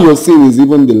 That one you're seeing is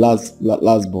even the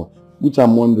last born. Which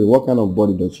I'm wondering, what kind of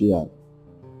body does she have?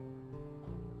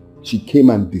 She came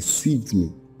and deceived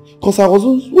me. Because I was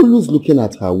always looking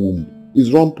at her womb. It's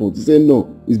rumpled. She said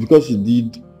no. It's because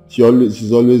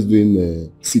she's always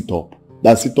doing sit-up.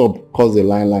 That sit-up caused a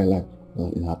line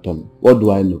in her tummy. What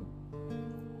do I know?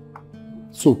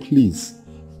 So please,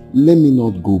 let me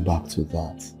not go back to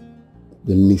that.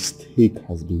 The mistake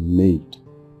has been made.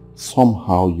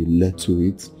 Somehow you led to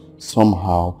it.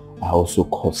 Somehow I also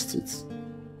caused it.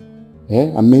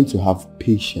 I'm meant to have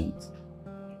patience.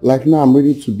 Like now I'm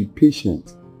ready to be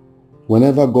patient.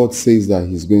 Whenever God says that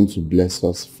he's going to bless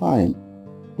us, fine.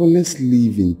 But let's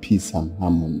live in peace and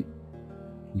harmony.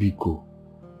 Biko,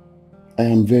 I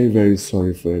am very, very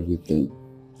sorry for everything.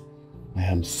 I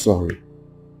am sorry.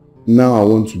 Now I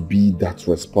want to be that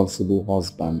responsible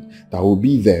husband that will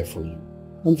be there for you.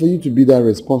 And for you to be that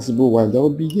responsible wife that will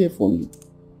be here for me.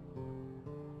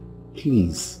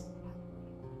 Please.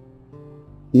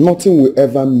 Nothing will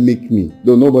ever make me,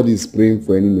 though nobody is praying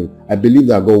for anything, I believe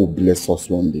that God will bless us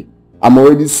one day. I'm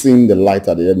already seeing the light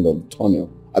at the end of the tunnel.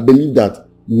 I believe that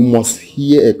we must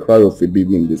hear a cry of a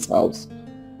baby in this house.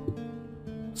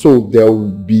 So there will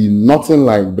be nothing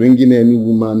like bringing any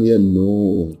woman here.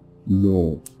 No.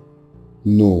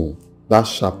 That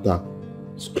chapter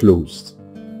is closed.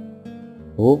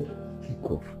 Oh,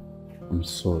 God. I'm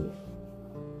sorry.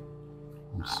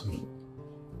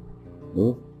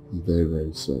 Oh, I'm very,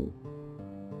 very sorry.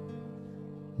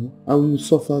 And we will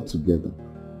suffer together.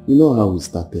 You know how we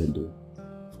started though.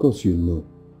 Of course you know.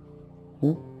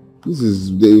 This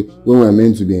is when we're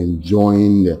meant to be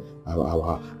enjoying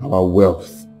our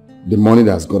wealth. The money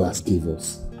that God has given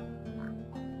us.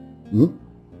 Me,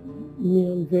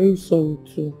 I'm very sorry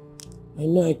too. I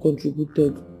know I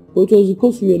contributed. But it was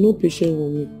because you were not patient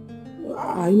with me.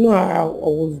 I know I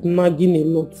was nagging a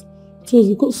lot. It was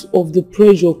because of the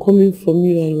pressure coming from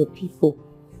you and your people.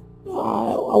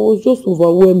 I was just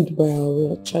overwhelmed by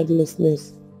our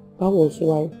childlessness. That was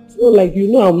why. It's not like, you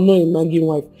know, I'm not a nagging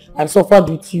wife. I suffered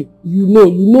with you. You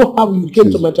know how you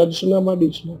came to my traditional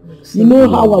marriage now. You know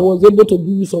how I was able to give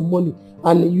you some money.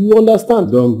 And you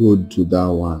understand. Don't go to that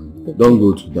one. Okay. Don't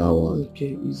go to that one.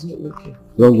 Okay, is it okay?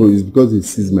 Don't go. It's because he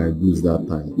sees my goods that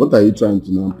time. What are you trying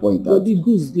to now point out? But the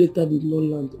goods later did not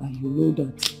land, and you know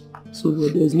that. So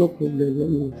there's no problem. Let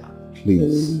me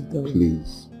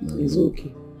please. It's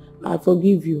okay. I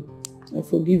forgive you,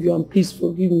 and please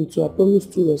forgive me too. I promise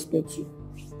to respect you,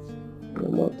 no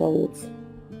matter what.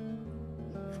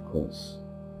 Of course.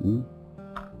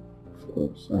 Of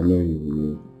course. I know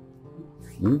you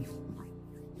will.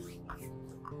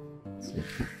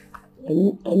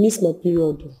 I miss my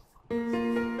period.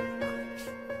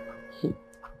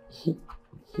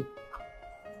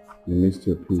 You missed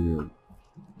your period.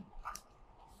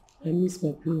 I miss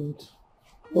my period.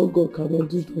 What God cannot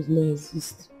do does not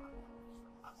exist.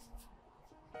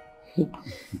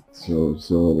 So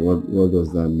what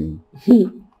does that mean?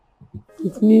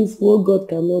 It means what God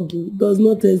cannot do does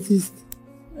not exist.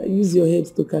 I use your head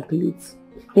to calculate.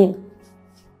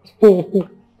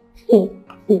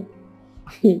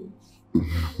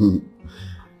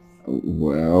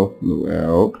 Well,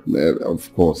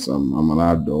 of course, I'm an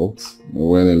adult.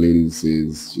 When a lady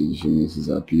says she misses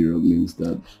her period, means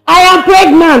that I am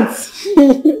pregnant.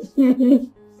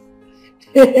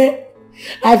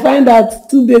 I find out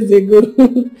 2 days ago,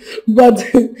 but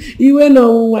it went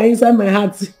on inside my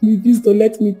heart. Refused to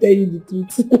let me tell you the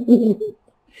truth.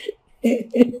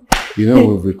 You know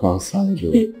we've reconciled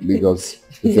though, because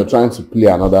if you're trying to play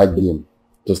another game,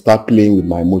 to start playing with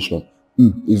my emotion,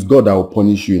 it's God that will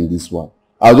punish you in this one.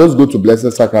 I'll just go to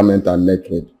Blessed Sacrament and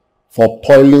naked for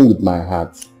toiling with my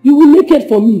heart. You will naked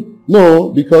for me? No,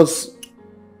 because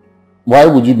why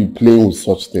would you be playing with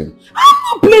such things? I'm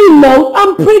not playing now.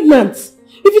 I'm pregnant.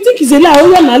 If you think it's a lie, oh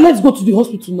yeah, now let's go to the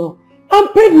hospital now. I'm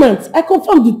pregnant. I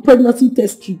confirmed the pregnancy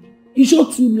test strip. You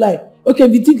showed 2 lie. Okay,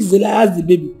 if you think it's a lie, ask the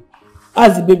baby.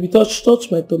 Ask the baby.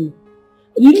 Touch my tummy.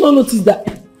 You did not notice that.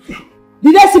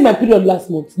 Did I see my period last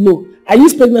month? No. I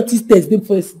used pregnancy test the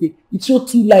first day. It showed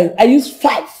 2 lines. I used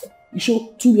 5. It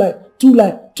showed 2 lines. 2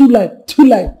 lines. 2 lines. 2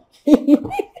 lines.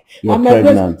 You're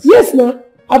pregnant? Yes, now.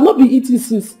 I've not been eating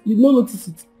since. You don't notice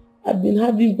it. I've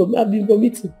been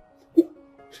vomiting.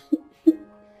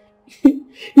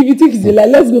 If you think it's a lie,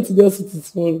 let's go to the hospital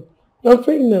tomorrow. I'm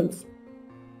pregnant.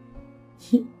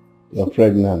 You're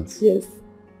pregnant? Yes.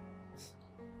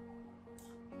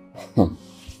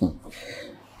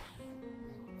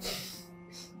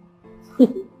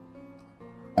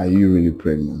 Are you really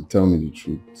pregnant? Tell me the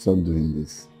truth. Stop doing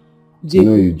this. Jacob. You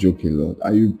know you joke a lot.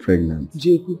 Are you pregnant?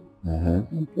 Jacob.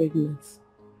 I'm pregnant.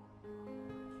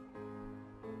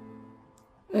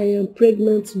 I am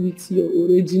pregnant with your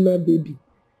original baby.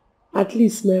 At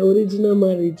least my original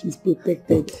marriage is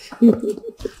protected. Jacob,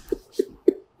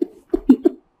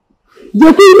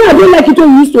 you know I don't like it when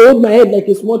you used to hold my head like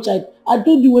a small child. I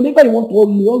told you, whenever you want to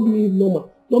hug me normal.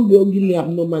 Don't be hugging me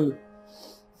abnormally.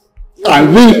 I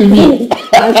really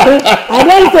I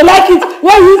don't used to like it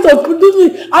when you used to do me.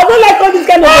 I don't like all this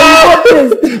kind of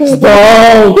things.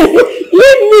 Stop!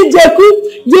 Leave me, Jacob.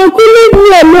 Jacob, leave me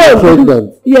alone. Pregnant?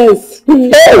 Yes.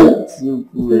 Jacob,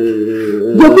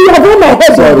 you have hold my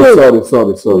head. Sorry.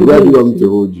 Where do you want me to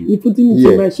hold you? You're putting me to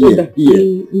my shoulder.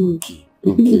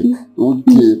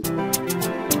 Okay.